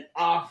got an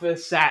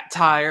office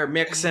satire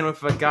mixing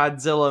with a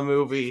Godzilla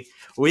movie.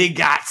 We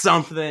got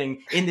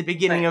something. In the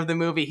beginning of the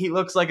movie, he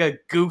looks like a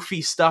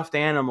goofy stuffed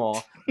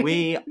animal.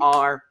 We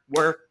are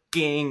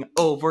working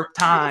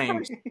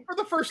overtime. For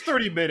the first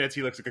 30 minutes,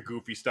 he looks like a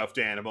goofy stuffed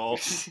animal.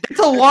 That's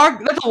a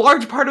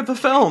large part of the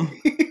film.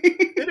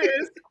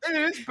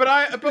 It is, but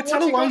once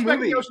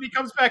he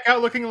comes back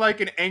out looking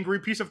like an angry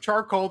piece of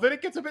charcoal, then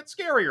it gets a bit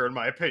scarier, in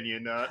my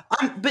opinion.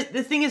 But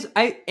the thing is,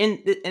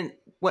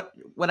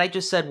 what I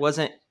just said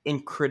wasn't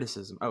in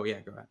criticism. Oh yeah,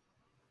 go ahead.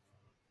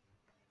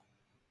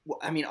 Well,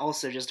 I mean,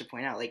 also just to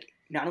point out, like,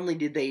 not only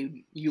did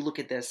you look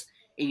at this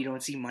and you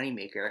don't see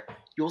moneymaker,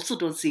 you also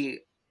don't see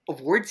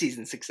award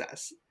season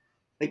success,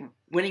 like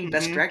winning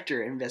Best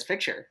Director and Best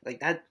Picture,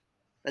 like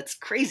that's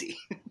crazy.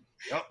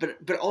 Yep.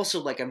 But also,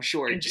 like, I'm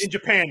sure in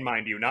Japan,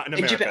 mind you, not in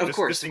America. In Japan, of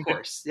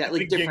course, yeah,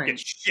 like different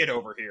shit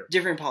over here,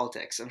 different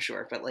politics, I'm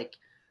sure, but like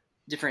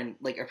different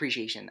like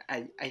appreciation.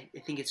 I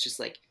think it's just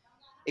like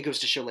it goes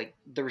to show like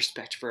the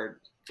respect for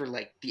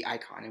like the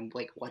icon and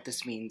like what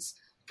this means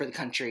for the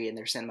country and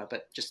their cinema,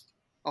 but just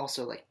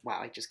also like, wow,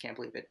 I just can't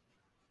believe it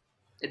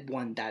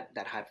won that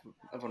high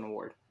of an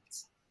award.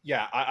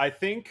 Yeah, I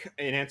think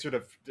in answer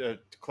to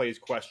Clay's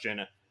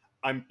question,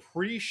 I'm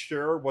pretty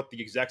sure what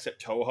the execs at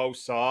Toho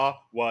saw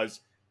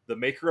was the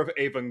maker of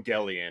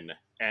Evangelion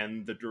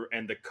and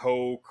the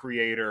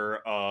co-creator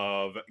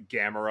of the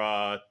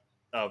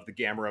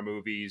Gamera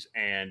movies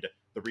and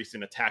the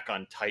recent Attack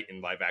on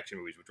Titan live-action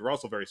movies, which were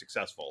also very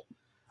successful,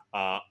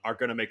 are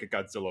going to make a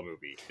Godzilla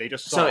movie. They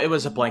just saw. So it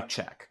was a blank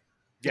check.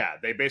 Yeah,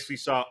 they basically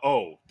saw,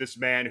 this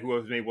man who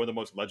has made one of the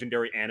most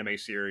legendary anime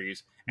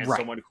series and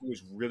someone who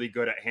is really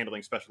good at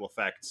handling special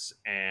effects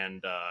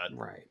and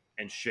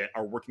shit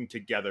are working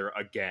together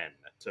again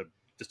to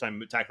this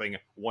time tackling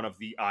one of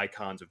the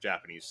icons of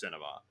Japanese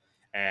cinema.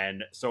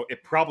 And so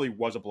it probably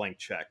was a blank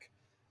check.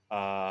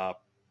 I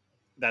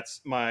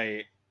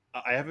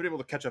haven't been able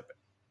to catch up.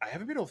 I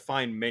haven't been able to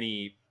find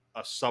many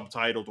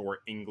subtitled or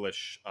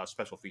English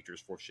special features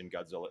for Shin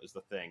Godzilla is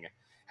the thing.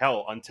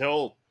 Hell,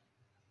 until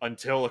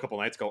a couple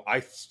nights ago,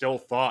 I still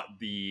thought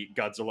the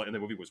Godzilla in the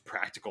movie was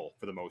practical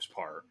for the most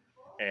part.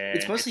 And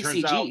it's mostly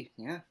CG,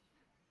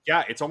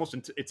 Yeah,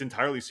 it's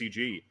entirely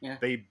CG. Yeah.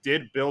 They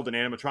did build an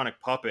animatronic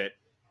puppet,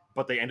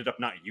 but they ended up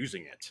not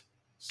using it.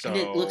 So... And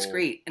it looks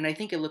great, and I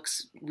think it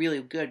looks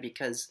really good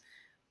because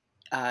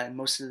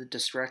most of the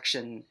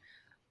destruction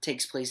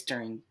takes place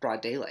during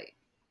broad daylight,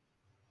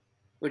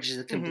 which is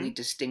a complete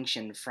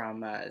distinction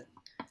from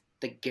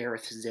the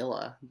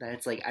Garethzilla. That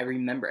it's like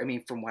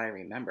from what I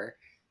remember,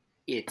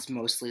 it's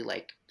mostly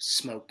like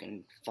smoke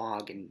and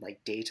fog and like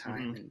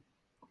daytime and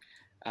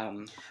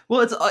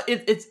well, it's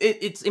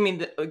I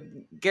mean,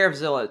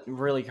 Garethzilla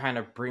really kind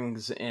of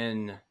brings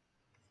in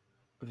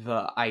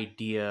the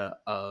idea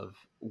of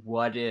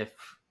what if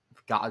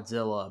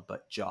Godzilla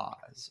but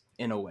Jaws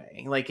in a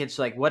way. Like, it's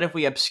like, what if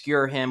we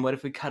obscure him? What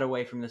if we cut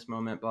away from this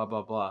moment? Blah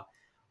blah blah.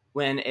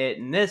 When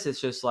in this, it's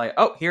just like,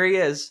 oh, here he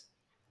is.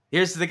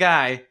 Here's the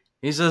guy.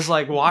 He's just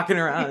like walking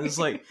around. It's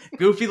like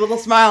goofy little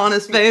smile on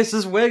his face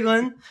is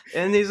wiggling,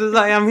 and he's just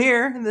like, "I'm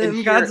here." And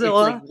then Godzilla.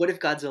 It's like, what if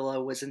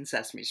Godzilla was in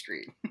Sesame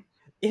Street?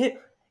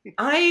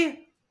 I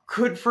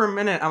could for a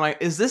minute. I'm like,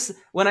 is this?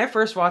 When I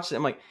first watched it,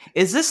 I'm like,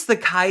 is this the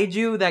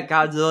kaiju that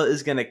Godzilla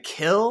is gonna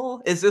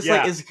kill? Is this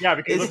because it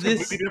looks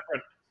completely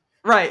different.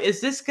 Right,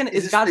 is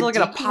Godzilla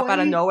gonna pop out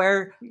of decoy?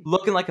 nowhere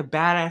looking like a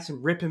badass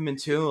and rip him in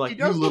two? Like, He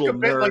you does look little a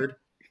bit like nerd.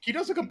 he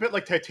does look a bit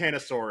like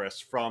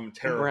Titanosaurus from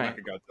Terror Right. of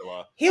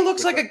Mechagodzilla. He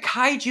looks like a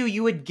kaiju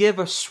you would give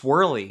a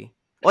swirly.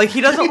 Like,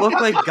 he doesn't look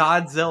like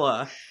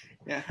Godzilla.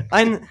 Yeah.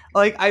 And,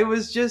 like, I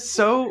was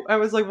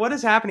like, what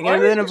is happening? Why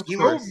And then, are of you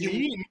course, so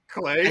mean,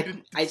 Clay?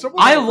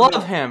 I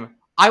love him.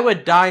 I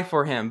would die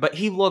for him, but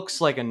he looks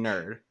like a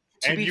nerd.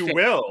 And you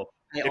will,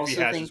 I if he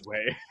also has think his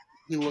way.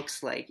 he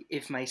looks like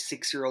if my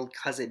 6-year-old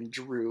cousin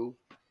drew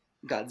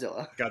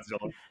Godzilla.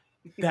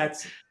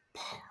 That's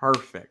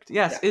perfect.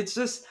 Yes, Yeah. it's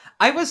just,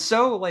 I was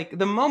so, like,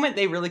 the moment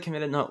they really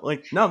committed, no,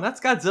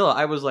 that's Godzilla,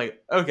 I was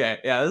like, okay,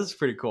 yeah, this is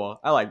pretty cool.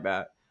 I like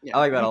that. Yeah. I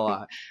like that a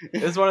lot.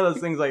 It's one of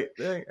those things like,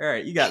 all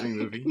right, you got me,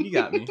 movie. You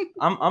got me.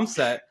 I'm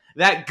set.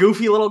 That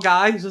goofy little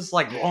guy who's just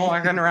like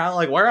walking around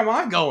like, where am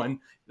I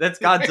going? That's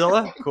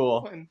Godzilla?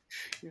 Cool.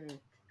 Yeah.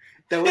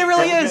 It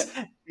really is.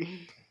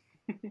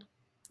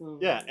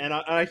 Yeah, and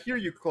I hear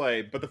you,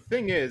 Clay, but the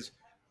thing is,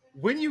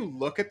 when you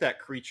look at that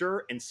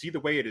creature and see the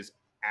way it is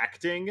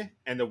acting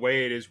and the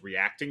way it is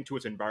reacting to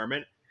its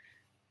environment,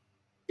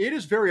 it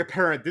is very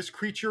apparent this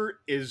creature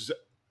is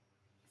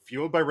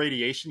fueled by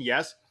radiation,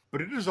 yes,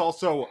 but it is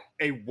also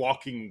a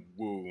walking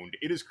wound.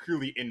 It is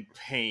clearly in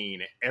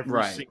pain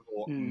every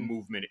single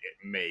movement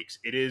it makes.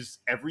 It is,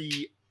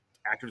 every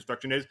act of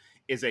destruction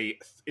is a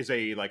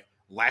like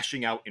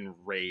lashing out in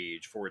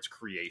rage for its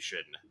creation.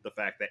 The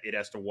fact that it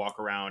has to walk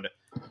around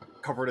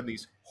covered in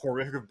these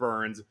horrific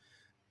burns,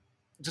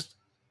 just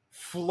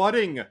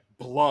flooding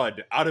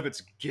blood out of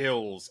its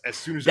gills as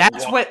soon as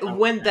that's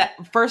when that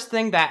first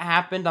thing that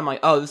happened, I'm like,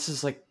 oh, this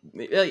is like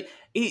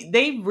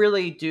they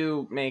really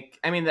do make,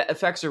 I mean, the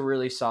effects are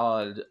really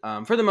solid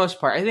for the most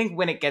part. I think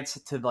when it gets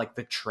to like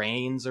the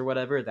trains or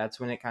whatever, that's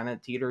when it kind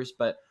of teeters,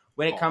 but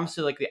when it comes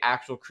to like the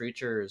actual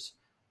creatures,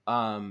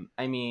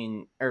 I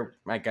mean, or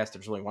I guess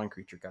there's only one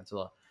creature,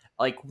 Godzilla,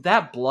 like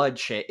that blood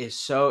shit is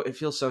so, it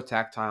feels so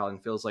tactile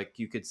and feels like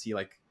you could see,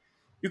 like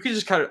you could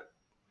just kind of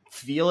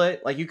feel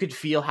it, like you could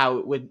feel how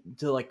it would,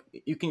 to like,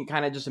 you can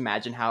kind of just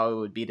imagine how it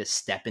would be to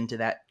step into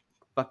that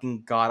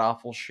fucking god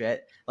awful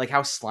shit, like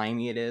how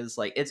slimy it is,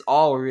 like it's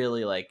all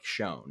really like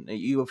shown.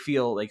 You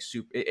feel like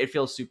it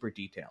feels super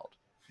detailed.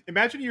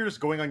 Imagine you're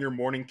just going on your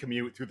morning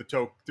commute through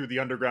the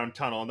underground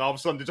tunnel, and all of a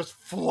sudden it just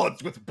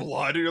floods with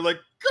blood, and you're like,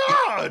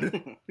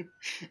 God!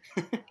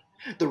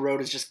 The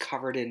road is just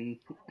covered in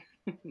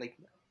like,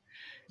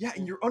 yeah,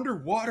 and you're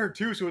underwater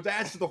too, so it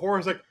adds to the horror.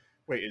 It's like,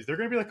 wait, is there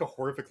going to be like a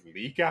horrific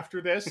leak after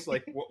this?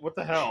 Like, what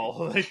the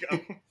hell? Like,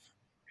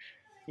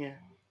 yeah.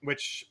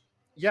 Which,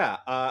 yeah,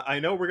 I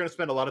know we're going to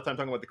spend a lot of time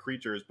talking about the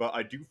creatures, but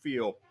I do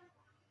feel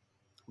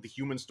the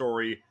human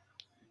story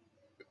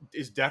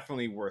is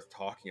definitely worth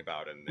talking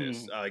about in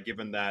this,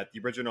 given that the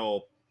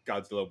original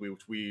Godzilla,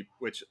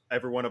 which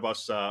every one of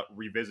us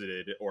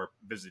revisited or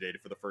visited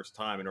for the first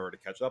time in order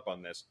to catch up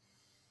on this,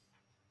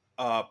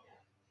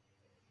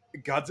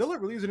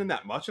 Godzilla really isn't in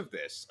that much of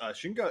this.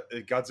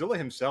 Godzilla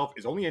himself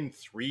is only in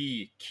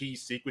 3 key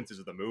sequences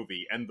of the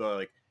movie, and the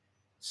like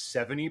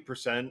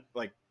 70%,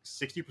 like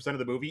 60% of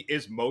the movie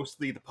is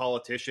mostly the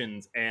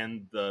politicians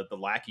and the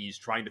lackeys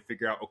trying to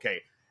figure out,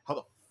 okay, how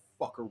the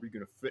fuck are we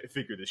gonna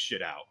figure this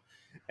shit out?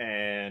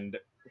 And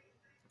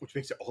which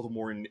makes it all the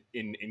more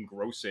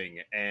engrossing.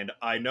 And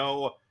I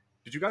know,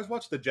 did you guys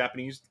watch the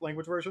Japanese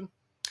language version?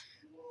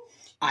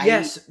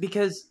 Yes,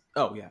 because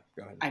go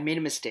ahead. I made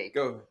a mistake.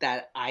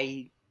 That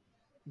I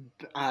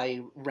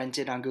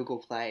rented on Google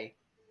Play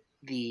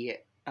the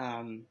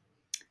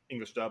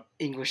English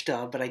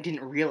dub, but I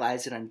didn't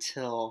realize it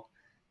until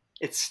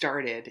it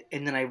started,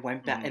 and then I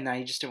went back, and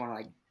I just didn't want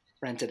to like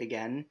rent it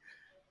again.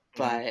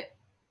 But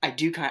I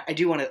do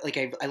want to, like,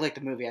 I like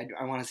the movie.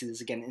 I want to see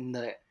this again in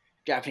the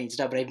Japanese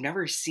dub, but I've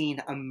never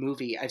seen a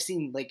movie. I've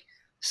seen like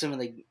some of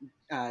the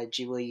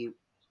Ghibli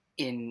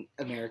in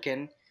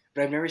American,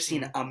 but I've never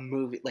seen a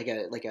movie like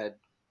a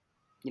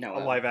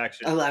live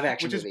action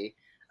movie.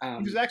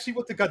 Which is actually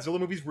what the Godzilla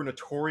movies were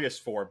notorious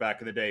for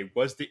back in the day,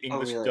 was the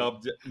English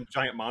dubbed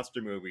giant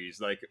monster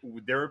movies. Like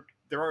there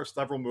are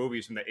several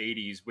movies from the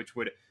 80s which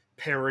would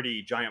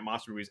parody giant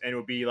monster movies, and it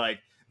would be like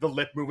the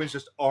lip movements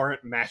just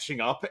aren't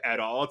matching up at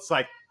all. It's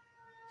like,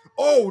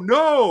 oh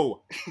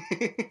no!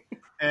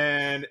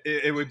 And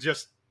it would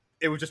just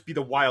be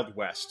the Wild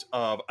West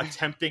of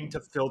attempting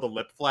to fill the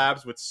lip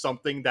flaps with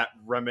something that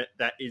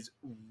is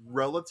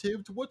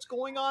relative to what's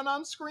going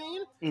on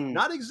screen.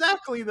 Not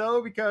exactly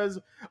though, because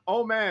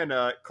oh man,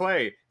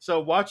 Clay. So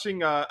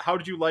watching, how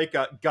did you like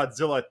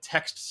Godzilla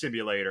Text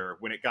Simulator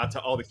when it got to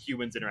all the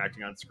humans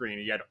interacting on screen?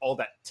 And you had all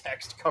that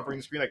text covering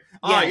the screen, like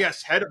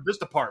yes, head of this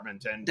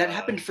department, and that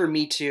happened for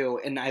me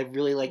too. And I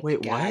really like the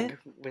gag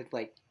with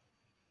like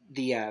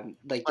the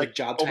the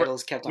job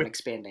titles kept on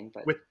expanding,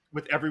 but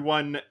with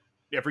everyone.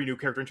 Every new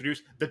character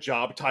introduced, the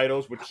job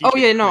titles would keep.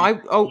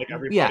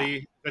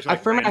 Everybody. I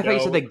for a minute I thought you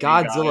said the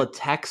Godzilla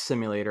Text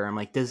Simulator. I'm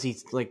like, does he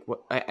like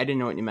what? I didn't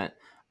know what you meant.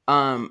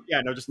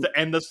 Just the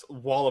endless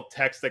wall of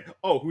text. Like,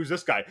 oh, who's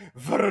this guy?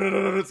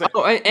 It's like,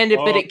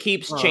 but it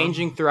keeps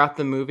changing throughout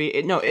the movie.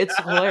 It's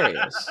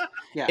hilarious.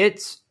 Yeah.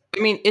 It's I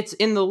mean, it's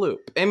in the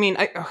loop. I mean,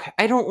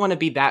 I don't want to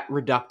be that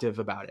reductive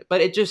about it, but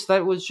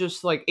that was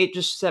just like it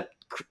just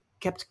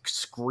kept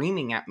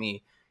screaming at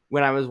me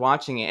when I was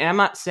watching it. And I'm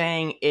not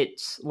saying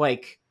it's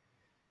like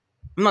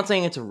I'm not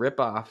saying it's a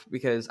ripoff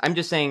because I'm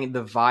just saying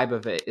the vibe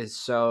of it is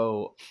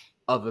so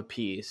of a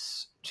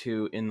piece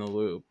to In the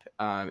Loop.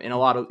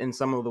 In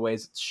some of the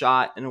ways it's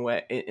shot in a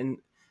way in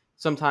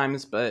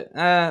sometimes, but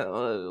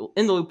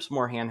In the Loop's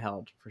more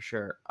handheld for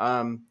sure.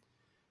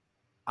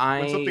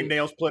 When something I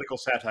nails political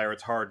satire,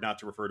 it's hard not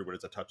to refer to it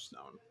as a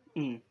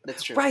touchstone.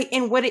 That's true. Right,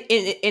 and what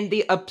in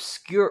the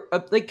obscure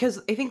like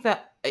because I think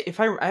that if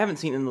I haven't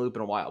seen In the Loop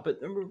in a while, but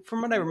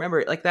from what I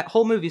remember, like that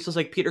whole movie feels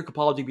like Peter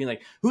Capaldi being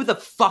like, "Who the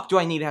fuck do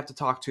I need to have to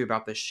talk to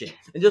about this shit?"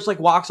 And just like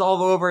walks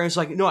all over and it's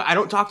like, "No, I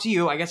don't talk to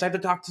you. I guess I have to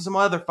talk to some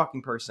other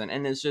fucking person."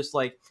 And it's just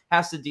like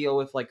has to deal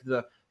with like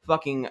the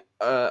fucking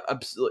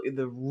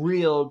the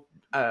real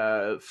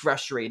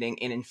frustrating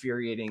and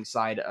infuriating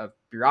side of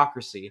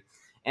bureaucracy.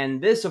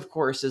 And this, of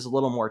course, is a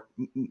little more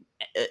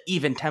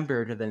even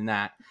tempered than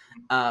that.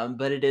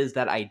 But it is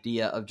that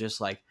idea of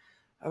just like,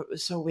 oh,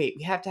 so wait,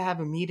 we have to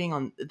have a meeting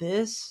on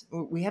this.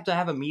 We have to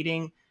have a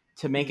meeting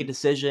to make a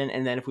decision,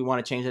 and then if we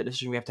want to change that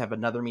decision, we have to have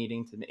another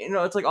meeting to.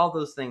 It's like all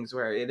those things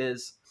where it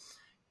is.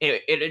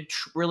 It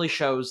really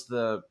shows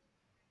the.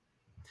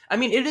 I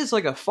mean, it is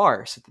like a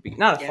farce at the beginning.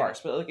 Not a farce,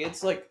 but like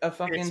it's like a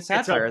fucking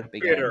satire at the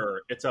beginning.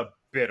 It's a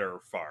bitter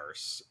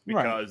farce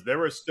because there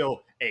was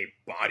still a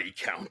body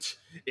count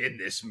in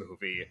this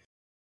movie.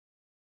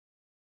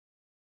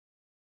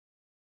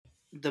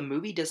 The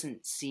movie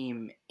doesn't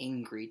seem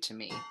angry to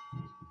me.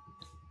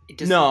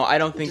 No, I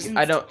don't think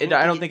I don't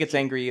think it's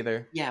angry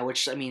either. Yeah,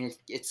 which I mean,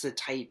 it's a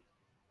tight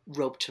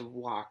rope to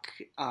walk.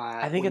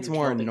 I think it's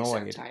more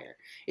annoyed.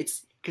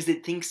 It's because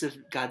it thinks of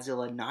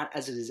Godzilla not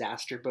as a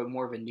disaster, but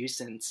more of a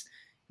nuisance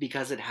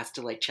because it has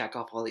to like check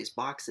off all these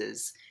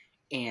boxes,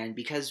 and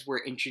because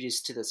we're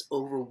introduced to this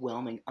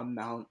overwhelming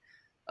amount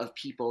of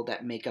people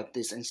that make up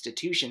this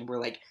institution, we're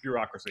like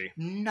bureaucracy.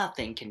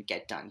 Nothing can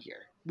get done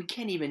here. We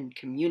can't even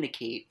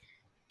communicate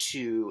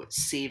to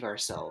save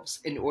ourselves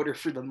in order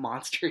for the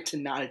monster to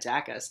not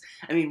attack us.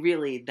 I mean,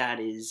 really, that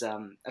is,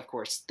 of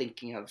course,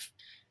 thinking of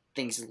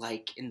things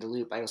like In the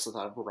Loop. I also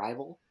thought of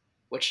Arrival,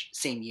 which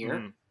same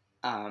year,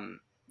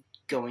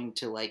 going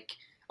to like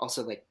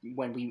also like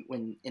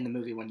when in the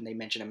movie when they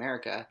mention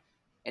America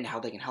and how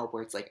they can help,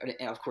 where it's like,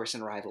 and of course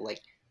in Arrival, like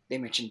they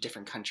mention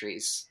different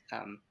countries,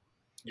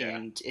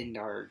 and in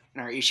our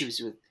issues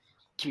with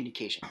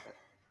communication.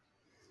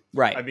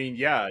 Right. I mean,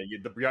 yeah,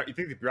 you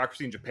think the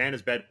bureaucracy in Japan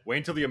is bad. Wait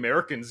until the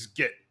Americans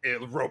get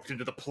roped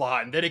into the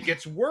plot, and then it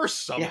gets worse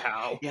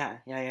somehow. Yeah.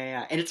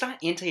 And it's not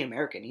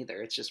anti-American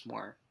either. It's just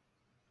more.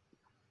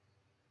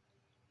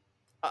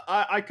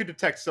 I could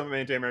detect some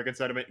anti-American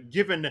sentiment,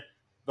 given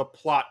the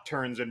plot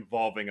turns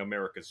involving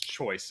America's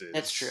choices.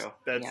 That's true.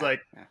 That's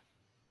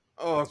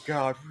oh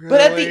god, really?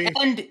 But at the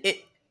end,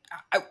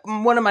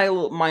 one of my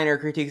little minor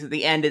critiques at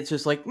the end, it's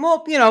just like,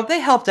 well, they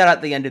helped out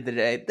at the end of the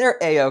day. They're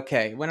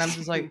A-okay. When I'm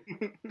just like,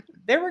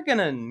 they were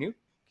gonna nuke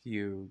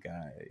you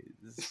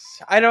guys.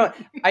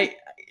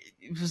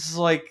 It was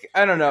like,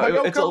 I don't know.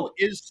 Kyoko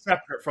is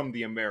separate from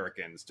the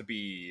Americans, to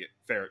be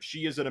fair.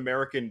 She is an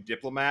American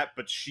diplomat,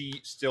 but she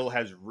still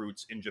has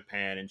roots in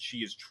Japan, and she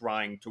is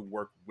trying to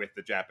work with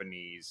the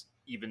Japanese,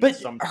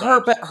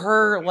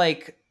 her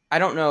like, I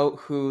don't know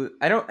who.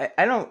 I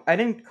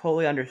didn't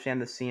totally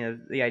understand the scene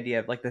of the idea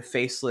of like the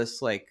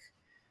faceless like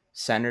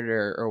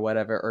senator or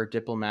whatever or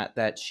diplomat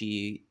that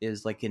she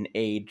is like an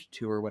aide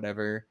to or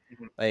whatever.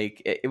 Mm-hmm.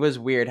 Like it was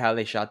weird how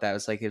they shot that. It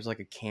was like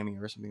a cameo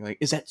or something. Like,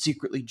 is that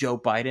secretly Joe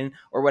Biden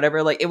or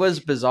whatever? Like it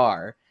was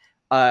bizarre.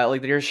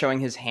 Like they're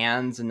showing his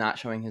hands and not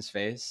showing his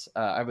face.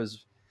 I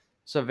was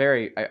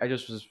very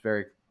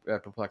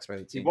perplexed by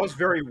that scene. He was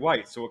very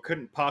white, so it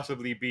couldn't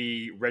possibly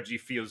be Reggie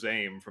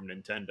Fils-Aime from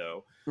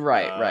Nintendo.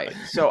 Right.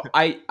 So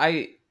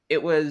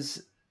it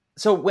was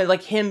so when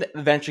like him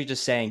eventually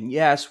just saying,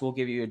 yes, we'll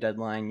give you a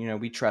deadline,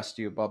 we trust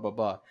you, blah blah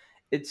blah.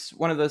 It's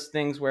one of those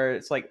things where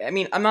it's like, I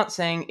mean, I'm not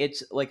saying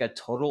it's like a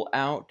total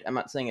out. I'm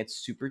not saying it's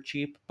super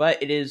cheap,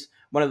 but it is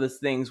one of those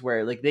things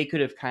where like they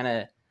could have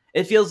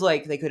it feels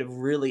like they could have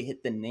really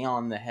hit the nail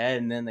on the head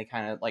and then they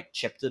kind of like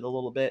chipped it a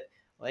little bit.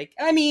 Like,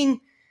 I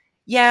mean,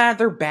 yeah,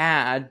 they're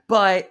bad,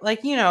 but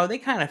like, they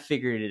kind of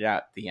figured it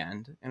out at the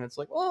end. And it's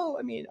like, oh,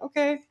 I mean,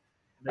 okay.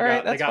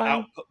 They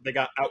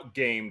got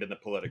outgamed in the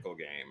political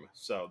game.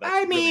 So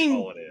that's really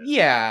all it is.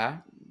 Yeah.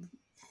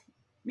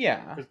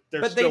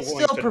 But they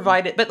still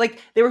provided, but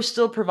like they were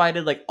still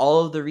provided like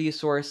all of the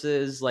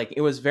resources. Like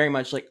it was very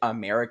much like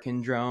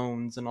American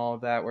drones and all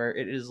of that, where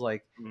it is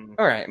like,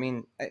 all right. I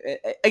mean,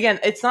 again,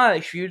 it's not a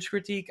huge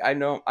critique. I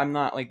know I'm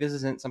not like, this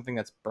isn't something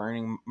that's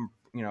burning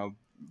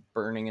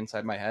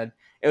inside my head.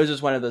 It was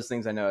just one of those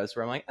things I noticed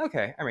where I'm like,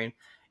 okay. I mean,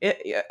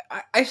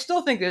 I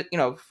still think that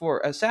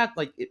for a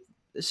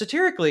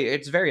satirically,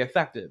 it's very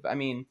effective. I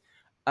mean,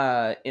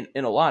 in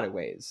a lot of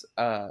ways,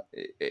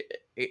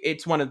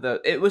 it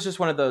was just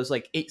one of those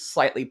like it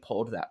slightly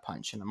pulled that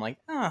punch, and I'm like,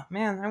 oh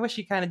man, I wish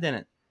he kind of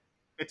didn't.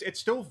 It's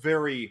still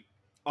very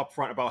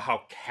upfront about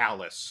how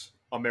callous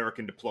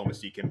American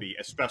diplomacy can be,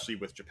 especially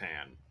with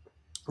Japan.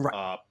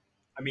 Right.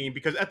 I mean,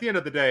 because at the end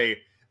of the day,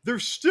 they're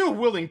still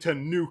willing to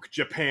nuke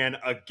Japan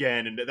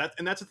again,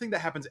 and that's a thing that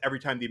happens every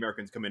time the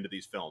Americans come into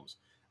these films.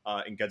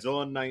 In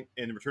Godzilla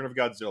in Return of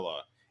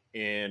Godzilla,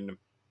 in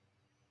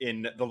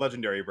the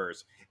Legendary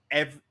verse,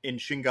 in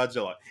Shin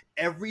Godzilla,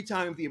 every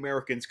time the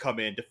Americans come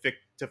in to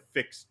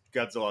fix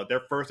Godzilla,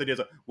 their first idea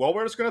is, well,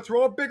 we're just going to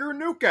throw a bigger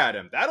nuke at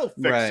him. That'll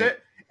fix Right.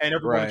 it. And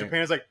everyone in Right.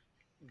 Japan is like,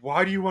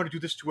 why do you want to do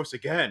this to us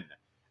again?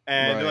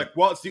 And they're Right. like,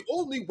 well, it's the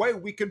only way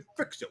we can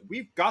fix it.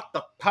 We've got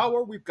the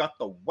power, we've got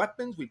the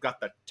weapons, we've got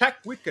the tech.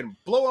 We can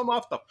blow them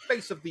off the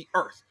face of the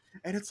earth.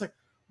 And it's like,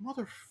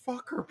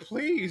 motherfucker,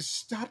 please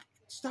stop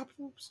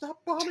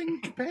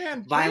bombing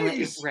Japan. Violent,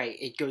 Please. right?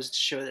 It goes to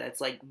show that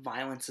it's like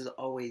violence is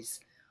always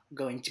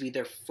going to be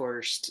their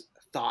first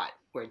thought.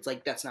 Where it's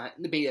like that's not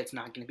going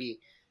to be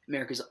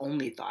America's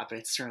only thought, but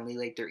it's certainly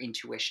like their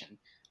intuition.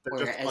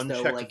 They're just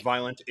unchecked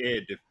violent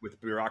id with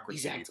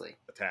bureaucracy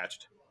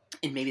attached.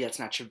 And maybe that's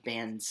not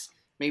Japan's.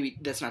 Maybe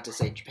that's not to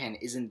say Japan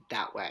isn't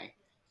that way,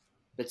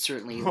 but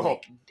certainly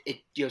like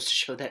it goes to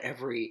show that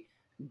every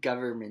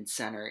government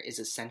center is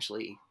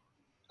essentially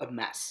a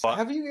mess.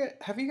 Have you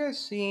guys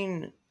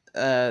seen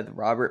the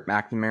Robert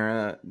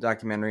McNamara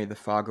documentary, The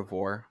Fog of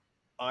War?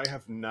 I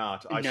have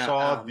not. I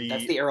saw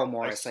that's the Errol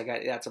Morris.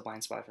 That's a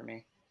blind spot for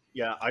me.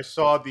 Yeah, I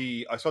saw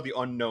the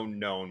Unknown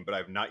Known, but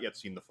I've not yet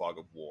seen The Fog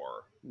of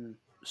War.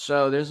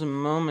 So there's a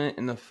moment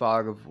in The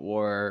Fog of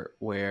War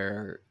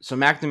where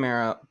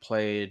McNamara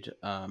played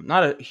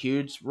not a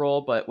huge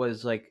role, but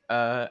was like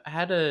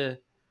had a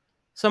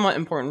somewhat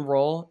important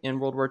role in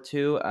World War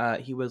II.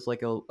 He was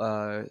like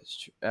a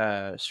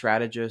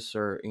strategist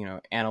or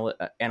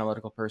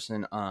analytical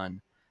person on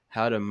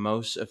how to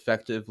most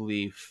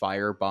effectively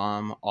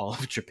firebomb all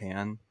of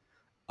Japan.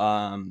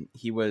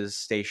 He was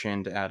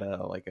stationed at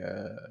an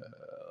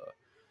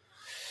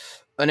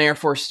Air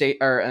Force state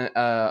or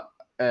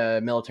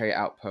a military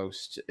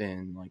outpost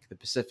in like the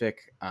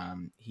Pacific.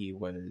 He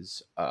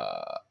was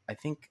I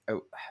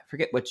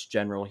forget which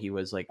general he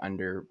was like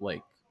under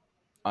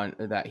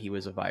that he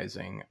was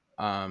advising,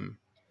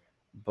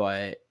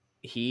 but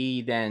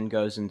he then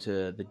goes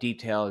into the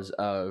details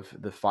of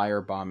the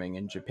firebombing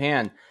in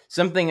Japan.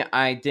 Something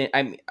I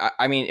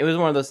mean, it was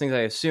one of those things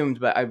I assumed,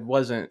 but I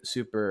wasn't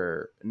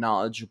super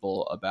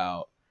knowledgeable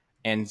about,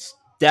 and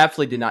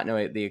definitely did not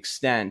know the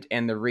extent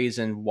and the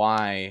reason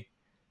why,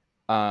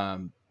 why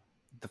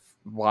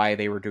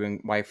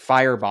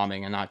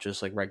firebombing and not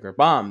just like regular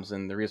bombs,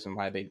 and the reason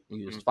why they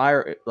used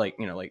fire, like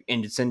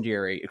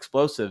incendiary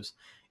explosives,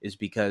 is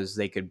because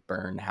they could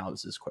burn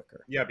houses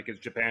quicker. Yeah, because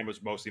Japan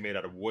was mostly made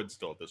out of wood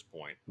still at this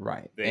point.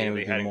 Right.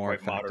 They hadn't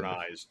quite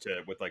modernized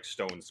with like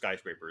stone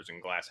skyscrapers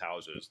and glass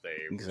houses. They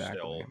were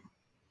still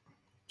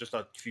just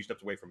a few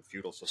steps away from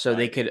feudal society. So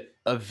they could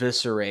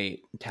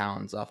eviscerate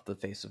towns off the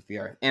face of the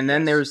earth. And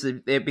then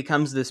it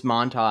becomes this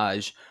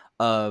montage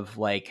of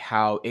like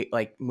how it,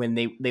 like when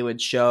they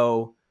would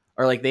show,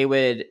 or like they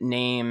would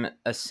name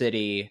a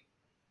city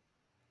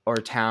or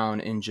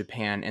town in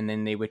Japan, and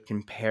then they would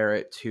compare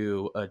it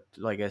to a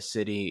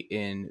city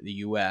in the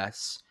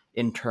US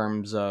in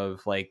terms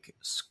of like,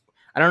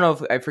 I don't know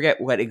if I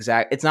forget what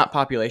exact, it's not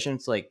population,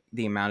 it's like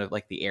the amount of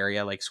like the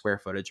area, like square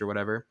footage or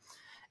whatever.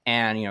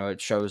 And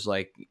it shows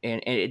like,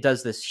 and it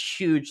does this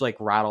huge like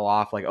rattle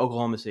off like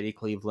Oklahoma City,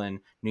 Cleveland,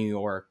 New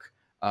York,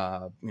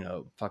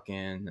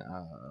 fucking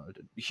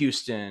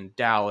Houston,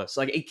 Dallas.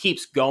 Like it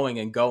keeps going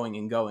and going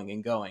and going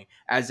and going,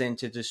 as in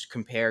to just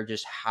compare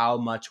just how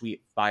much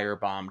we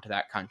firebombed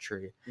that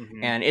country.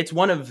 Mm-hmm. And it's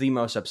one of the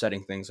most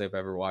upsetting things I've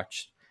ever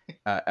watched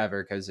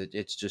ever, because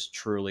it's just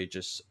truly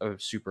just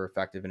super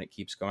effective, and it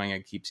keeps going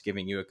and keeps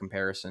giving you a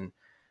comparison.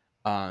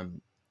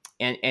 And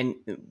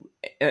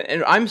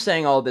I'm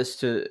saying all this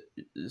to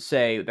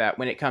say that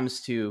when it comes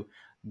to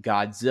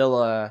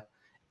Godzilla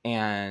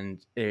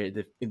and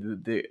the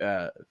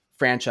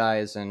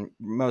franchise, and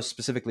most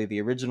specifically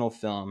the original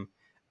film,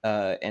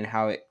 and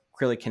how it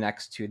really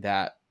connects to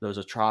those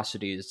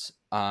atrocities,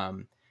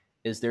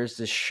 is there's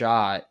this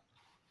shot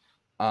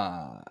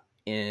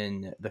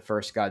in the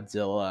first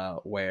Godzilla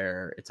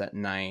where it's at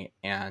night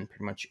and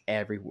pretty much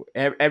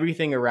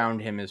everything around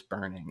him is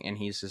burning, and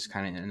he's just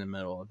kind of in the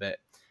middle of it,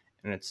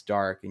 and it's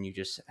dark, and you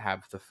just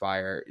have the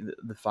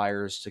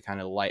fires to kind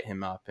of light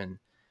him up, and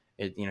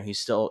he's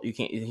still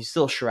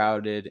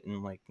shrouded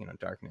in like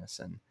darkness,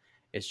 and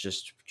it's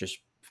just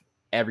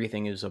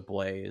everything is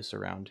ablaze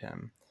around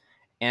him.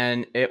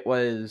 And it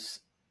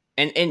was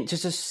and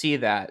just to see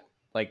that,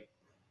 like,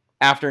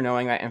 after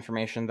knowing that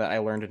information that I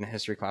learned in a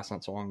history class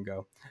not so long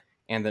ago,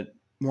 and that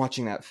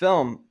watching that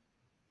film,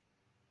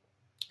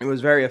 it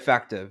was very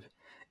effective.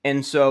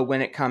 And so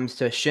when it comes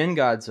to Shin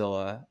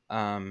Godzilla,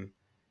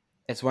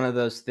 it's one of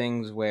those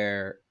things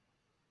where,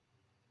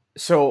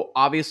 so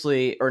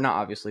obviously, or not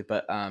obviously,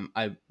 but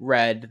I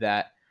read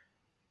that,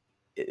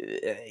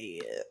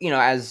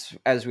 as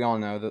we all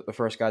know, the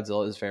first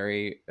Godzilla is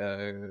very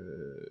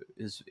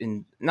is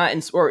a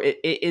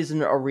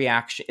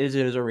reaction. It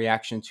is a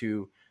reaction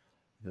to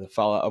the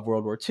fallout of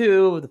World War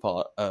II, the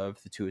fallout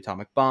of the two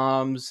atomic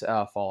bombs,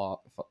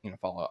 fallout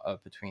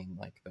of between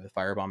like the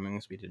fire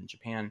bombings we did in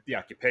Japan. The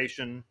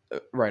occupation.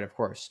 Right, of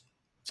course.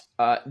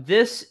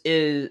 This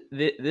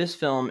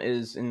film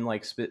is in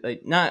like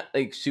not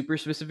like super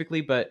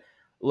specifically, but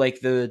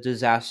like the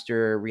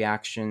disaster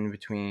reaction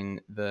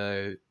between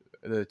the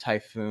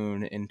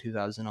typhoon in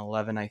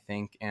 2011, I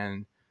think,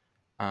 and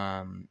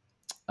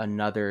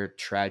another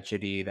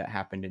tragedy that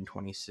happened in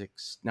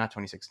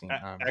 2016.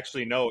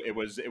 Actually, no, it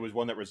was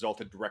one that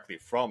resulted directly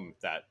from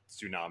that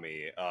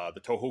tsunami.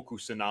 The Tohoku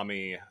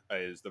tsunami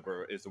is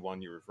the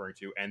one you're referring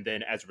to, and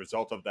then as a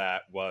result of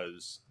that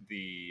was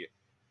the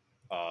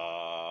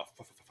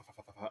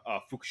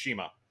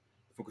Fukushima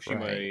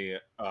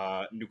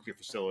nuclear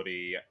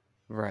facility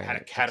had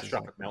a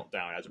catastrophic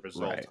meltdown as a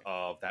result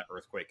of that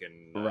earthquake.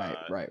 And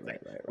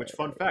which,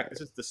 fun fact,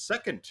 this is the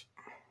second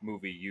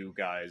movie you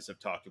guys have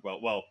talked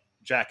about. Well,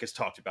 Jack has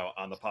talked about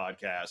on the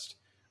podcast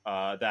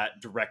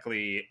that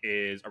directly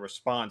is a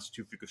response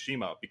to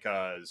Fukushima,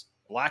 because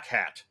Black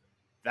Hat,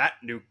 that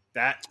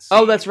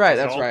oh, that's right,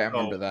 I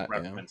remember that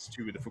reference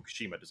to the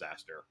Fukushima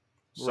disaster.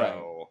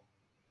 So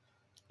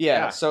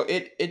yeah, so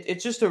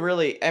it's just a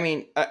really, I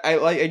mean,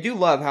 I do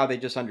love how they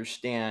just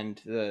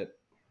understand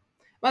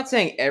I'm not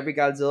saying every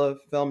Godzilla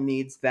film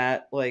needs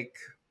that like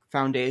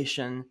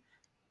foundation,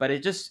 but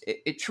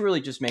it truly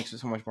just makes it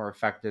so much more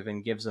effective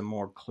and gives a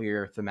more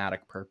clear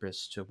thematic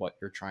purpose to what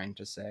you're trying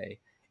to say.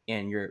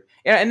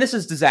 And this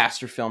is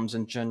disaster films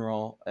in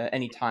general.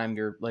 Anytime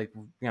you're like,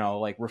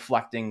 like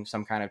reflecting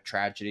some kind of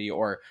tragedy,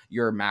 or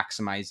you're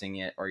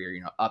maximizing it, or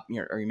you're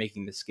or you're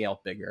making the scale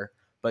bigger,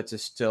 but to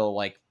still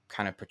like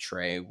kind of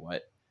portray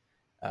what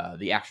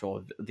the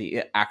actual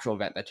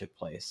event that took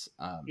place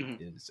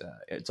is.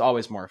 It's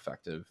always more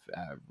effective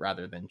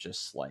rather than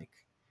just like,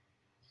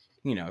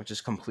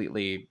 just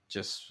completely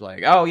just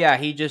like, oh yeah,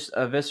 he just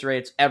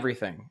eviscerates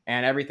everything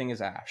and everything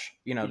is ash.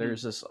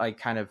 There's this like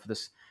kind of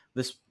this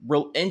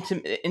real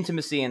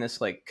intimacy and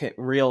this like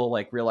real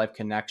life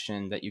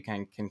connection that you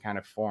can kind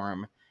of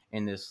form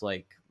in this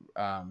like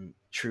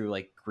true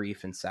like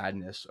grief and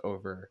sadness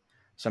over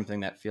something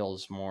that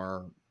feels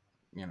more,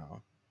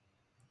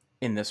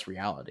 in this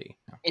reality.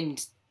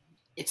 And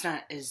it's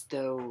not as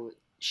though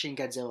Shin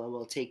Godzilla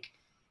will take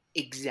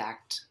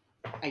exact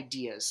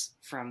ideas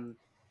from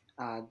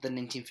the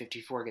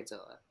 1954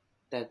 Godzilla.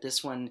 That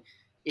this one,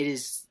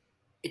 it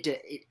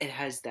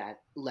has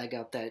that leg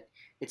up that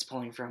it's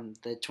pulling from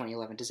the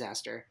 2011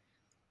 disaster,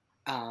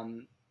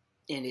 and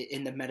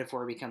the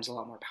metaphor becomes a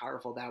lot more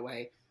powerful that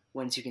way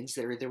once you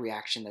consider the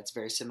reaction that's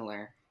very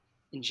similar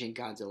in Shin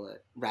Godzilla,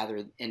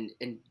 rather in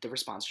the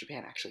response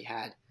Japan actually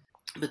had.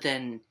 But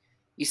then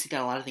you see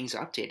that a lot of things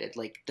are updated,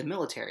 like the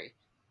military.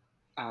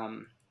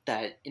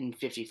 That in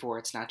 54,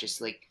 it's not just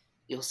like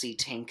you'll see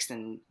tanks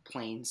and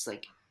planes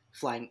like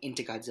flying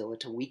into Godzilla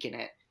to weaken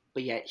it,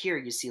 but yet here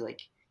you see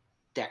like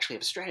they actually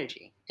have a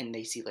strategy, and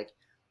they see like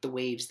the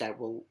waves that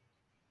will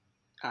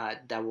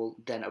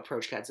then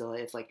approach Godzilla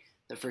if like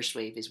the first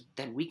wave is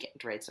then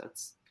weakened, right? So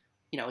it's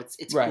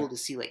it's right. Cool to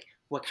see like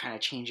what kind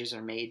of changes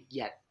are made,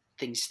 yet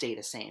things stay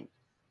the same.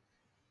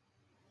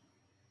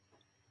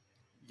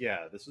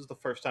 Yeah, this is the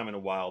first time in a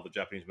while the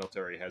Japanese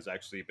military has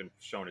actually been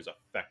shown as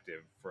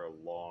effective for a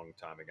long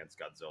time against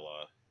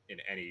Godzilla in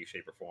any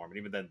shape or form. And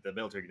even then, the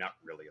military not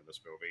really in this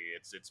movie.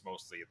 It's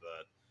mostly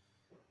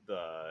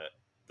the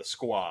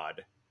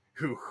squad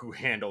who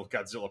handled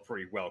Godzilla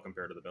pretty well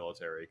compared to the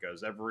military,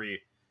 because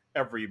every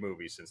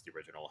movie since the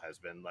original has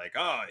been like,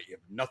 you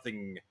have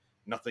nothing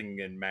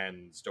in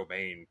man's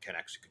domain can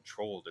actually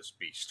control this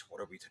beast.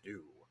 What are we to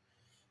do?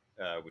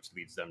 Which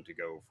leads them to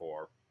go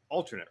for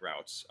alternate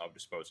routes of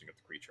disposing of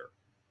the creature,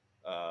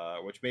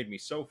 which made me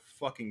so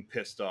fucking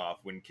pissed off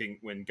when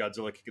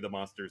Godzilla King of the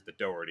Monsters, the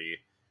Doherty,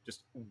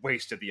 just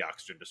wasted the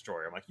oxygen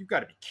destroyer. I'm like, you've got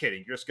to be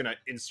kidding. You're just going to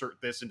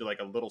insert this into like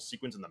a little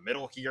sequence in the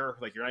middle here?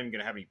 Like, you're not even going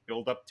to have any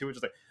build up to it?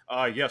 Just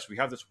like, yes, we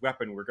have this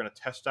weapon we're going to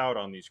test out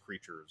on these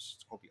creatures.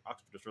 It's called the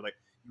oxygen destroyer. Like,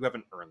 you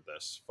haven't earned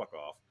this. Fuck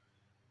off.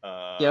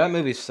 Yeah, that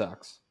movie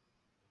sucks.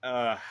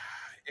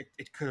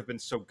 It could have been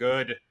so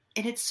good.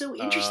 And it's so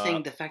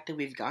interesting the fact that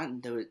we've gotten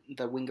the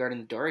Wingard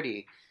and the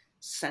Doherty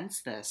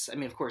since this. I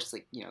mean, of course,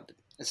 like,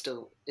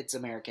 it's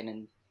American,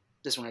 and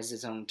this one has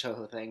its own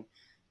Toho thing,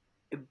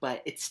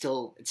 but it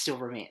still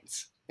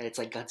remains that it's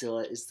like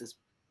Godzilla is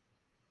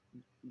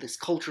this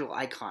cultural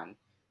icon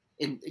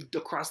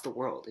across the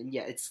world. And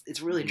yeah,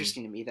 it's really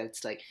interesting to me that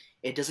it's like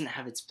it doesn't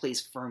have its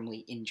place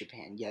firmly in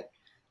Japan yet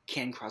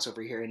can cross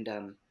over here. And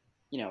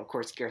of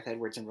course, Gareth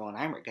Edwards and Roland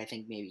Emmerich, I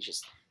think, maybe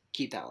just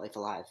keep that life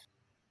alive.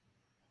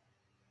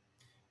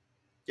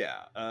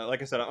 Yeah,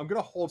 like I said, I'm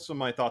going to hold some of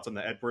my thoughts on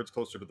the Edwards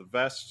closer to the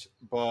vest,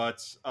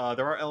 but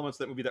there are elements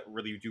of that movie that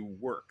really do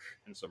work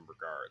in some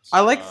regards. I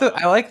like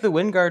the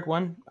Wingard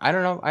one. I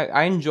don't know.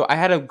 I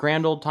had a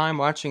grand old time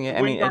watching it.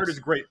 Wingard is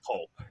great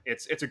pulp.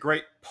 It's a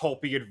great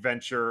pulpy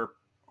adventure.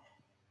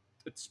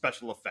 It's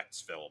special effects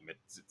film.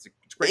 It's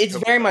great. It's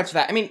very much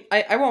that. I mean,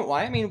 I won't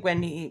lie. I mean,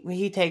 when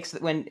he takes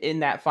in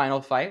that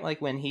final fight, like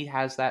when he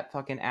has that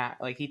fucking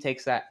axe, like he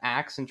takes that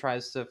axe and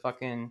tries to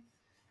fucking,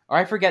 or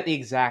I forget the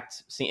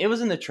exact scene. It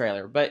was in the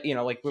trailer, but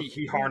like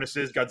he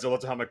harnesses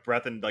Godzilla's atomic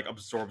breath and like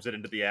absorbs it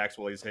into the axe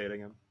while he's hitting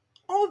him.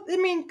 Oh, I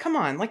mean, come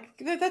on, like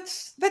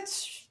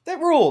that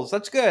rules.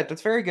 That's good.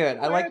 That's very good.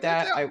 I like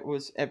that. I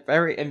was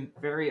very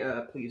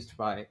pleased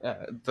by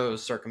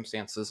those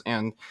circumstances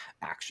and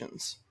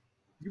actions.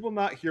 You will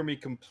not hear me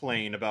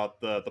complain about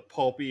the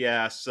pulpy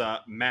ass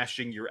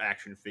mashing your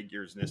action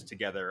figures-ness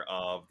together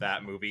of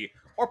that movie,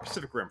 or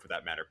Pacific Rim for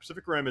that matter.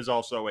 Pacific Rim is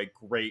also a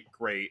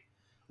great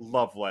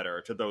love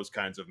letter to those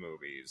kinds of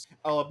movies.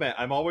 I'll admit,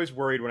 I'm always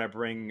worried when I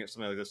bring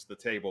something like this to the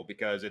table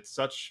because it's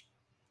such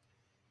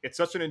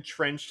an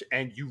entrenched,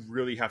 and you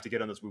really have to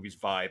get on this movie's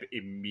vibe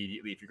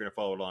immediately if you're going to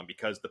follow it on,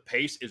 because the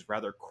pace is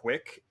rather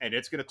quick and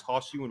it's going to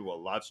toss you into a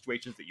lot of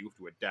situations that you have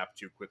to adapt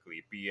to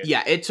quickly.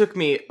 It took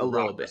me a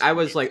little bit. I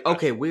was like,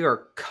 okay, we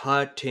are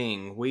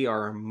cutting, we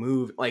are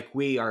moving, like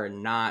we are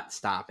not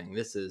stopping.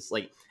 This is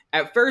like,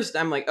 at first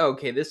I'm like, oh,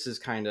 okay, this is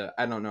kind of,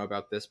 I don't know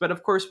about this, but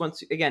of course,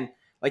 once again,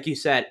 like you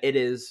said, it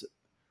is.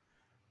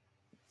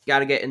 Got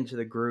to get into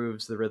the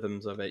grooves, the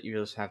rhythms of it. You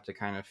just have to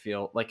kind of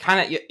feel like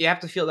you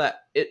have to feel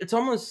that it's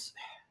almost,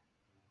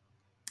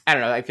 I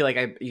don't know. I feel like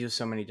I use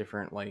so many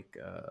different like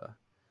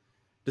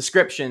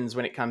descriptions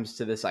when it comes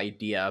to this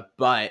idea,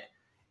 but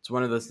it's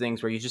one of those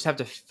things where you just have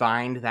to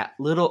find that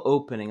little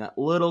opening, that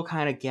little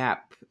kind of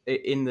gap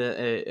in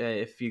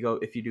the if you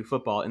do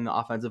football in the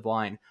offensive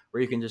line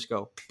where you can just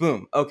go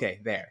boom, okay,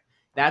 there.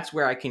 That's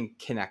where I can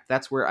connect.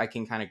 That's where I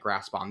can kind of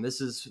grasp on.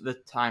 This is the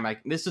time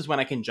this is when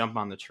I can jump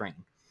on the train.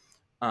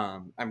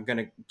 I'm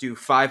gonna do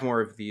 5 more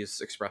of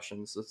these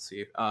expressions. Let's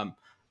see. But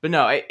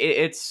no,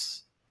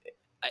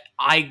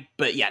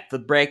 but yeah, the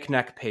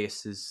breakneck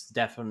pace is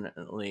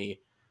definitely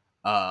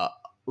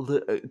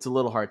it's a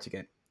little hard to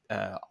get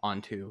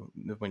onto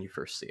when you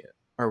first see it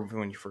or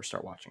when you first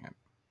start watching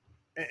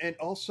it. And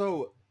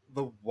also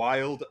the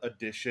wild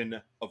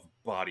addition of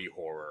body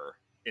horror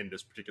in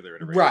this particular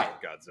iteration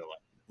of Godzilla,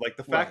 like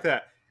the fact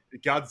that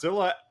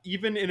Godzilla,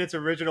 even in its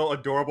original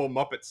adorable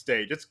Muppet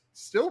stage, it's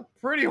still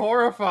pretty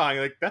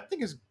horrifying. Like, that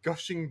thing is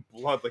gushing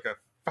blood like a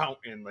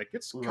fountain. Like,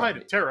 it's kind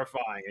of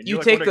terrifying. And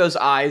you take those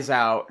eyes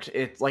out,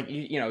 it's like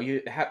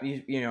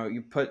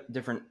you put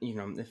different,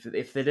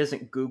 if it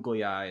isn't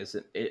googly eyes,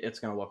 it's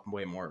gonna look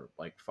way more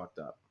like fucked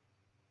up.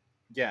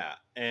 Yeah,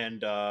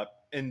 and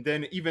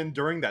then even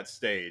during that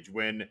stage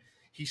when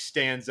he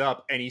stands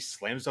up and he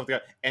slams something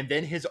out, and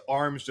then his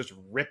arms just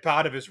rip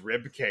out of his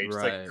rib cage. It's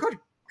like, good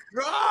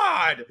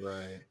God!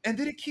 Right. And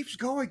then it keeps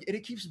going, and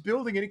it keeps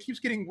building, and it keeps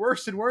getting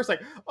worse and worse.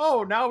 Like,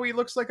 oh, now he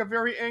looks like a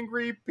very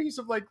angry piece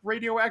of, like,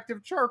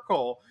 radioactive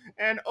charcoal.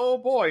 And, oh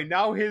boy,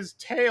 now his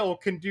tail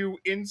can do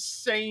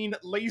insane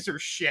laser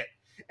shit.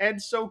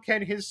 And so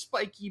can his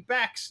spiky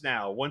backs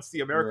now, once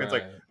the Americans,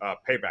 like,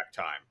 payback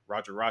time.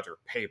 Roger,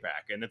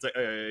 payback. And it's like,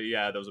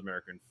 yeah, those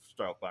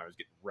American-style fighters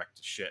get wrecked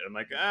to shit. I'm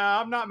like,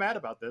 I'm not mad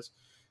about this.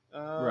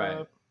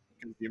 Right.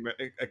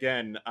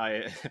 Again,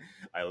 I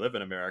live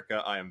in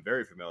America. I am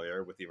very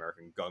familiar with the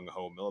American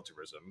gung-ho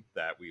militarism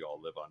that we all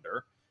live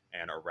under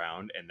and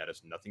around, and that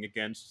is nothing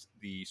against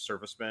the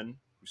servicemen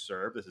who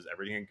serve. This is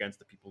everything against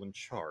the people in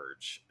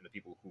charge and the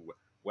people who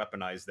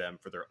weaponize them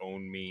for their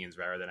own means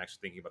rather than actually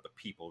thinking about the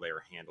people they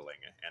are handling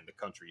and the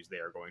countries they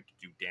are going to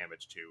do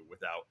damage to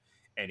without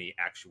any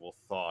actual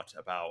thought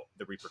about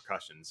the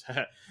repercussions.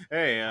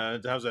 Hey,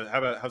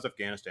 how's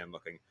Afghanistan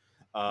looking?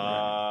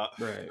 Right.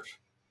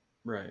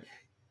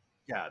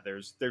 Yeah,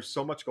 there's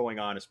so much going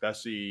on,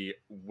 especially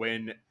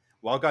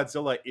while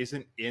Godzilla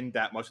isn't in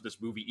that much of this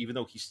movie, even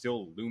though he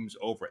still looms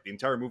over it. The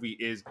entire movie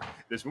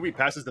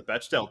passes the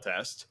Bechdel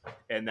test,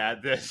 and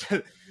that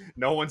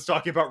no one's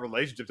talking about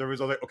relationships.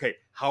 Everyone's like, okay,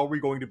 how are we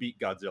going to beat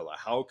Godzilla?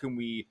 How can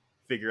we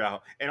figure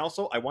out? And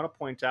also, I want to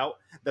point out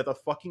that the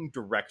fucking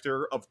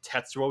director of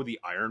Tetsuo the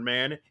Iron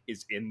Man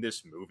is in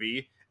this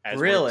movie as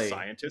one of the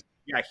scientists.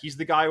 Yeah, he's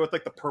the guy with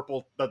like the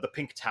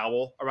pink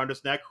towel around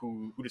his neck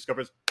who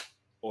discovers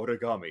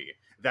origami.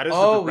 That is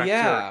the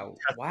director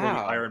of the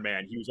Iron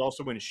Man. He was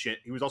also in Shin.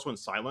 He was also in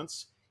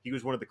Silence. He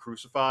was one of the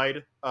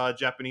crucified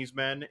Japanese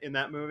men in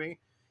that movie.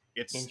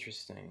 It's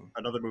interesting.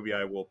 Another movie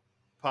I will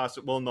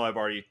possibly. Well, no, I've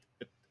already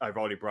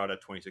brought a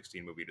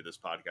 2016 movie to this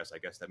podcast. I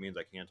guess that means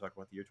I can't talk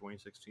about the year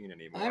 2016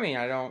 anymore. I mean,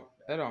 I don't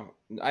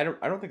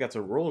think that's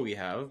a rule we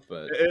have,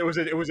 but it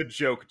was a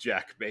joke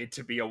Jack made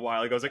to me a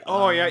while ago. I was like,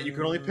 oh yeah, you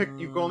can only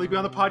be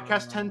on the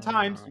podcast 10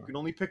 times. You can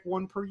only pick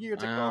one per year.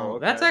 It's like,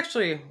 okay. That's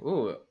actually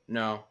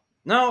no.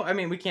 I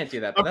mean, we can't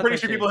do that. I'm pretty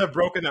sure people have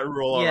broken that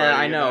rule already. Yeah,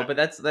 I know, but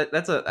that's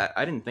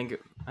I didn't think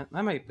it.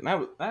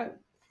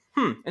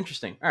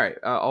 Interesting. All right,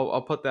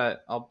 I'll put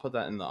that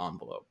in the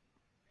envelope.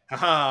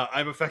 Haha,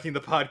 I'm affecting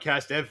the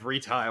podcast every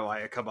time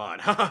I come on.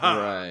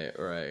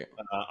 Right.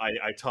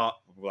 I taught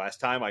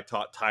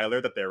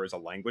Tyler that there is a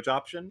language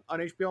option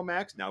on HBO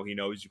Max. Now he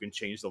knows you can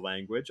change the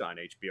language on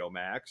HBO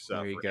Max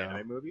for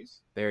anime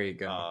movies. There you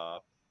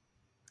go.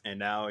 And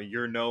now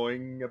you're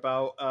knowing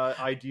about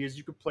ideas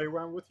you could play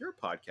around with your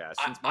podcast.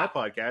 Since my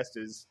podcast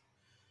is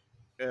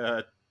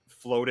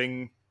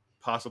floating,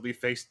 possibly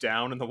face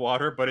down in the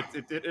water, but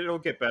it'll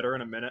get better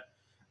in a minute.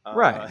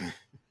 Right.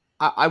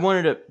 I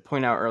wanted to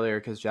point out earlier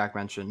because Jack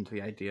mentioned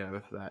the idea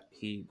of that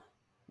he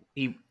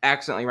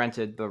accidentally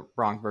rented the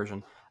wrong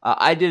version.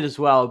 I did as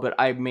well, but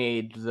I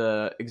made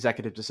the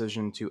executive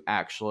decision to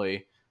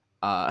actually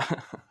uh,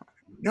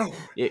 No.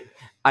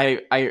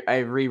 I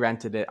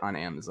re-rented it on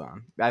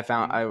Amazon. I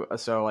found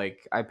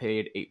I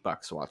paid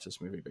 $8 to watch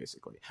this movie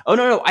basically. Oh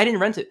no, I didn't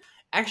rent it.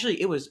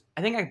 Actually,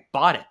 I think I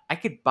bought it. I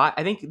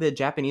think the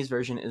Japanese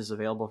version is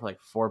available for like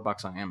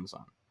 $4 on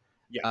Amazon.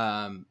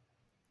 Yeah.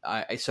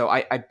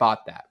 I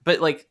bought that. But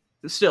like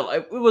still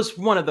it was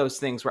one of those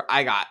things where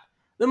I got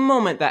the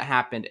moment that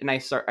happened and I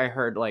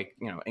heard like,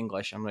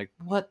 English. I'm like,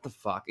 what the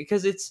fuck?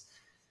 Because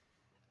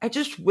I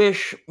just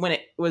wish when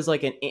it was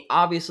like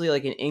obviously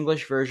like an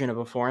English version of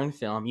a foreign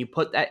film, you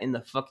put that in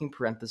the fucking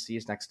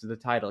parentheses next to the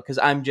title, because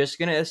I'm just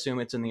gonna assume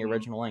it's in the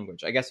original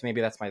language. I guess maybe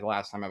that's my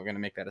last time I'm gonna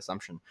make that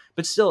assumption.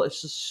 But still, it's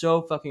just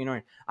so fucking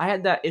annoying. I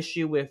had that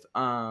issue with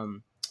REC,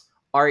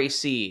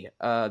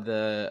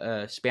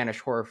 the Spanish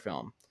horror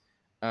film.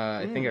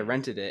 I think I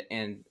rented it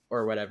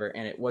or whatever,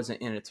 and it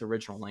wasn't in its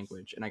original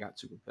language, and I got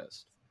super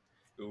pissed.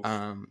 Oof.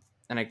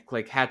 And I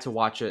like had to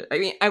watch it. I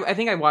mean, I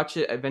think I watched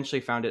it. Eventually,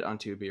 found it on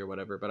Tubi or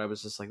whatever. But I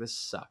was just like, this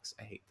sucks.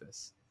 I hate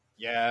this.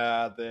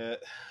 Yeah, the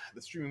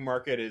streaming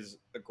market is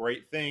a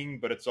great thing,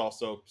 but it's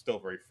also still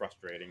very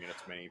frustrating in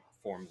its many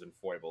forms and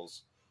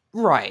foibles.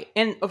 Right,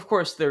 and of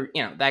course, that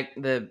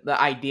the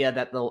idea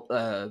that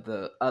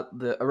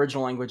the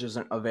original language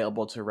isn't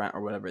available to rent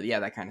or whatever.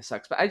 Yeah, that kind of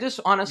sucks. But I just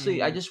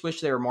honestly, I just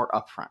wish they were more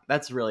upfront.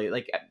 That's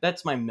really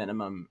that's my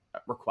minimum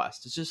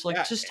request. It's just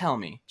like, just tell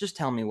me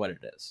what it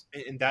is.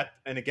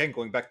 And again,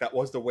 going back, that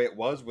was the way it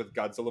was with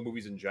Godzilla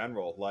movies in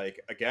general.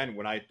 Like again,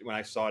 when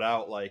I sought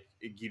out like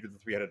Ghidorah the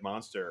Three-Headed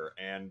Monster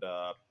and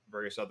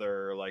various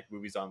other like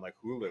movies on like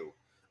Hulu,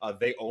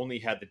 they only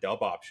had the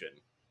dub option.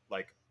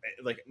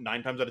 Like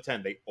 9 times out of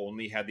 10, they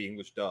only had the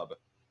English dub, and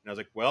I was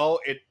like, well,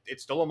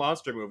 it's still a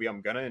monster movie.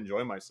 I'm gonna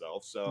enjoy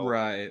myself. So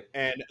right,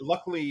 and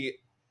luckily,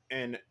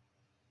 and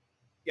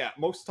yeah,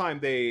 most of the time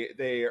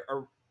they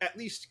are at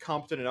least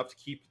competent enough to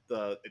keep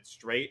it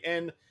straight.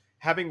 And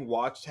having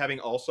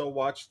also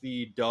watched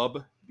the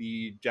dub,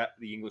 the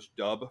English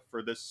dub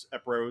for this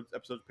episode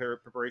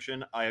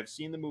preparation, I have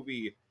seen the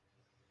movie.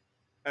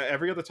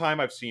 Every other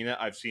time I've seen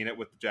it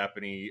with the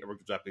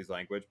Japanese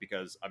language,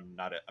 because I'm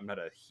not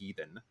a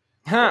heathen.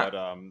 But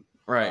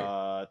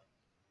right.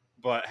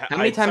 But how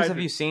many times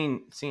have you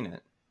seen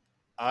it?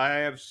 I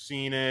have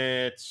seen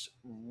it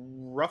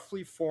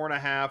roughly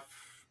 4.5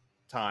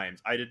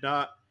 times. I did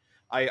not.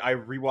 I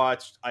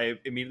rewatched. I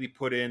immediately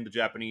put in the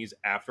Japanese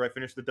after I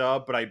finished the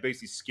dub, but I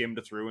basically skimmed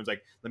through and was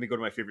like, let me go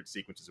to my favorite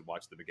sequences and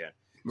watch them again.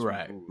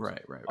 Right.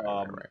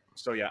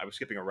 So yeah, I was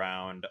skipping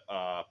around.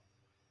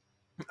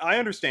 I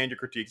understand your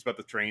critiques about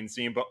the train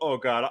scene, but oh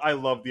god, I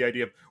love the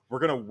idea of we're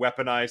gonna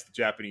weaponize the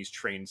Japanese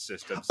train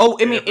systems. Oh,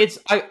 I mean, it's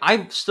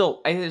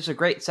a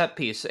great set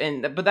piece,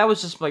 but that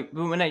was just like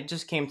when I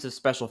just came to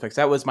special effects,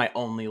 that was my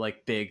only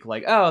like big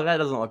like, oh, that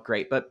doesn't look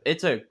great, but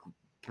it's a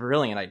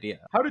brilliant idea.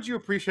 How did you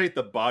appreciate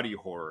the body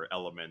horror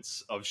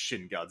elements of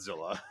Shin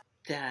Godzilla?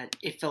 That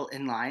it felt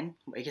in line,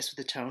 I guess,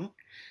 with the tone.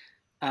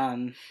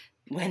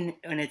 When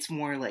it's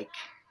more like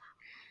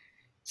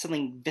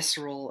something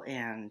visceral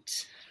and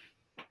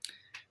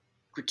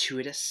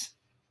gratuitous,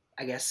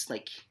 I guess,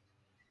 like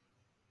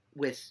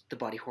with the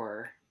body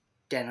horror,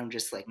 then I'm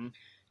just like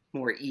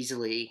more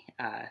easily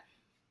I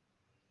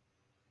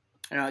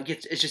don't know,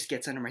 it just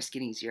gets under my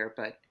skin easier.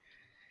 But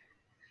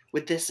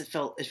with this, it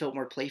felt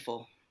more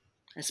playful,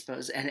 I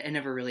suppose, and it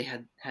never really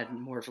had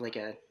more of like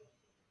a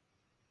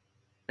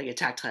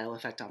tactile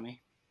effect on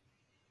me.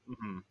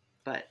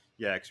 But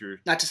yeah, because you're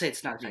not to say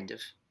it's not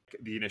effective.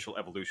 The initial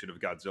evolution of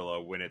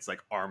Godzilla, when its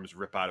like arms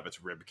rip out of its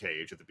rib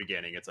cage at the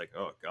beginning, it's like,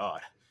 oh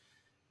god.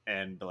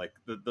 And like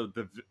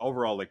the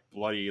overall like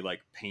bloody,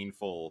 like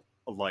painful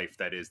life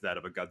that is that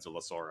of a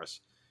Godzillasaurus.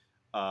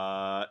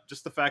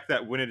 Just the fact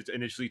that when it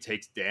initially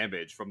takes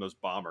damage from those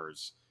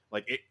bombers,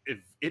 like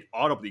it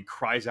audibly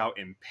cries out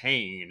in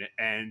pain,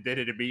 and then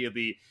it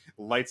immediately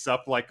lights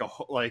up like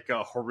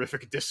a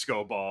horrific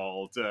disco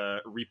ball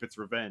to reap its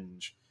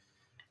revenge.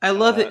 I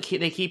love it.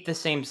 They keep the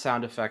same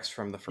sound effects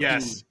from the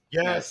first.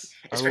 Yes.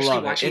 Especially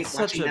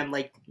watching them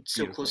like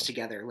so close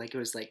together. Like it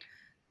was like,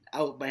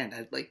 oh man,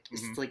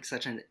 it's like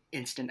such an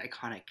instant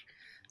iconic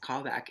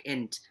callback,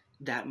 and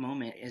that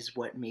moment is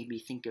what made me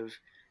think of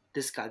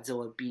this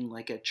Godzilla being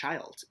like a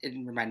child. It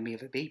reminded me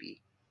of a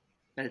baby,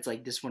 but it's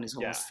like this one is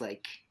almost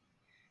like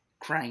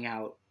crying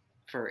out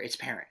for its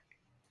parent,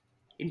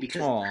 and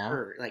because of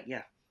her, like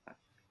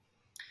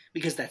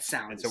because that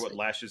sound. And so it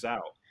lashes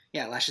out.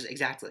 Yeah, it lashes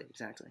exactly.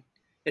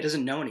 It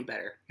doesn't know any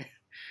better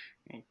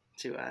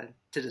to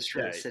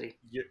destroy the city.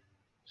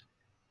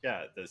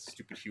 Yeah, the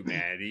stupid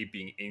humanity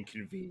being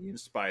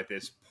inconvenienced by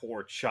this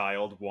poor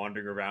child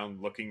wandering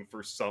around looking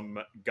for some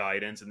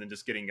guidance, and then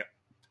just getting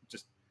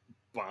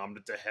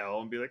bombed to hell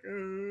and be like,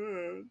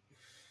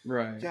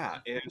 right. Yeah,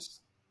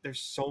 there's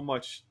so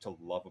much to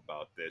love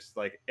about this.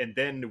 Like, and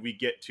then we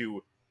get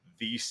to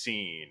the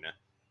scene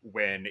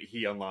when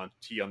he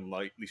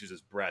unleashes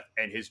his breath,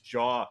 and his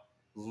jaw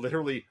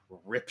literally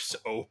rips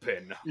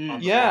open Mm. on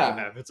the Yeah.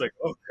 front of him. It's like,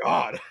 oh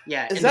god.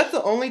 Yeah, Is and that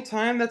the only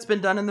time that's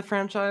been done in the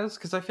franchise?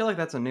 Because I feel like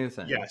that's a new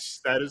thing.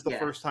 Yes, that is the Yeah.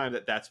 first time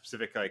that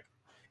specific, like,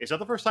 it's not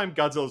the first time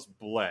Godzilla's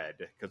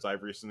bled, because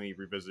I've recently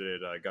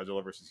revisited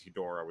Godzilla versus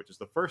Ghidorah, which is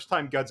the first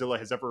time Godzilla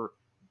has ever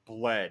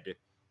bled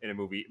in a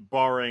movie,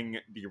 barring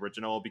the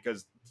original,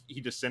 because he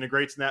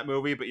disintegrates in that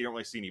movie, but you don't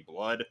really see any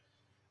blood.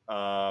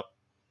 Yeah,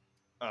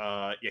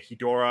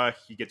 Ghidorah,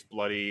 he gets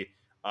bloody.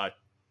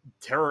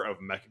 Terror of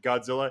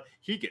Mechagodzilla,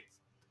 he gets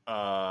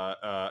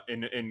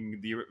in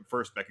the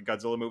first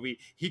Mechagodzilla movie,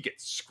 he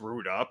gets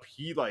screwed up.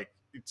 He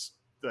it's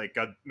like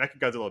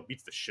Mechagodzilla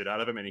beats the shit out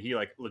of him, and he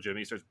like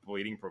legitimately starts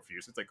bleeding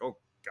profuse. It's like, oh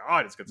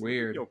god, it's Godzilla.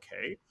 Weird.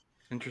 Okay.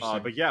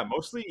 Interesting. But yeah,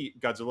 mostly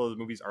Godzilla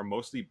movies are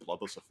mostly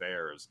bloodless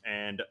affairs,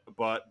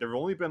 but there've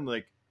only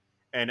been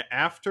and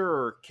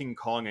after King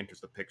Kong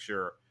enters the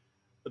picture,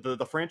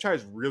 the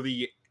franchise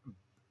really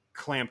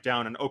clamp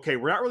down and, okay,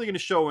 we're not really going to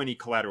show any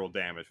collateral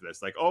damage for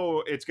this. Like,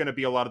 oh, it's going to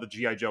be a lot of the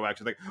G.I. Joe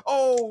action. Like,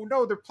 oh,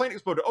 no, their plane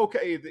exploded.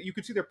 Okay, you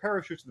can see their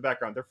parachutes in the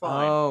background. They're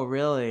fine. Oh,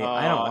 really?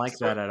 I don't like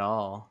that at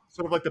all.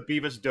 Sort of like the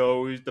Beavis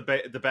Doe,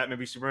 the Batman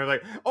v Superman.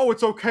 Like, oh,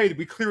 it's okay.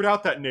 We cleared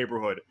out that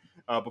neighborhood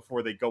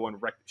before they go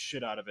and wreck the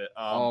shit out of it.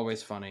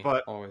 Always funny.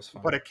 Always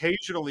funny. But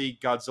occasionally,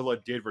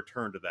 Godzilla did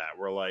return to that,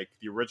 where like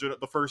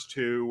the first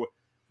two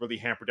really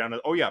hampered down.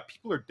 Oh yeah,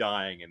 people are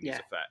dying in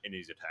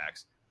these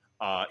attacks.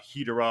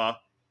 Ghidorah.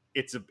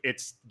 It's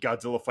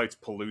Godzilla fights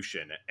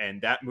pollution, and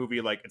that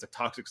movie, like, it's a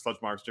toxic sludge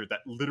monster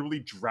that literally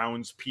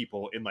drowns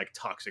people in like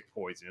toxic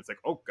poison. It's like,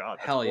 oh god,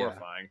 that's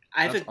horrifying.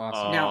 That's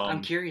awesome. Now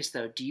I'm curious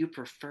though, do you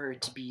prefer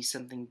it to be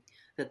something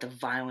that the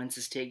violence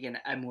is taken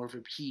at more of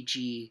a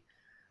PG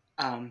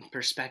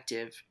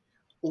perspective,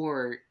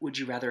 or would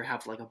you rather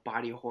have like a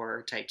body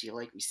horror type deal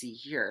like we see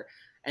here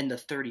in the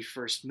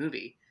 31st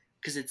movie?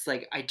 Because it's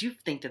like, I do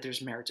think that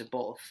there's merit to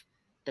both.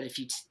 That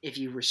if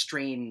you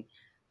restrain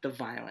the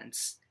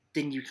violence,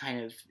 then you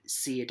kind of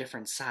see a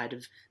different side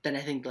of. Then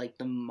I think like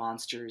the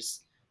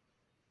monsters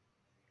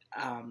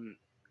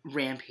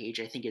rampage,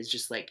 I think, is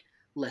just like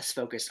less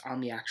focused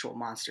on the actual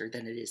monster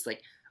than it is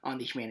like on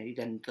the humanity.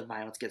 Then the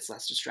violence gets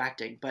less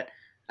distracting. But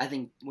I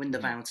think when the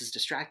violence is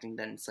distracting,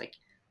 then it's like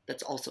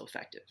that's also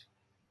effective.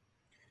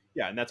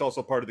 Yeah, and that's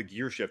also part of the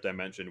gear shift I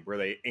mentioned, where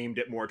they aimed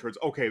it more towards,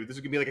 okay, this is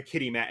gonna be like a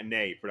kiddie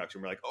matinee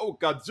production. We're like, oh,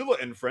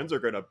 Godzilla and friends are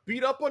gonna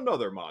beat up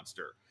another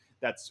monster.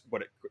 That's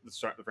what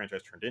the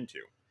franchise turned into.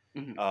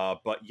 Mm-hmm.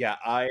 But yeah,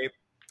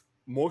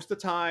 most of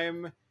the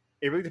time,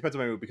 it really depends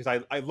on my movie, because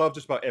I love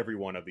just about every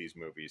one of these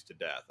movies to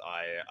death.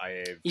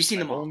 You've seen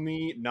them all?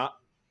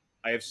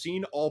 I have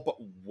seen all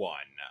but one.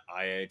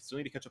 I still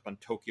need to catch up on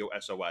Tokyo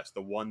SOS,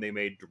 the one they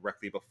made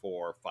directly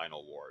before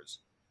Final Wars.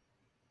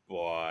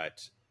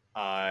 But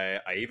I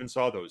even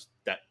saw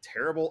that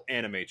terrible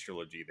anime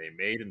trilogy they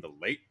made in the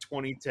late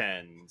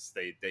 2010s.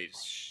 They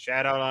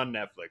shat out on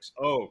Netflix.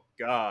 Oh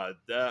god,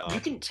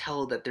 you can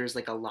tell that there's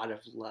like a lot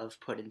of love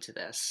put into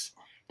this.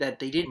 That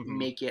they didn't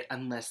make it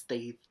unless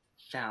they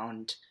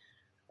found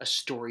a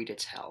story to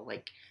tell.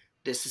 Like,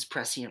 this is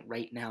prescient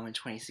right now in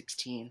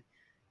 2016.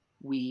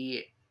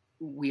 We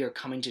are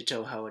coming to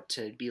Toho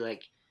to be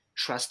like,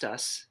 trust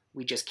us.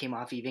 We just came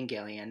off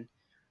Evangelion.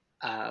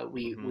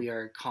 We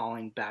are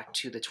calling back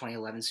to the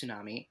 2011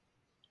 tsunami,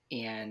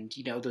 and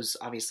those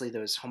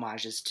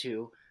homages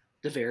to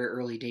the very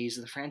early days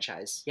of the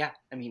franchise. Yeah,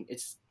 I mean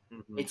it's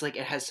like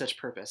it has such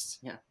purpose.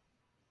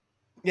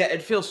 Yeah,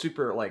 it feels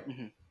super like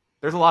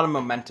there's a lot of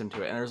momentum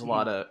to it, and there's a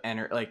lot of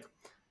like,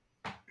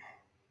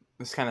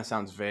 this kind of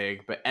sounds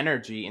vague, but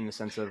energy in the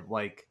sense of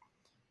like,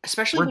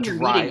 especially when you're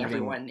meeting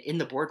everyone in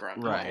the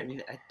boardroom, right? I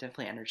mean,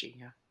 definitely energy.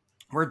 Yeah,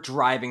 we're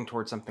driving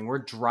towards something. We're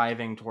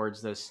driving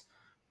towards this.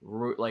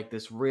 Like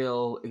this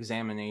real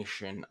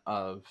examination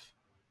of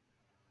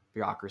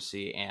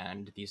bureaucracy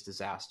and these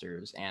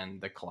disasters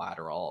and the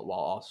collateral, while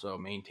also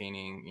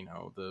maintaining,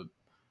 the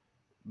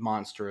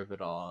monster of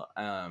it all.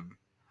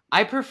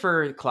 I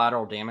prefer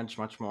collateral damage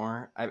much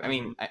more. I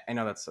mean, I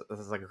know that's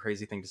like a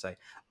crazy thing to say,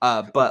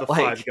 but the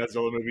like 5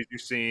 Godzilla movies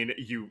you've seen,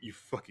 you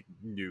fucking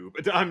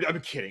noob. I'm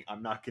kidding.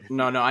 I'm not kidding.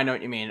 No, I know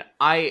what you mean.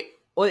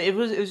 Well, it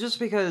was just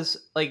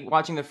because like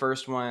watching the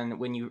first one,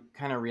 when you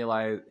kind of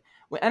realize.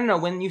 I don't know,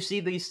 when you see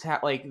these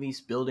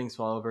these buildings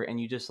fall over and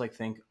you just like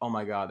think, oh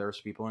my god,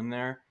 there's people in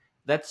there.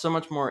 That's so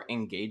much more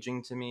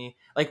engaging to me.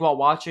 Like while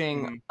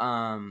watching,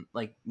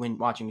 like when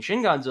watching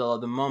Shin Godzilla,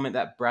 the moment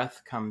that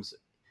breath comes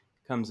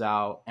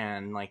out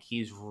and like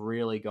he's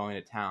really going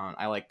to town,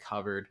 I like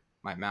covered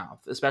my mouth,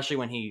 especially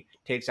when he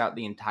takes out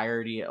the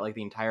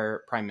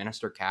entire prime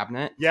minister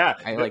cabinet. Yeah,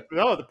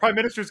 the prime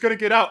minister's gonna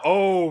get out.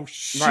 Oh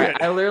shit!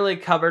 Right, I literally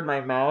covered my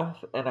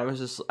mouth, and I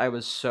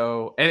was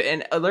so.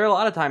 And there are a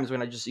lot of times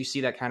when you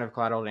see that kind of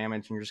collateral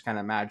damage, and you're just kind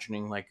of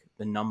imagining like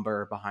the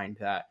number behind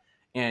that,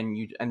 and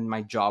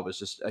my jaw was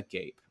just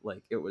agape.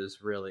 Like it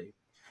was really,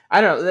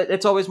 I don't know.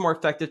 It's always more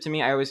effective to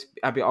me. I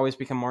always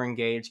become more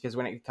engaged, because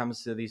when it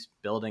comes to these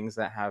buildings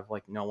that have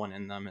like no one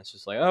in them, it's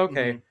just like,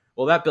 okay.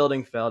 Well, that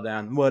building fell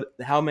down.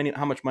 How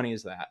much money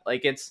is that?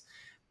 Like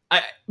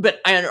but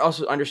I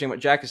also understand what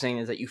Jack is saying,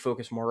 is that you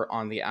focus more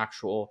on the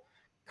actual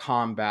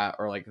combat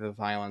or like the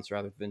violence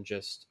rather than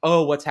just,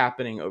 oh, what's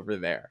happening over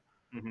there.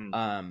 Mhm.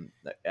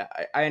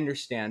 I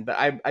understand, but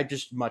I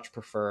just much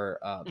prefer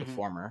the Mhm.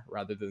 former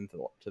rather than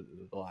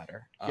the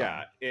latter.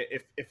 Yeah,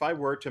 if I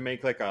were to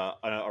make like a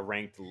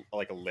ranked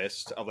like a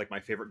list of like my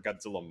favorite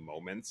Godzilla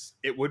moments,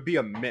 it would be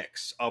a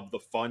mix of the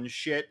fun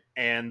shit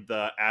and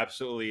the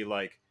absolutely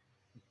like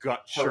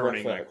gut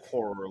churning like Horrific.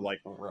 horror. Like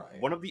Right.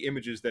 one of the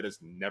images that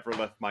has never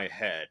left my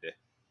head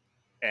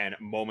and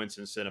moments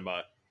in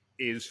cinema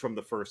is from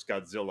the first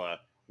Godzilla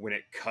when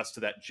it cuts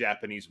to that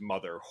Japanese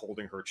mother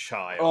holding her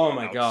child Oh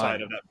my outside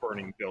God. of that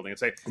burning building.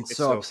 It's like, It's it's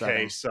so okay,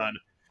 upsetting. son.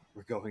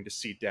 We're going to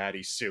see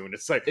daddy soon.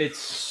 It's like, It's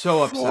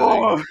so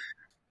upsetting.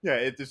 yeah,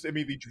 it just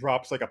immediately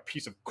drops like a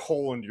piece of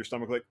coal into your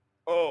stomach. Like,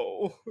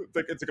 oh,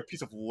 it's like a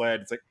piece of lead.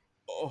 It's like,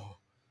 oh,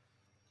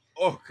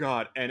 oh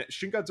god. And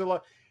Shin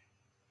Godzilla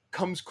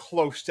comes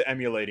close to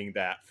emulating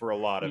that for a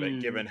lot of it,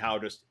 Mm. given how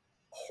just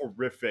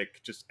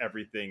horrific just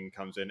everything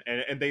comes in.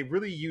 And they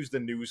really use the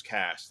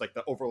newscast, like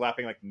the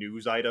overlapping like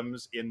news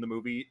items in the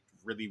movie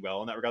really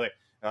well in that regard.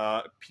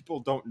 Like, people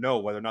don't know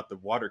whether or not the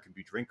water can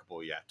be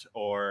drinkable yet,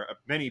 or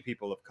many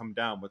people have come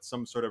down with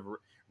some sort of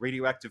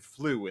radioactive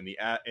flu in the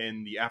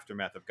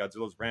aftermath of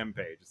Godzilla's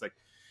rampage. It's like,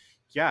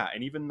 yeah,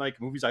 and even like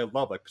movies I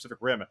love, like Pacific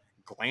Rim,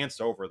 glance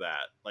over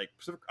that. Like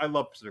I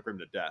love Pacific Rim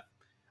to death.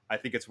 I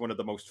think it's one of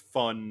the most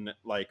fun,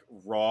 like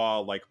raw,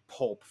 like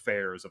pulp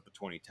fares of the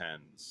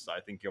 2010s.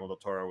 I think Guillermo del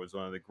Toro was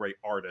one of the great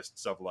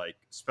artists of like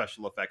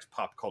special effects,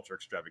 pop culture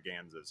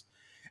extravaganzas.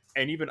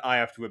 And even I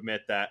have to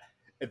admit that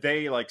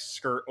they like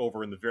skirt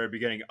over in the very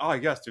beginning. Oh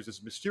yes, there's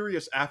this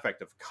mysterious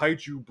affect of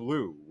kaiju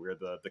blue, where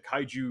the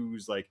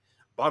kaiju's like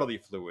bodily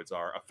fluids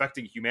are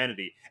affecting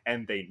humanity,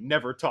 and they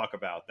never talk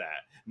about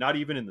that. Not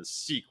even in the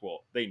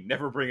sequel, they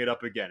never bring it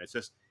up again. It's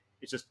just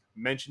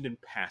mentioned in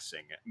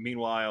passing.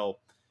 Meanwhile,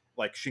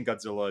 like Shin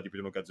Godzilla, the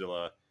original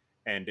Godzilla,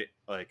 and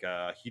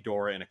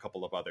Hedorah and a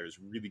couple of others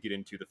really get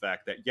into the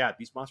fact that yeah,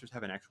 these monsters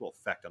have an actual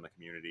effect on the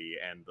community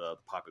and the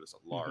populace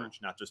at large,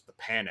 not just the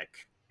panic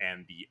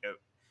and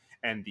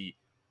the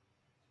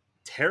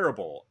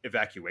terrible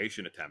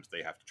evacuation attempts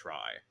they have to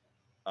try.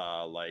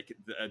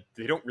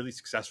 They don't really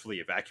successfully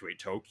evacuate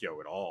Tokyo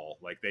at all.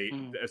 Like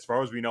Mm. as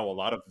far as we know, a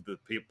lot of the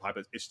people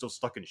is still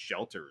stuck in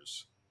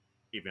shelters,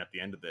 even at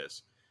the end of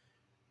this,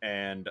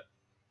 and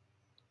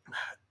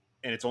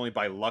it's only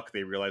by luck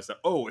they realize that,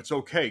 oh, it's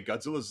okay.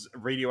 Godzilla's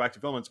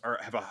radioactive elements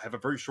have a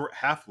very short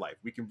half life.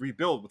 We can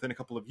rebuild within a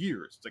couple of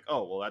years. It's like,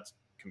 oh well, that's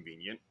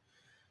convenient.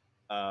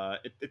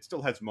 It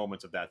still has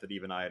moments of that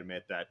even I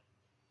admit that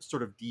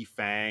sort of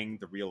defang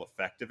the real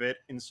effect of it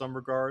in some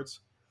regards,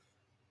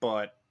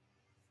 but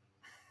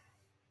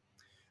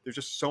there's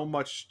just so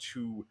much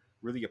to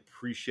really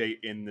appreciate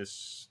in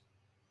this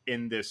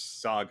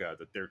saga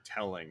that they're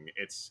telling.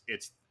 It's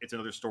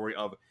another story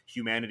of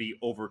humanity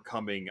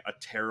overcoming a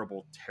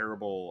terrible,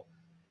 terrible,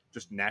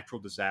 just natural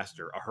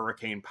disaster, a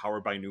hurricane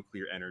powered by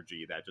nuclear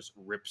energy that just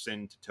rips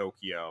into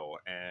Tokyo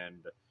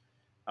and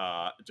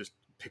just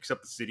picks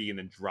up the city and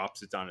then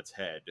drops it on its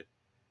head.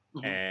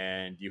 Mhm.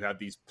 And you have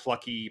these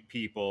plucky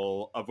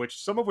people, of which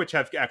some of which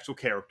have actual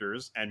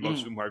characters, and most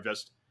of them are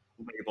just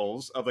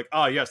labels of like,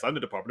 ah, yes, I'm the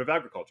Department of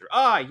Agriculture.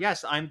 Ah,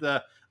 yes, I'm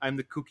the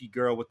kooky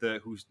girl with the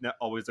who's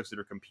always looks at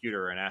her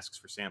computer and asks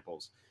for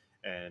samples.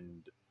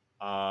 And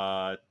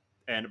uh,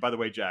 and by the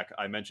way, Jack,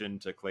 I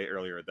mentioned to Clay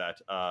earlier that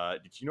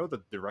did you know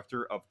the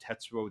director of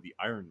Tetsuo the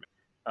Iron Man?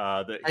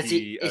 That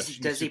he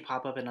Does he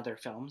pop up in other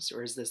films,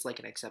 or is this like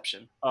an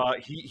exception?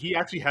 he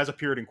actually has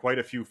appeared in quite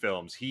a few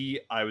films.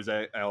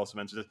 I also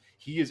mentioned this.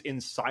 He is in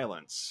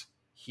Silence.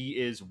 He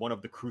is one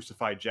of the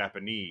crucified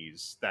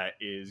Japanese that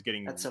is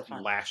getting That's so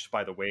fun. lashed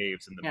by the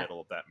waves in the Yeah. middle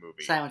of that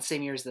movie. Silence,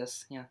 same year as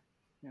this. Yeah.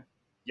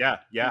 Yeah.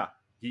 Yeah.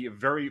 He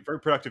very very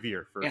productive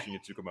year for Yeah. Shinya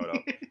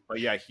Tsukamoto.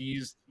 But yeah, he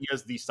is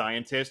the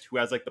scientist who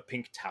has like the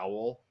pink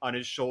towel on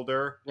his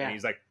shoulder, Yeah. and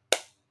he's like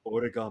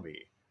origami.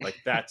 Like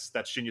that's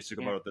Shinya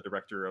Tsukamoto, Yeah. the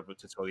director of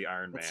Tetsuo the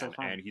Iron That's Man, so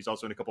fun. and he's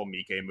also in a couple of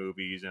Miike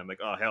movies. And I'm like,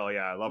 oh hell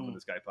yeah, I love when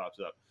this guy pops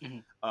up.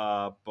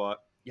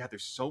 But yeah,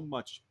 there's so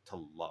much to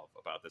love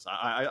about this.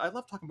 I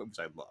love talking about movies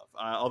I love.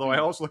 Although I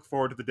also look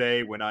forward to the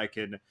day when I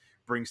can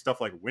bring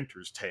stuff like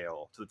Winter's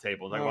Tale to the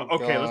table and talk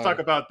about, okay, let's talk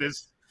about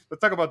this.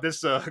 Let's talk about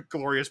this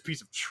glorious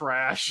piece of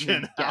trash.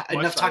 And Yeah,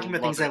 enough talking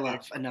about things I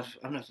love. Enough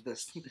of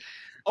this.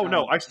 Oh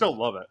no, I still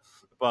love it.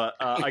 But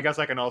I guess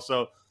I can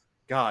also,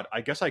 God,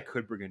 I guess I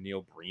could bring a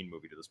Neil Breen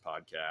movie to this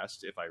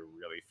podcast if I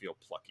really feel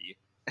plucky.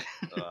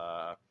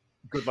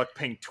 Good luck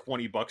paying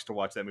 $20 to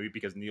watch that movie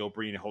because Neil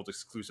Breen holds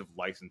exclusive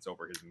license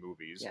over his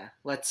movies. Yeah,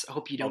 let's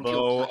hope you don't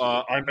Although feel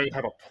plucky. I may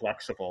have a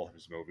plex of all of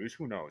his movies.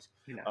 Who knows?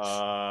 Who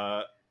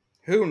knows?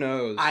 Who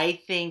knows?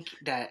 I think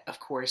that, of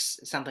course,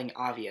 something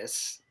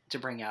obvious to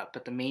bring up,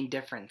 but the main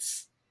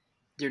difference,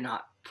 they're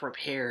not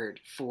prepared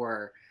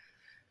for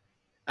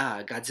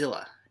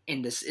Godzilla.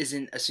 And this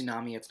isn't a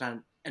tsunami. It's not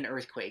an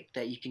earthquake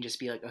that you can just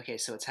be like, okay,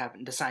 so it's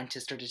happening. The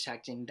scientists are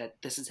detecting that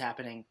this is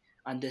happening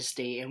on this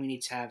day, and we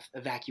need to have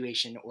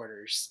evacuation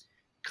orders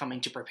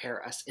coming to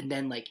prepare us. And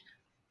then, like,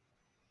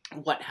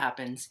 what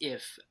happens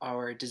if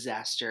our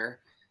disaster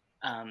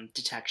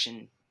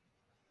detection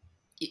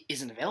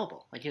isn't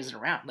available. Like, isn't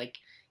around. Like,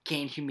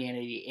 can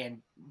humanity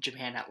and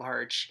Japan at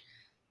large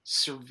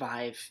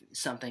survive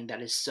something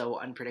that is so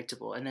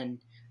unpredictable? And then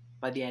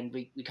by the end,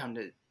 we come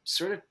to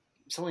sort of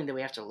something that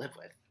we have to live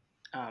with.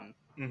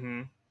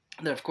 Mm-hmm.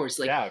 Then, of course,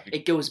 like, Yeah.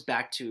 it goes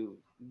back to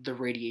the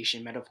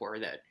radiation metaphor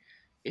that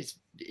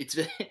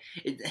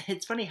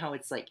it's funny how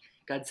it's like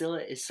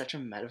Godzilla is such a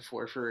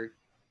metaphor for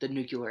the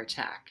nuclear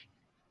attack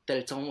that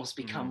it's almost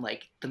become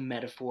like the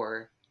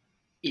metaphor.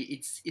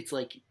 It's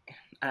like,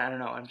 I don't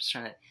know. I'm just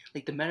trying to,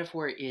 like, the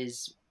metaphor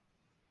is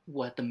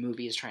what the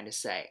movie is trying to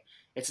say.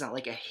 It's not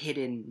like a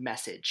hidden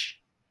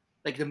message.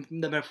 Like, the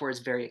metaphor is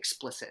very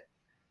explicit,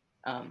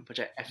 which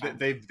I found.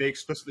 They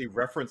explicitly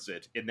reference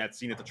it in that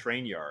scene at the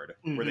train yard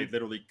where they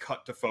literally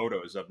cut to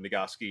photos of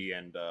Nagasaki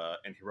and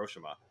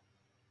Hiroshima.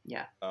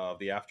 Yeah. Of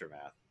the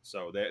aftermath.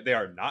 So they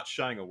are not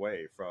shying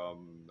away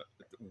from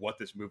what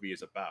this movie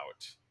is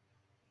about.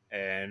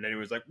 And then he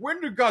was like, when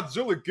did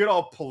Godzilla get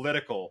all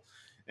political?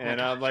 And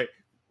I'm like,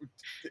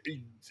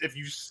 if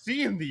you've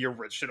seen the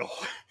original,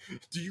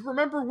 do you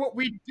remember what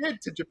we did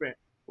to Japan?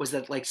 Was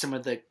that like some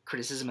of the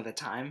criticism at the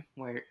time?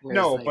 Where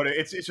no, like... but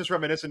it's just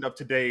reminiscent of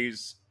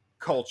today's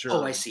culture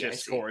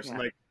discourse. Yeah, And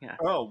like, yeah.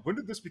 oh, when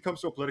did this become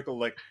so political?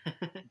 Like,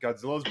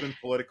 Godzilla's been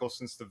political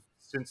since the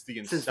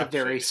inception. Since the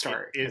very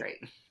start, right?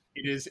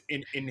 It is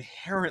an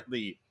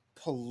inherently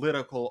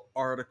political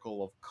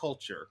article of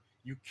culture.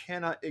 You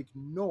cannot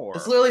ignore.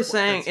 It's literally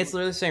saying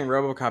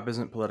RoboCop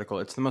isn't political.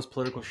 It's the most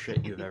political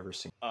shit you've ever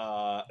seen.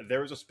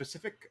 There is a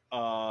specific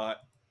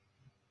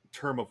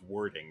term of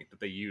wording that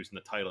they use in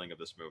the titling of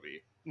this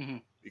movie.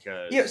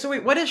 Because so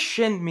wait, what does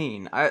Shin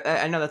mean?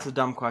 I know that's a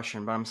dumb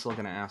question, but I'm still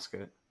going to ask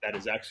it. That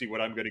is actually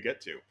what I'm going to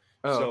get to.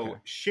 Okay.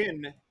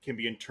 Shin can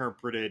be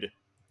interpreted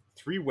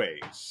 3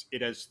 ways.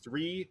 It has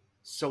 3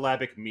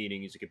 syllabic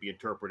meanings it can be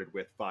interpreted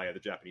with via the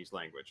Japanese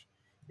language.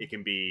 It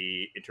can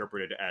be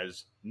interpreted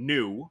as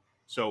new,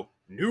 so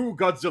new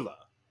Godzilla.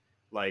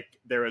 Like,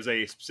 there is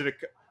a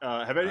specific.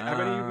 Have any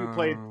of you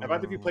played? Have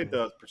either of you played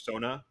the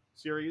Persona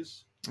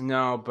series?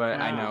 No, but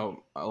I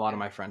know a lot of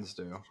my friends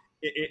do.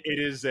 It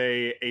is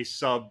a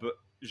sub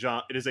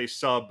genre. It is a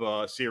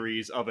sub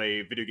series of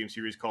a video game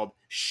series called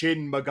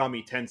Shin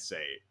Megami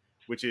Tensei,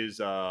 which is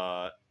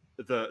the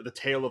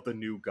tale of the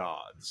new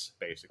gods,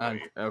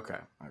 basically. Okay,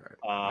 all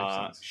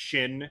right.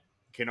 Shin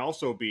can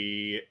also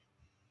be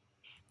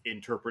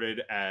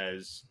interpreted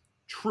as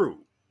true.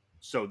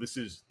 So this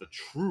is the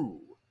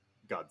true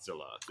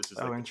Godzilla. This is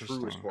like the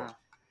truest form.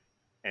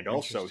 And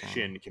also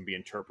Shin can be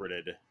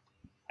interpreted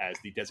as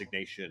the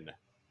designation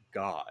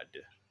God.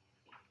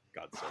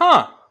 Godzilla.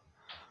 Huh.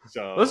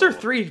 So those are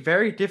 3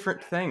 very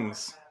different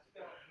things.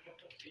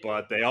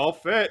 But they all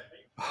fit.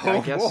 I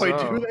guess boy,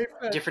 so. do they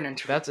fit. Different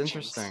interpretations. That's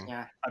interesting.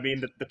 Yeah. I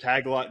mean, the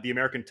tagline, the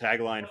American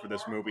tagline for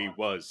this movie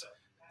was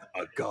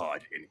 "A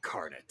God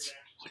incarnate,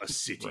 a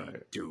city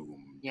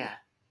doomed." Yeah.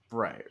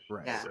 Right.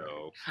 Yeah.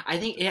 So I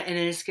think, and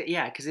it is,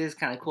 because it is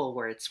kind of cool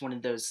where it's one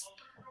of those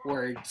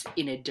words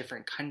in a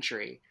different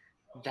country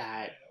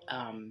that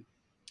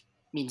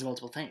means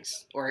multiple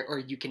things,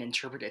 or you can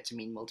interpret it to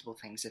mean multiple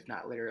things, if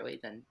not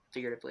literally, then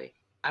figuratively.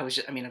 We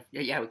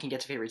can get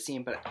to favorite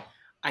scene, but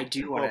I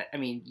do want to. I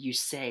mean, you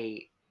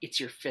say it's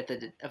your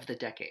 5th of the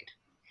decade,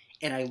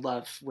 and I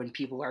love when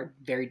people are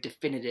very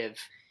definitive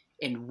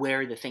in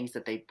where the things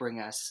that they bring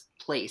us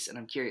place. And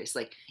I'm curious,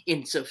 like,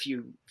 in so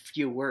few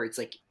words,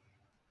 like,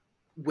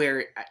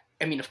 where,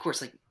 I mean, of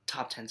course, like,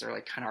 top 10s are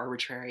like kind of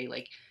arbitrary,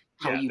 like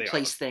how you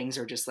place things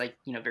are just like,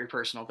 very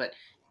personal. But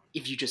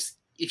if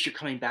you're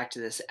coming back to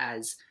this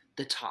as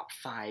the top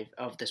 5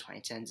 of the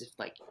 2010s,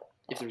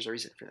 if there's a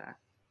reason for that.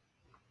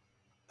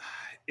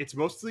 It's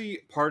mostly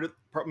part of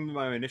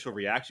my initial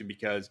reaction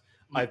because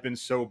I've been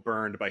so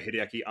burned by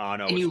Hideaki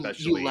Anno,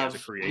 especially as a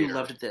creator. You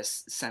loved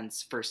this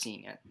since first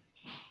seeing it.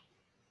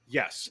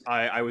 Yes,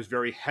 I was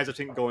very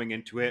hesitant going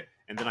into it,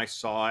 and then I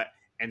saw it,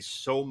 and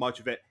so much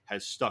of it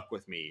has stuck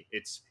with me.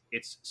 It's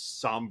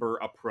somber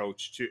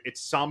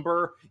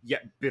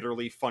yet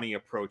bitterly funny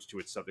approach to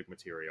its subject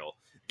material.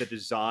 The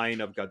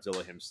design of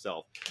Godzilla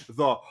himself,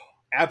 the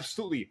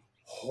absolutely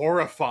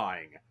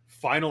horrifying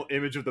final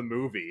image of the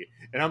movie,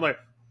 and I'm like,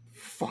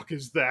 fuck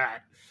is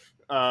that?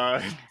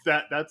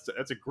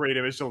 That's a great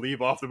image to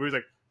leave off the movie. It's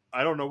like,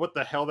 I don't know what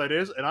the hell that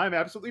is, and I'm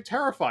absolutely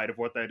terrified of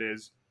what that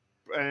is.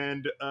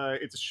 And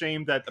it's a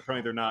shame that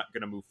apparently they're not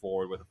going to move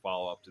forward with a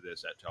follow-up to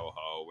this at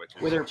Toho, which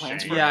is were there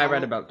plans for? Yeah, I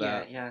read about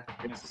that. Yeah.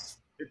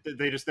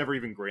 They just never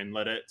even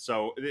greenlit it,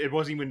 so it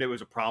wasn't even, it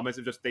was a promise.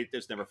 It just, they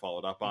just never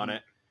followed up on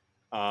it.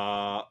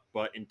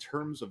 But in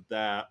terms of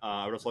that,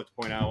 I would also like to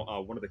point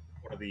out one of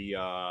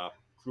the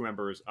crew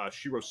members,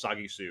 Shiro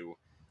Sagisu.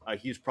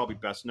 He's probably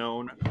best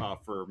known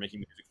for making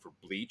music for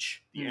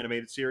Bleach, the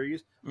animated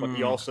series, but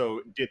he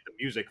also did the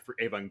music for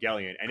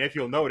Evangelion. And if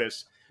you'll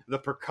notice, the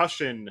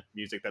percussion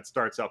music that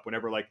starts up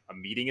whenever like a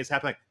meeting is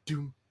happening, like,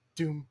 doom,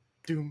 doom,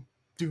 doom,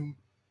 doom,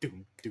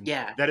 doom, doom.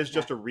 Yeah, that is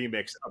just a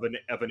remix of an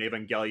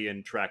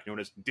Evangelion track known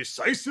as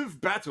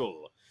 "Decisive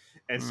Battle."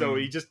 And so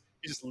he's just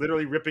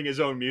literally ripping his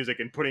own music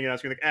and putting it on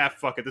screen, like,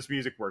 fuck it, this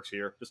music works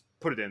here. Just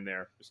put it in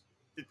there.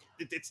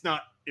 it's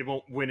not. It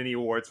won't win any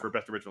awards for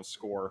best original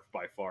score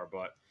by far,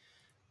 but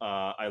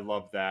I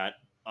love that.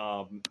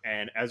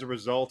 And as a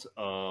result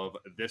of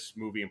this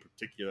movie in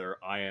particular,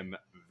 I am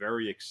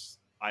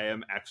I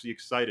am actually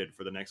excited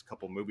for the next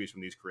couple movies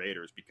from these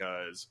creators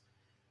because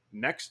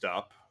next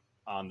up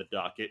on the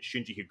docket,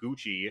 Shinji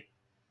Higuchi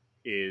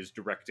is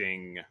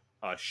directing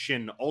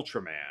Shin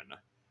Ultraman,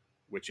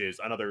 which is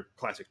another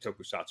classic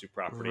tokusatsu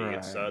property. Right.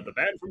 It's the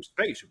man from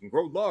space who can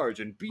grow large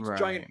and beat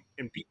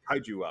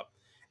kaiju up.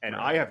 And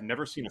I have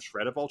never seen a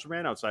shred of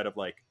Ultraman outside of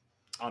like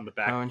on the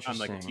back on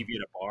like a TV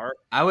at a bar.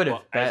 I would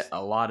have bet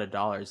a lot of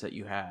dollars that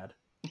you had.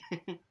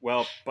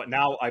 Well, but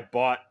now I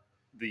bought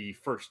the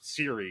first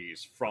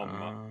series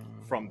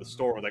from the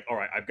store. Like, all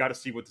right, I've got to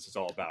see what this is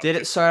all about. Did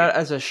it start out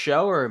as a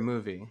show or a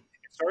movie?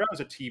 It started out as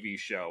a TV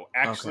show.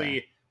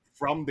 Actually,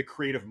 from the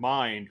creative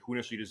mind who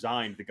initially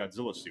designed the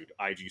Godzilla suit,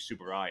 IG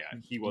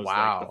Tsuburaya. He was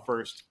like the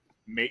first.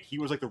 He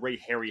was like the Ray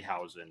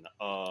Harryhausen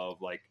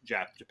of like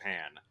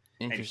Japan,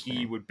 and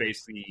he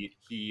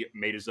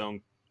made his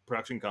own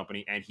production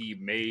company, and he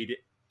made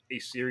a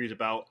series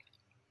about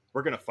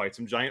we're gonna fight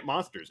some giant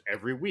monsters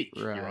every week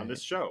here on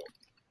this show.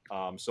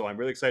 So I'm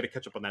really excited to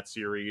catch up on that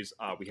series.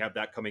 We have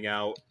that coming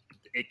out.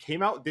 It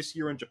came out this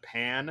year in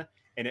Japan,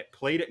 and it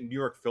played at New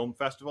York Film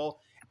Festival.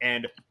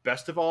 And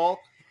best of all,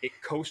 it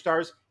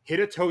co-stars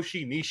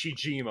Hidetoshi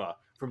Nishijima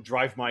from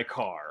Drive My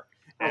Car.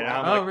 And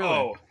I'm like, really?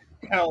 Oh,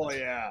 hell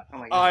yeah.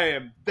 I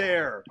am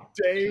there.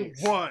 Day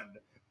one.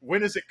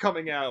 When is it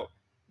coming out?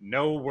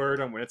 No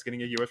word on when it's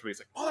getting a US release.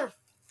 Like,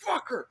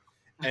 motherfucker!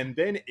 And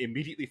then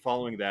immediately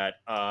following that,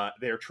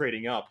 they're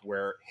trading up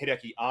where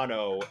Hideki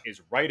Anno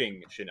is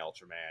writing Shin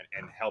Ultraman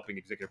and helping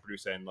executive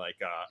produce and like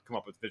come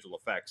up with visual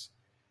effects.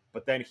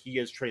 But then he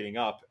is trading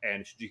up,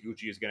 and Shinji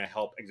Higuchi is going to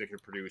help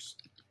executive produce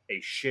a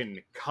Shin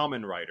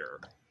Kamen Rider,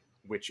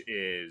 which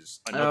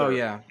is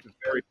another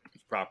very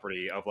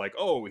property of like,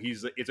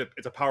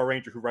 it's a Power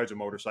Ranger who rides a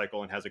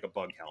motorcycle and has like a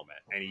bug helmet,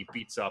 and he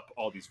beats up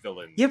all these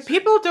villains. Yeah,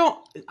 people don't.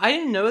 I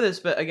didn't know this,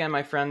 but again,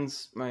 my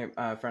friends who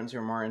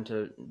are more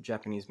into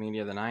Japanese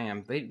media than I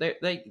am,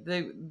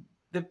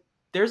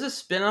 there's a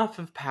spin-off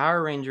of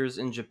Power Rangers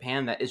in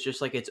Japan that is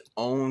just like its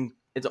own.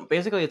 It's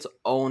basically its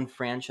own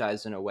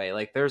franchise in a way.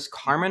 Like there's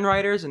Kamen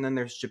Riders, and then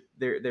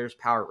there's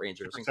Power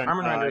Rangers. And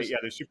Kamen Riders,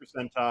 there's Super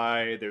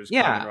Sentai, there's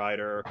Kamen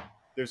Rider,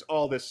 there's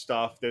all this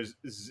stuff. There's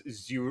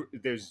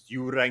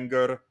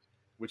Zyuranger,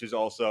 which is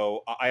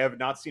also I have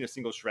not seen a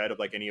single shred of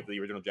like any of the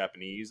original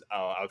Japanese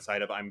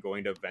outside of I'm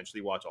going to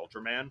eventually watch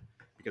Ultraman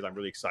because I'm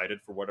really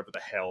excited for whatever the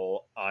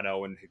hell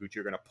Anno and Higuchi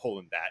are going to pull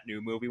in that new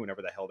movie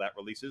whenever the hell that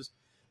releases.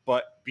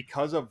 But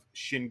because of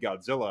Shin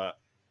Godzilla,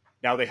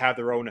 now they have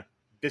their own.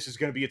 This is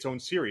going to be its own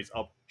series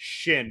of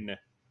Shin,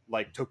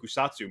 like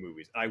tokusatsu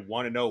movies. And I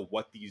want to know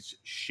what these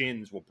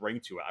Shins will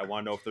bring to it. I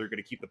want to know if they're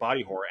going to keep the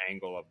body horror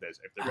angle of this.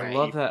 If they're going to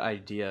love that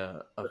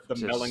idea of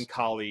the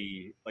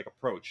melancholy like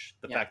approach.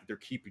 The fact that they're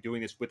keep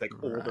doing this with like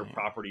older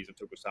properties of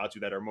tokusatsu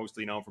that are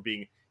mostly known for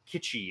being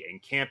kitschy and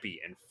campy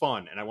and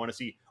fun. And I want to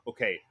see,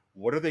 okay,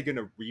 what are they going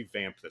to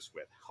revamp this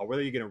with? How are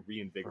they going to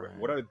reinvigorate?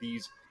 What are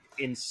these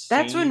insane...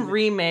 That's when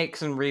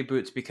remakes and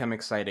reboots become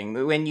exciting.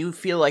 When you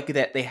feel like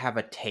that they have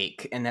a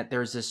take and that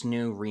there's this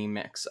new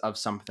remix of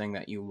something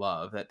that you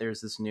love, that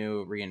there's this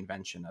new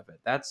reinvention of it.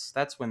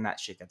 That's when that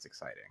shit gets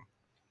exciting.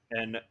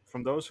 And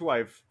from those who I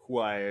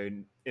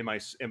in my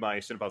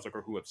cinephile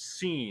circle who have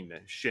seen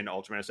Shin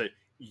Ultraman, I say,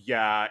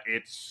 yeah,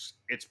 it's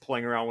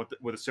playing around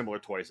with a similar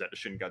toy set to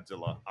Shin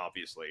Godzilla,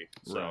 obviously.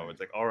 So it's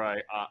like, all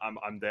right,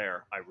 I'm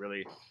there. I'm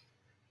really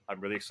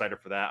excited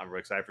for that. I'm really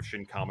excited for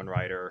Shin Kamen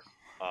Rider.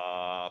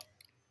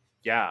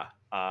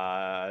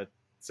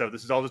 So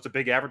this is all just a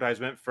big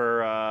advertisement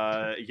for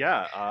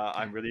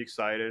I'm really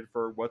excited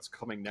for what's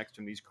coming next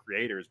from these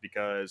creators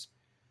because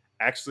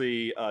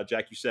actually,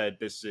 Jack, you said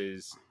this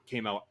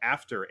came out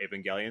after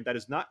Evangelion. That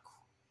is not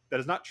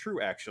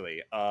true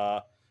actually.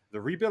 The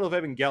rebuild of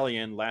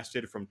Evangelion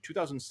lasted from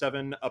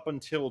 2007 up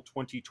until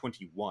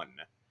 2021.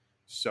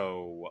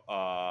 So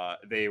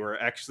they were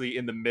actually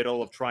in the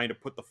middle of trying to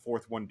put the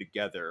fourth one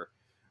together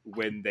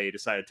when they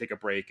decided to take a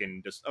break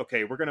and just,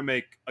 okay, we're going to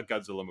make a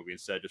Godzilla movie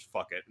instead. Just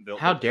fuck it.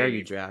 How dare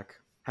you, Jack?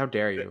 How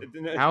dare you?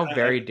 How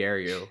very dare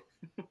you?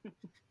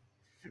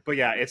 But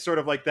yeah, it's sort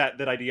of like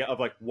that idea of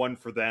like one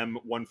for them,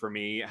 one for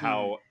me,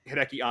 how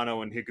Hideki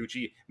Anno and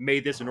Higuchi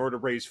made this in order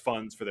to raise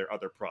funds for their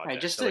other projects.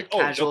 Right, just a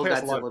casual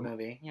Godzilla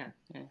movie. Yeah,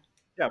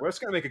 we're just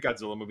going to make a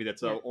Godzilla movie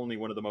that's only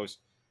one of the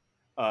most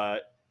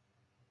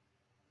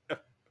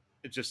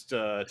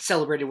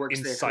celebrated works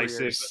incisive, of their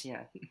careers.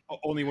 Yeah.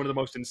 Only one of the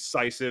most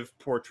incisive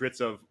portraits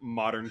of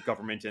modern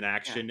government in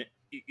action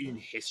in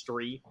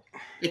history.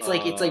 It's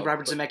like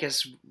Robert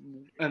Zemeckis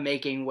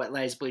making What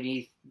Lies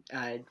Beneath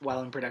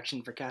while in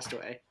production for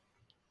Castaway.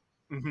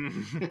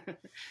 Mm-hmm.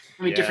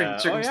 I mean, different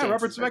circumstances.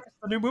 Robert Zemeckis,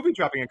 the new movie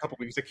dropping in a couple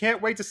weeks. I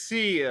can't wait to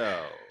see.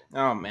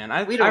 Oh man,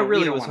 I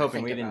really was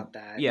hoping we didn't.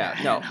 That. Yeah,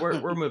 no,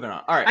 we're moving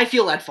on. All right, I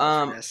feel that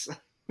fault for this.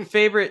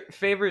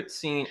 favorite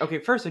scene. Okay,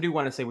 first I do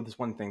want to say with this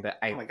one thing that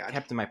I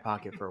kept in my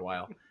pocket for a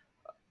while.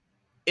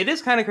 It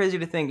is kind of crazy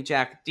to think,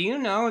 Jack. Do you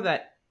know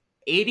that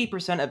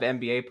 80% of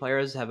NBA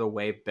players have a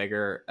way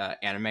bigger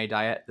anime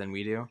diet than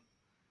we do.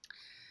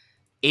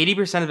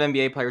 80% of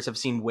NBA players have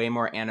seen way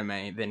more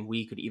anime than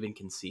we could even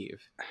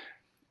conceive.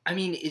 I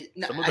mean,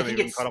 Some of I them think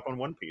even it's caught up on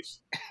One Piece.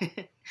 I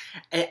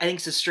think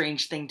it's a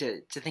strange thing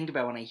to think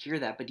about when I hear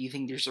that. But do you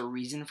think there's a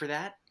reason for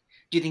that?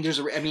 Do you think there's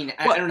I mean,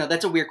 I don't know.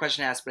 That's a weird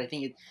question to ask, but I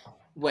think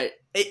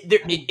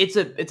there's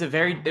a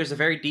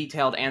very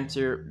detailed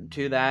answer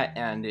to that,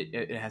 and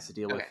it has to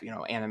deal with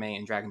anime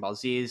and Dragon Ball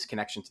Z's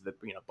connection to the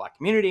Black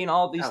community and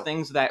all these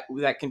things that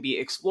can be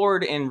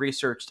explored and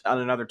researched at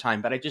another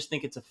time. But I just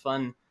think it's a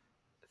fun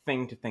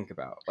thing to think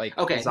about. Like,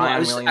 okay, no,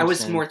 I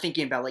was more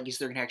thinking about, like, is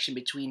there a connection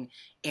between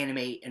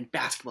anime and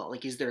basketball?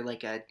 Like, is there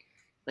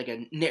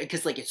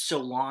because like it's so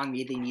long,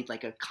 maybe they need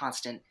like a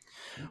constant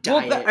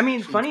diet. Well, I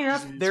mean, funny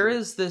enough, there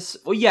is this.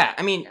 Well, yeah,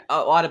 I mean, a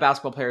lot of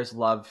basketball players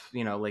love,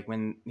 like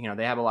when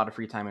they have a lot of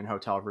free time in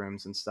hotel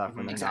rooms and stuff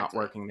when they're not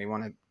working, they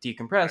want to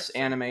decompress.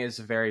 Anime is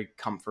very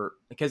comfort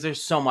because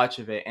there's so much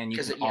of it, and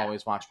you can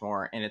always watch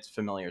more, and it's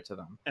familiar to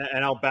them.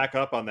 And I'll back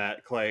up on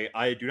that, Clay.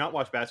 I do not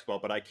watch basketball,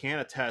 but I can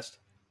attest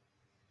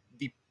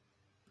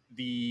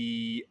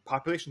the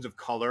populations of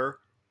color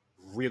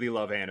really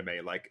love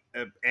anime. Like,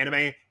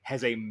 anime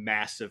has a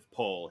massive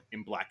pull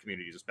in Black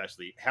communities,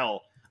 especially.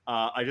 Hell,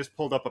 I just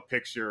pulled up a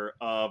picture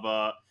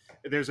of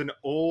there's an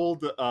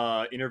old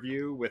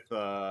interview with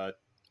there's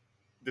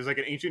like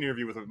an ancient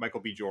interview with Michael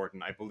B.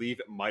 Jordan. I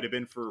believe it might have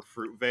been for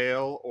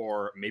Fruitvale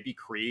or maybe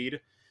Creed,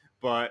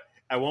 but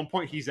at one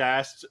point he's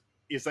asked,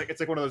 it's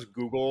like one of those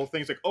Google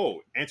things, like,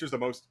 answers the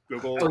most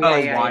Google.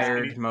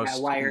 Wired,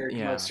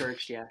 most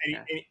searched,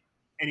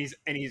 and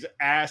he's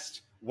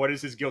asked what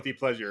is his guilty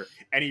pleasure,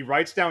 and he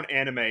writes down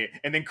anime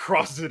and then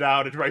crosses it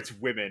out and writes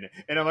women,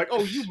 and I'm like,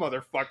 oh, you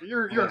motherfucker,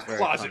 you're a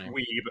closet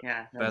weeb.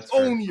 Yeah, that's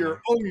own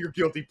your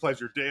guilty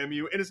pleasure, damn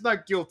you. And it's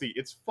not guilty,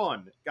 it's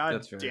fun.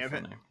 God damn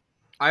it.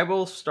 I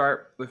will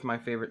start with my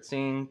favorite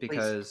scene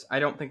because I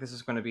don't think this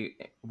is going to be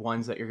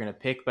ones that you're going to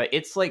pick, but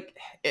it's like,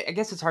 I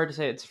guess it's hard to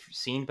say it's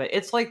scene, but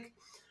it's like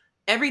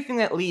everything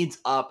that leads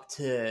up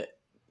to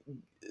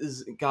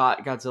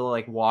Godzilla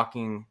like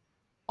walking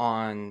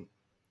on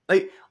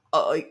like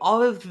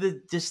all of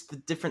the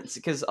different,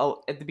 because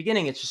at the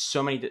beginning it's just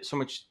so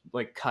much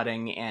like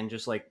cutting and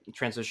just like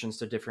transitions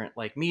to different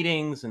like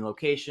meetings and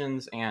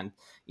locations and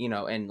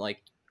and like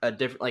a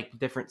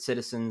different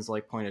citizens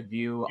like point of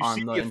view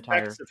on the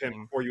entire of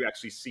him before you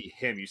actually see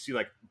him. You see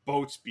like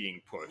boats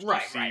being pushed,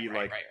 right, you see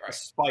right. a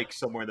spike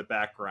somewhere in the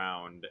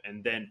background,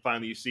 and then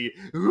finally you see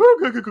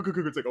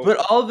it's like, but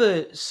all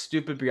the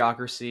stupid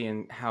bureaucracy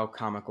and how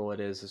comical it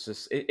is, it's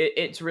just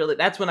it's really,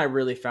 that's when I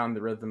really found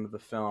the rhythm of the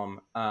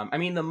film. I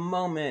mean, the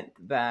moment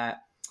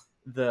that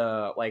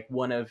the like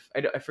one of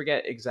I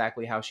forget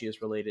exactly how she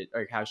is related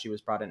or how she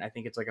was brought in. I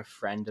think it's like a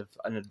friend of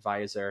an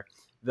advisor,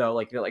 though,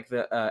 like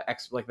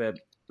the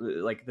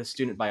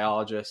student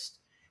biologist,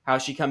 how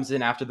she comes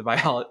in after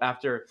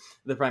after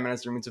the prime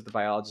minister meets with the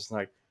biologist, and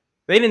like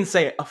they didn't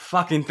say a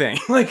fucking thing.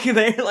 They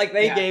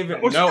gave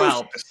no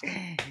help.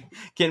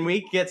 Can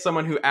we get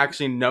someone who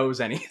actually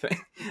knows anything?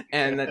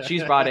 And that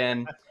she's brought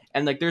in,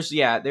 and like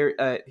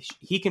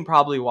he can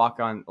probably walk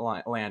on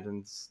land,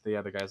 and the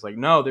other guy's like,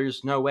 no,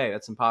 there's no way,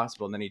 that's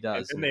impossible, and then he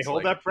does. And they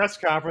hold that press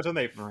conference and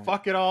they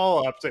fuck it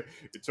all up. Say,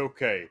 it's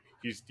okay,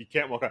 he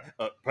can't walk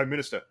on. Prime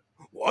Minister,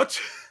 what?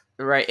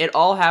 Right, it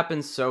all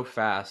happens so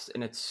fast,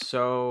 and it's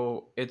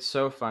so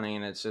funny,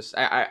 and it's just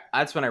I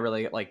that's when I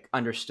really like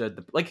understood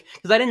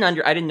because I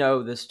didn't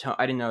know this tone.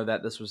 I didn't know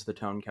that this was the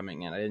tone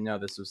coming in. I didn't know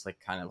this was like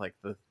kind of like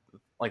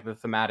the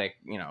thematic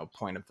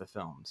point of the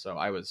film. So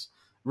I was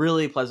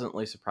really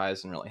pleasantly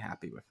surprised and really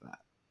happy with that.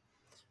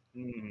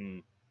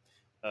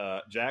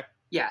 Jack?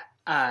 Yeah,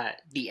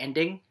 the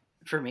ending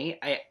for me,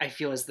 I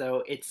feel as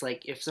though it's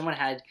like if someone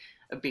had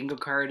a bingo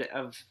card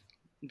of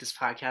this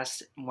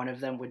podcast, one of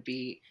them would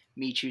be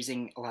me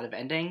choosing a lot of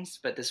endings,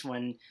 but this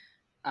one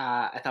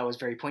I thought was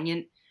very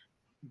poignant.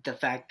 The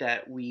fact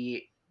that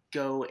we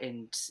go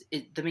and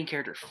the main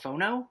character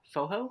Foho.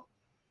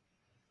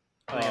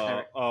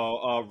 Rando.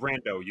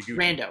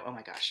 Rando. Oh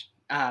my gosh.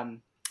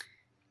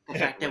 The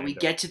fact that we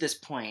get to this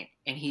point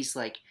and he's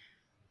like,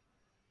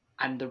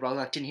 I'm the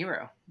reluctant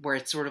hero, where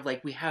it's sort of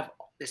like we have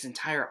this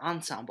entire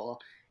ensemble,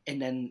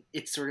 and then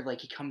it's sort of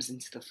like he comes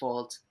into the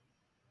fold.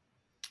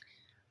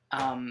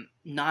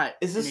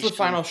 Is this the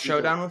final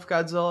showdown with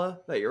Godzilla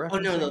that you're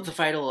referencing? Oh no, the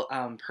final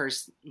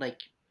person, like,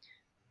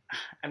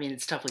 I mean,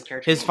 it's tough with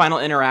character. His final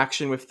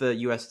interaction with the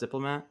U.S.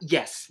 diplomat.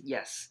 Yes.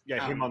 Yeah,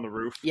 him on the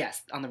roof.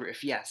 Yes, on the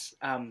roof. Yes.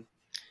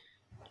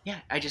 Yeah,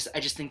 I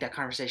just think that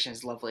conversation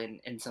is lovely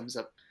and sums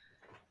up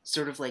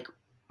sort of like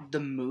the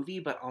movie,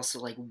 but also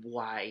like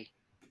why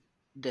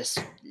this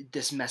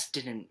mess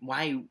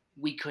why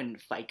we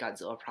couldn't fight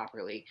Godzilla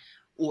properly,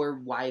 or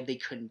why they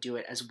couldn't do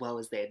it as well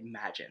as they had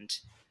imagined.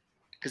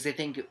 Because I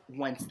think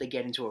once they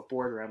get into a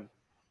boardroom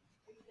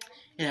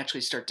and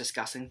actually start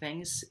discussing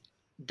things,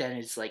 then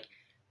it's like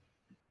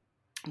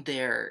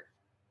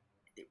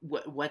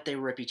what their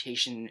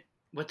reputation,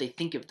 what they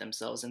think of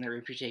themselves and their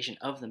reputation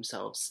of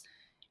themselves,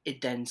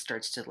 it then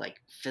starts to like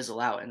fizzle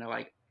out, and they're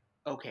like,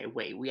 okay,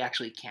 wait, we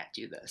actually can't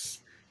do this.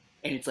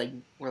 And it's like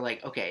we're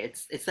like, okay,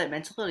 it's that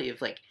mentality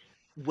of like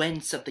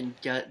when something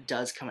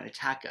does come and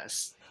attack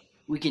us,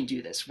 we can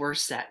do this. We're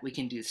set. We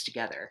can do this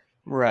together.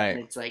 Right.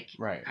 And it's like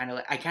Right.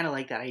 I kind of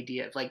like that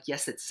idea of like,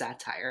 yes, it's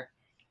satire,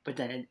 but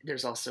then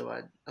there's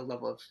also a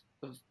level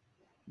of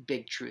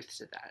big truth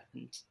to that.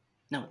 And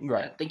no,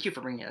 Right. thank you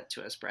for bringing that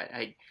to us, Brett.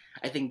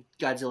 I think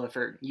Godzilla,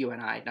 for you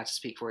and I, not to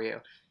speak for you,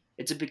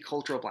 it's a big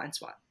cultural blind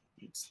spot.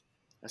 I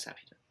was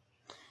happy to.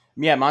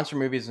 Yeah, monster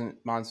movies in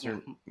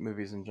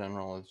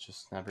general has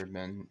just never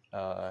been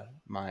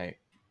my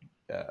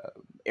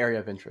area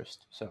of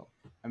interest. So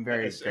I'm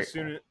very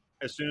grateful.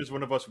 As soon as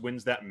one of us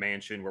wins that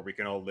mansion where we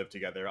can all live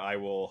together, I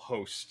will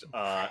host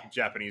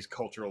Japanese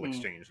cultural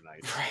exchange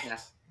night. Right. Yeah.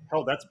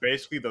 Hell, that's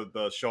basically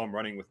the show I'm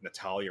running with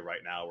Natalia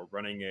right now.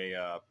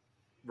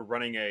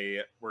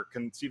 We're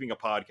conceiving a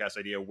podcast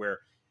idea where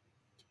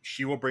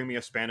she will bring me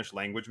a Spanish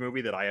language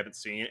movie that I haven't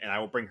seen, and I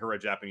will bring her a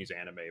Japanese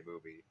anime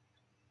movie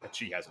that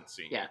she hasn't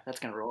seen. Yeah, that's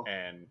gonna roll.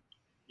 And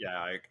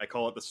yeah, I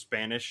call it the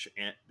Spanish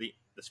and the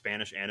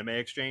Spanish anime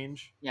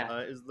exchange.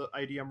 Yeah, is the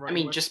idea I'm running. I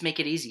mean, with. just make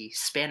it easy.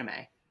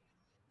 Spanime.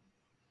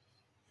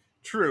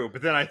 True,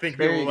 but then I think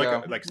There people you like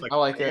go. I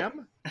like it.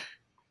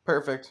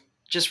 Perfect.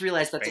 Just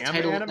realize that's a Spam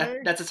title.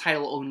 anime? That's a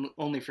title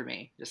only for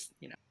me. Just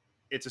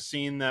It's a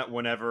scene that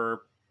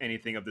whenever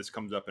anything of this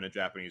comes up in a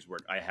Japanese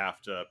work, I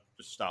have to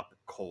just stop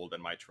cold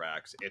in my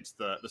tracks. It's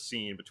the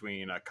scene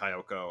between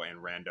Kyoko and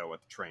Rando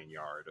at the train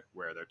yard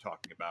where they're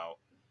talking about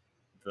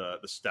the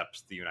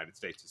steps the United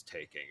States is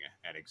taking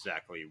and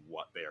exactly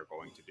what they are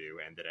going to do,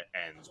 and then it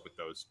ends with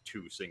those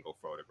two single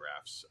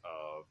photographs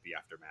of the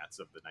aftermaths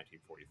of the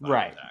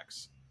 1945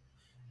 attacks.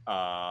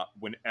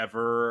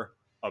 Whenever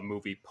a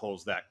movie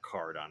pulls that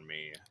card on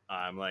me,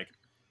 I'm like,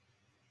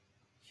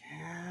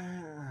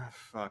 yeah,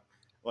 fuck.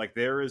 Like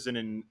there is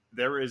an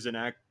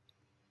act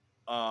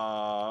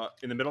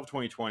in the middle of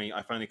 2020.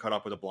 I finally caught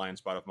up with a blind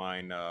spot of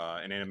mine,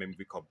 an anime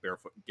movie called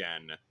Barefoot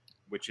Gen,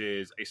 which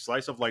is a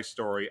slice of life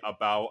story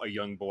about a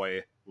young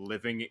boy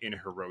living in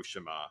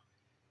Hiroshima.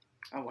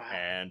 Oh wow!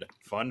 And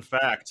fun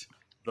fact,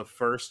 the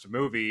first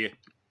movie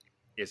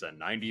is a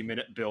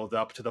 90-minute build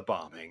up to the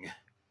bombing.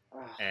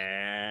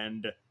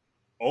 And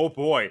oh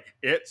boy,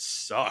 it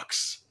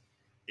sucks.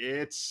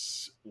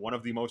 It's one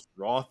of the most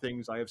raw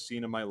things I have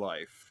seen in my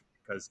life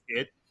because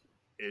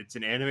it's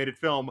an animated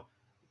film,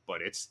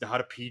 but it's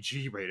not a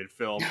PG rated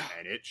film,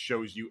 and it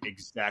shows you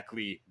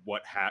exactly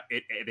what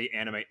happened. They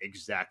animate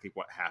exactly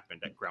what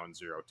happened at Ground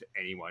Zero to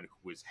anyone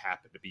who has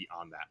happened to be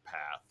on that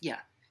path. Yeah,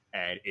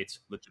 and it's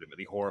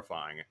legitimately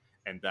horrifying,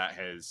 and that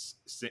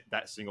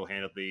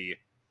single-handedly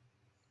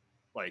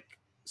like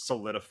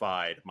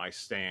solidified my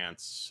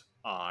stance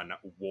on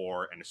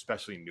war, and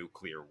especially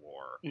nuclear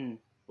war.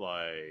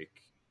 Like,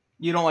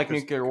 you don't like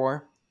nuclear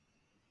war?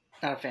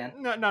 Not a fan.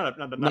 Not a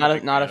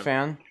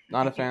fan.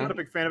 Not a fan. Not a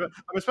big fan of it.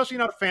 I'm especially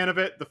not a fan of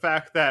it. The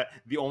fact that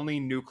the only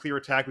nuclear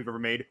attack we've ever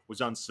made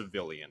was on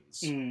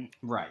civilians,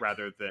 right?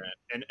 Rather than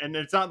and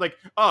it's not like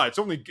it's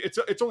only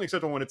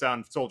acceptable when it's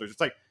on soldiers.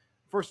 It's like,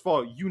 first of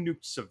all, you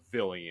nuked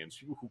civilians,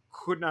 people who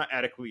could not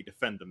adequately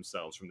defend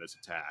themselves from this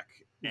attack,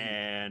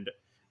 and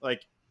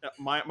like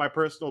my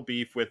personal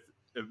beef with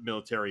the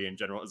military in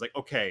general is like,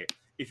 okay,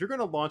 if you're going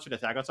to launch an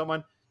attack on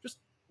someone, just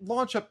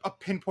launch a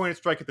pinpointed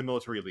strike at the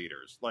military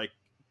leaders, like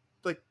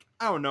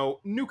I don't know,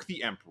 nuke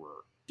the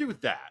emperor. Do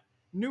that.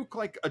 Nuke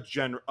like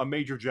a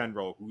major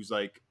general who's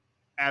like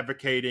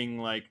advocating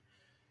like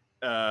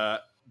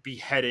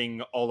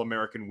beheading all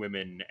American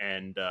women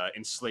and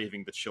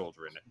enslaving the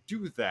children.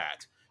 Do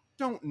that.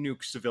 Don't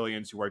nuke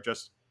civilians who are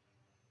just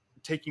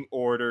taking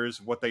orders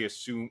what they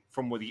assume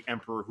from the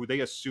emperor, who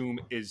they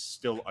assume is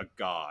still a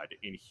god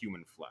in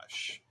human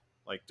flesh.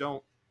 Like,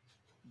 don't.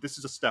 This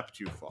is a step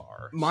too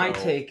far. My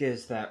take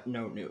is that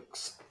no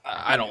nukes.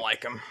 I don't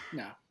like them.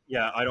 No.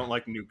 Yeah, I don't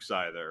like nukes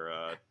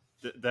either.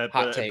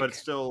 Hot take. But it's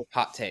still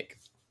hot take.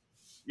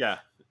 Yeah.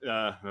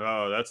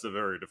 That's a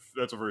very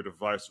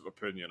divisive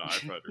opinion. I've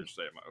had to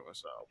say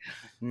myself.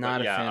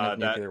 Not a fan of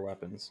nuclear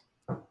weapons.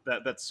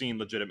 That scene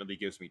legitimately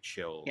gives me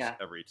chills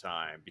every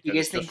time because do you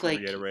guys it's just think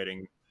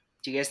reiterating.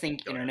 Do you guys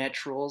think internet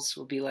trolls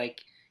will be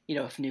like,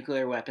 if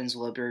nuclear weapons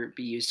will ever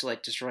be used to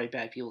like destroy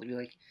bad people, to be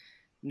like,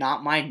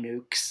 not my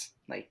nukes,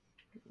 like.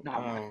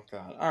 Oh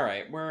god! All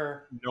right,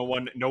 no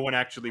one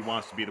actually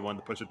wants to be the one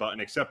to push a button,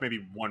 except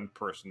maybe one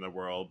person in the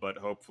world. But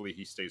hopefully,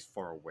 he stays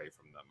far away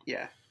from them.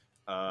 Yeah.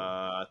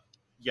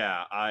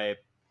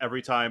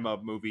 Every time a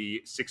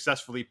movie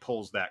successfully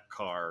pulls that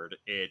card,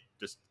 it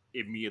just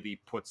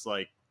immediately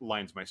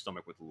lines my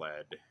stomach with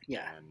lead.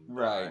 Yeah.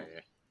 Right.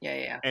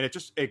 Yeah. And it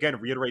just again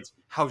reiterates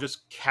how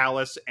just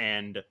callous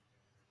and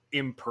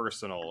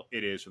impersonal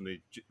it is from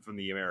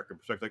the American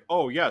perspective. Like,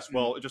 oh yes,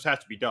 well it just has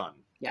to be done.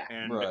 Yeah,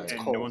 and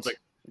no one's like,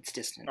 it's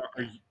distant.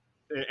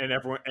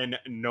 And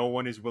no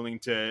one is willing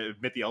to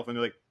admit the elephant.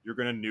 They're like, you're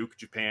gonna nuke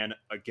Japan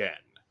again.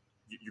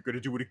 You're gonna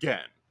do it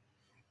again.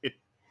 It's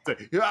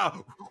like, yeah,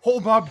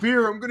 hold my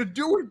beer. I'm gonna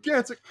do it again.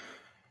 It's like,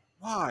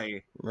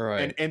 why?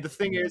 Right. And the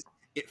thing is,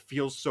 it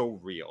feels so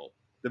real.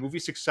 The movie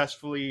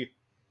successfully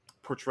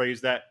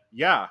portrays that.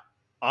 Yeah,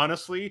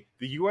 honestly,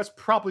 the US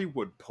probably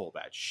would pull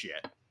that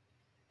shit.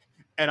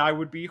 And I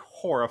would be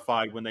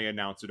horrified when they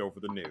announce it over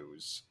the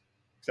news.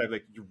 Because I'd be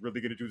like, you're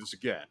really going to do this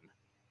again?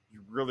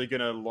 You're really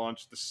going to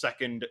launch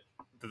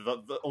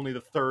only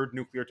the third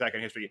nuclear attack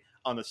in history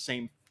on the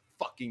same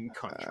fucking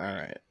country? All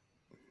right.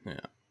 Yeah.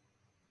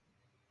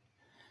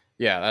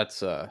 Yeah,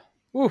 that's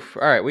oof.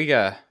 All right, we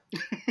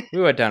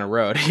went down a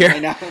road here. I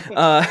know.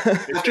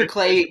 After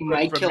Clay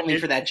might kill me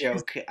for that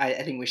joke,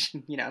 I think we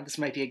should, this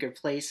might be a good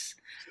place.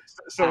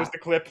 So is the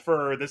clip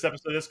for this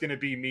episode just going to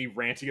be me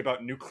ranting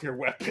about nuclear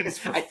weapons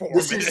for 4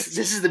 minutes?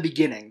 This is the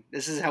beginning.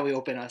 This is how we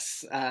open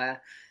us.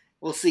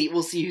 We'll see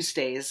who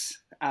stays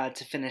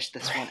to finish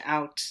this one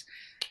out.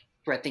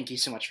 Brett, thank you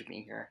so much for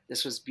being here.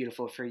 This was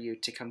beautiful for you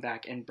to come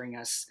back and bring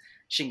us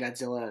Shin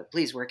Godzilla.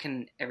 Please, where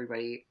can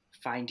everybody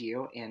find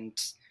you and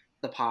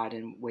the pod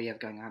and what you have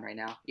going on right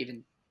now?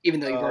 Even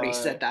though you've already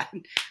said that.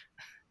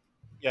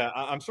 Yeah,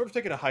 I'm sort of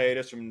taking a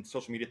hiatus from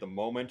social media at the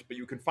moment, but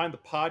you can find the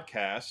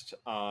podcast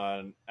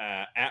on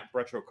at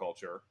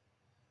Retroculture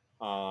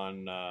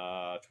on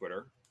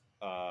Twitter.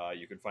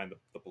 You can find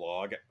the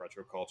blog at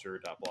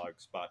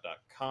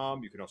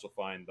retroculture.blogspot.com. You can also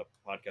find the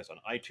podcast on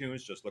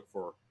iTunes. Just look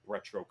for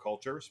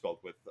Retroculture, spelled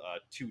with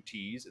 2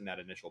 T's in that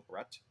initial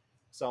Brett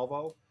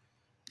salvo.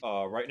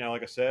 Right now,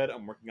 like I said,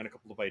 I'm working on a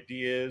couple of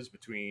ideas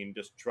between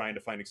just trying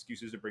to find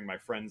excuses to bring my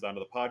friends onto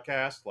the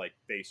podcast, like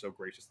they so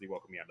graciously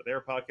welcome me onto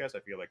their podcast. I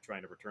feel like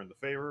trying to return the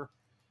favor.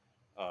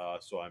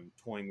 So I'm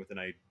toying with an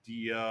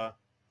idea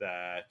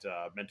that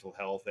mental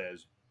health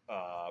has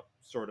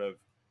sort of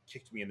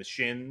kicked me in the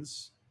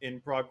shins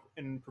in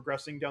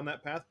progressing down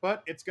that path,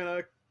 but it's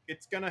gonna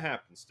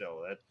happen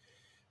still. That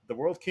the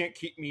world can't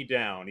keep me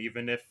down,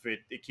 even if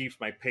it keeps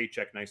my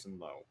paycheck nice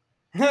and low.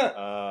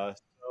 So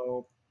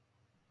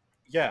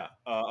yeah,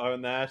 other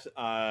than that,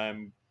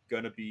 I'm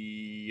gonna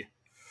be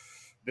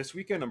this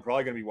weekend. I'm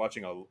probably gonna be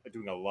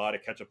doing a lot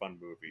of catch up on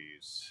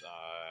movies.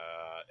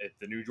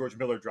 The new George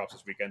Miller drops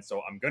this weekend,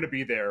 so I'm gonna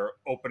be there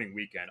opening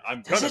weekend.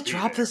 Does it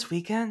drop this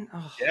weekend?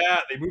 Oh. Yeah,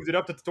 they moved it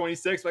up to the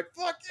 26th. Like,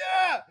 fuck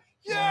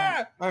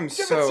yeah! I'm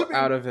so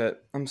out of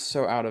it. I'm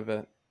so out of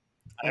it.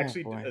 I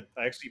actually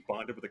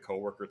bonded with a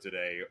coworker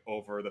today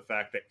over the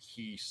fact that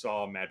he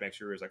saw Mad Max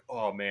Fury. He was like,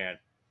 oh man,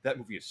 that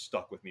movie is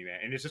stuck with me,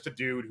 man. And it's just a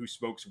dude who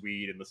smokes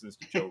weed and listens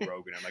to Joe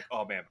Rogan. I'm like,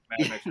 oh man,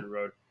 Mad Max Fury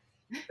Road,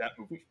 that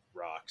movie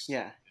rocks.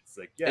 Yeah. It's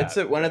like, yeah. It's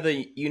one of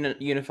the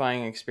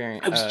unifying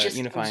experience. I was just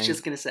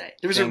going to say.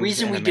 There was a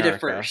reason we did it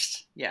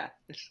first. Yeah.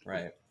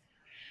 Right.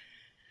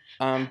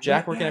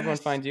 Jack, where can everyone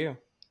find you?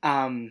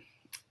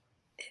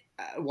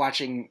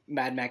 Watching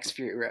Mad Max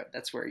Fury Road.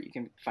 That's where you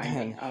can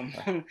find me.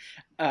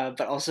 But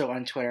also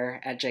on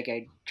Twitter at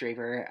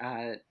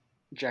JackDraver,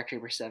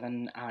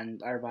 JackDraver7 on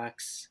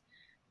Letterboxd.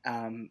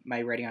 My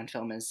rating on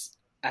film is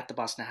at the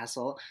Boston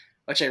Hustle,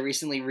 which I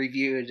recently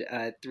reviewed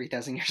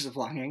 3,000 Years of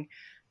Longing.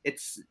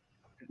 It's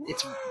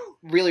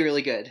really,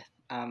 really good.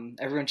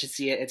 Everyone should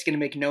see it. It's going to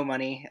make no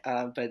money,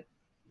 but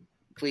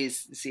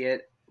please see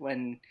it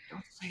when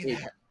it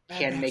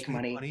can make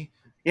money.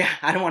 Yeah,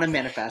 I don't want to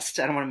manifest,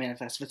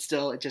 but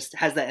still, it just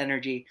has that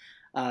energy.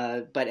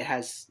 But it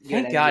has.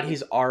 Thank God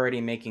he's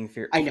already making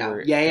Fear. I know.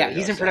 Yeah.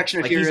 He's in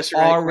production of Furious. He's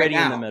already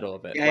in the middle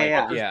of it.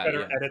 Yeah.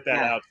 Better edit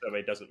that out so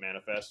it doesn't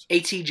manifest.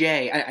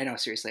 ATJ, I know.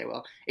 Seriously, I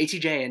will.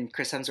 ATJ and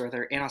Chris Hemsworth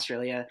are in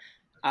Australia.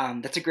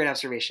 That's a great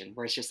observation.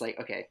 Where it's just like,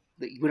 okay,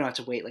 we don't have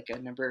to wait like a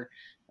number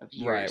of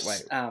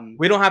years. Right.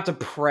 We don't have to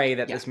pray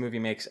that this movie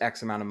makes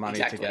X amount of money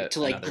to get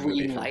to like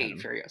green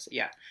light Furious.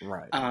 Yeah.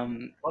 Right.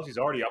 Plus, he's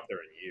already up there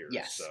in years.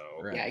 Yes. So.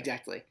 Right. Yeah.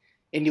 Exactly.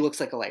 And he looks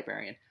like a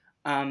librarian.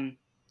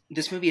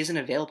 This movie isn't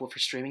available for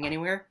streaming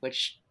anywhere,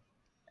 which,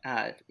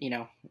 of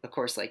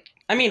course, like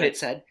Brett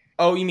said.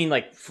 Oh, you mean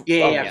like? For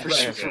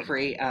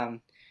free.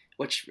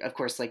 Which, of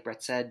course, like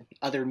Brett said,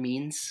 other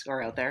means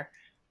are out there.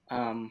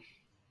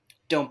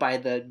 Don't buy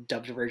the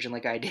dubbed version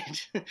like I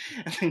did.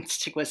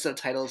 Stick with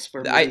subtitles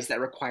for movies that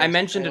require. I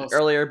mentioned it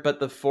earlier,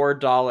 but the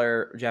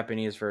 $4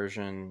 Japanese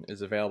version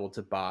is available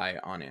to buy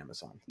on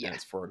Amazon. Yeah, and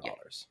it's $4. Yeah.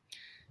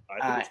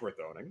 I think it's worth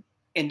owning.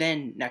 And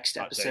then next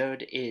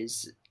episode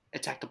is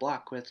Attack the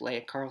Block with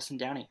Leia Carlson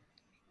Downey.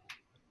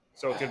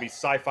 So it's gonna be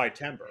sci-fi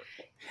timber.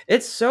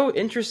 It's so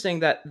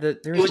interesting that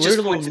there's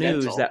literal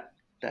news that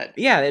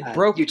it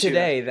broke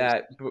today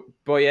that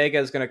Boyega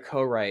is going to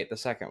co-write the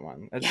second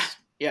one.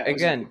 Yeah.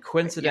 Again,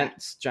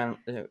 coincidence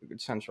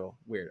central.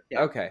 Weird.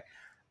 Yeah. Okay.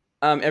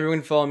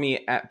 Everyone follow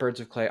me at Birds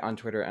of Clay on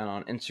Twitter and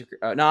on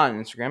Instagram. Not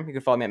on Instagram. You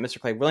can follow me at Mr.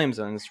 Clay Williams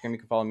on Instagram. You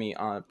can follow me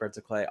on Birds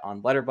of Clay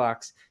on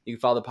Letterboxd. You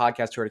can follow the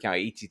podcast Twitter account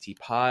at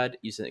ETTPod.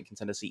 You can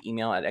send us an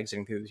email at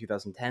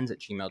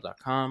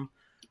exitingthrough2010s@gmail.com.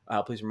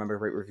 Please remember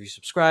to rate, review,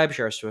 subscribe,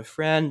 share us to a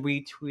friend,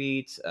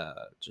 retweet,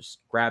 just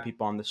grab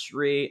people on the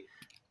street,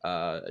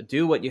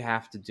 do what you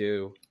have to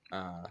do.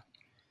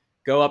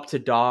 Go up to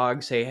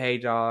dogs, say, hey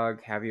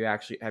dog, have you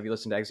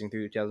listened to Exiting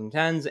Through the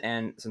 2010s?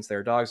 And since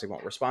they're dogs, they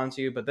won't respond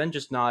to you, but then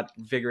just nod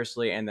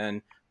vigorously and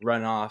then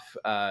run off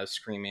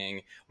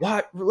screaming,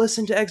 what?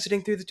 Listen to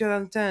Exiting Through the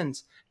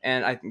 2010s.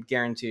 And I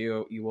guarantee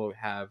you will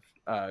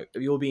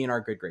be in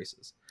our good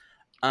graces.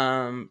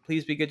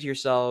 Please be good to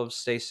yourselves.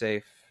 Stay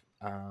safe.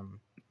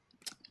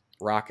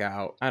 Rock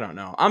out. I don't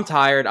know. I'm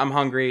tired. I'm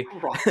hungry.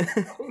 Rock out.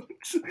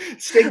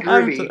 Stay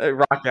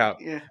groovy. Rock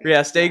out.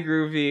 Yeah, stay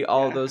groovy.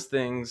 All of those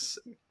things.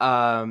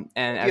 And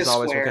as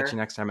always, we'll catch you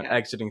next time at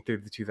Exiting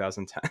Through the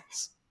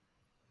 2010s.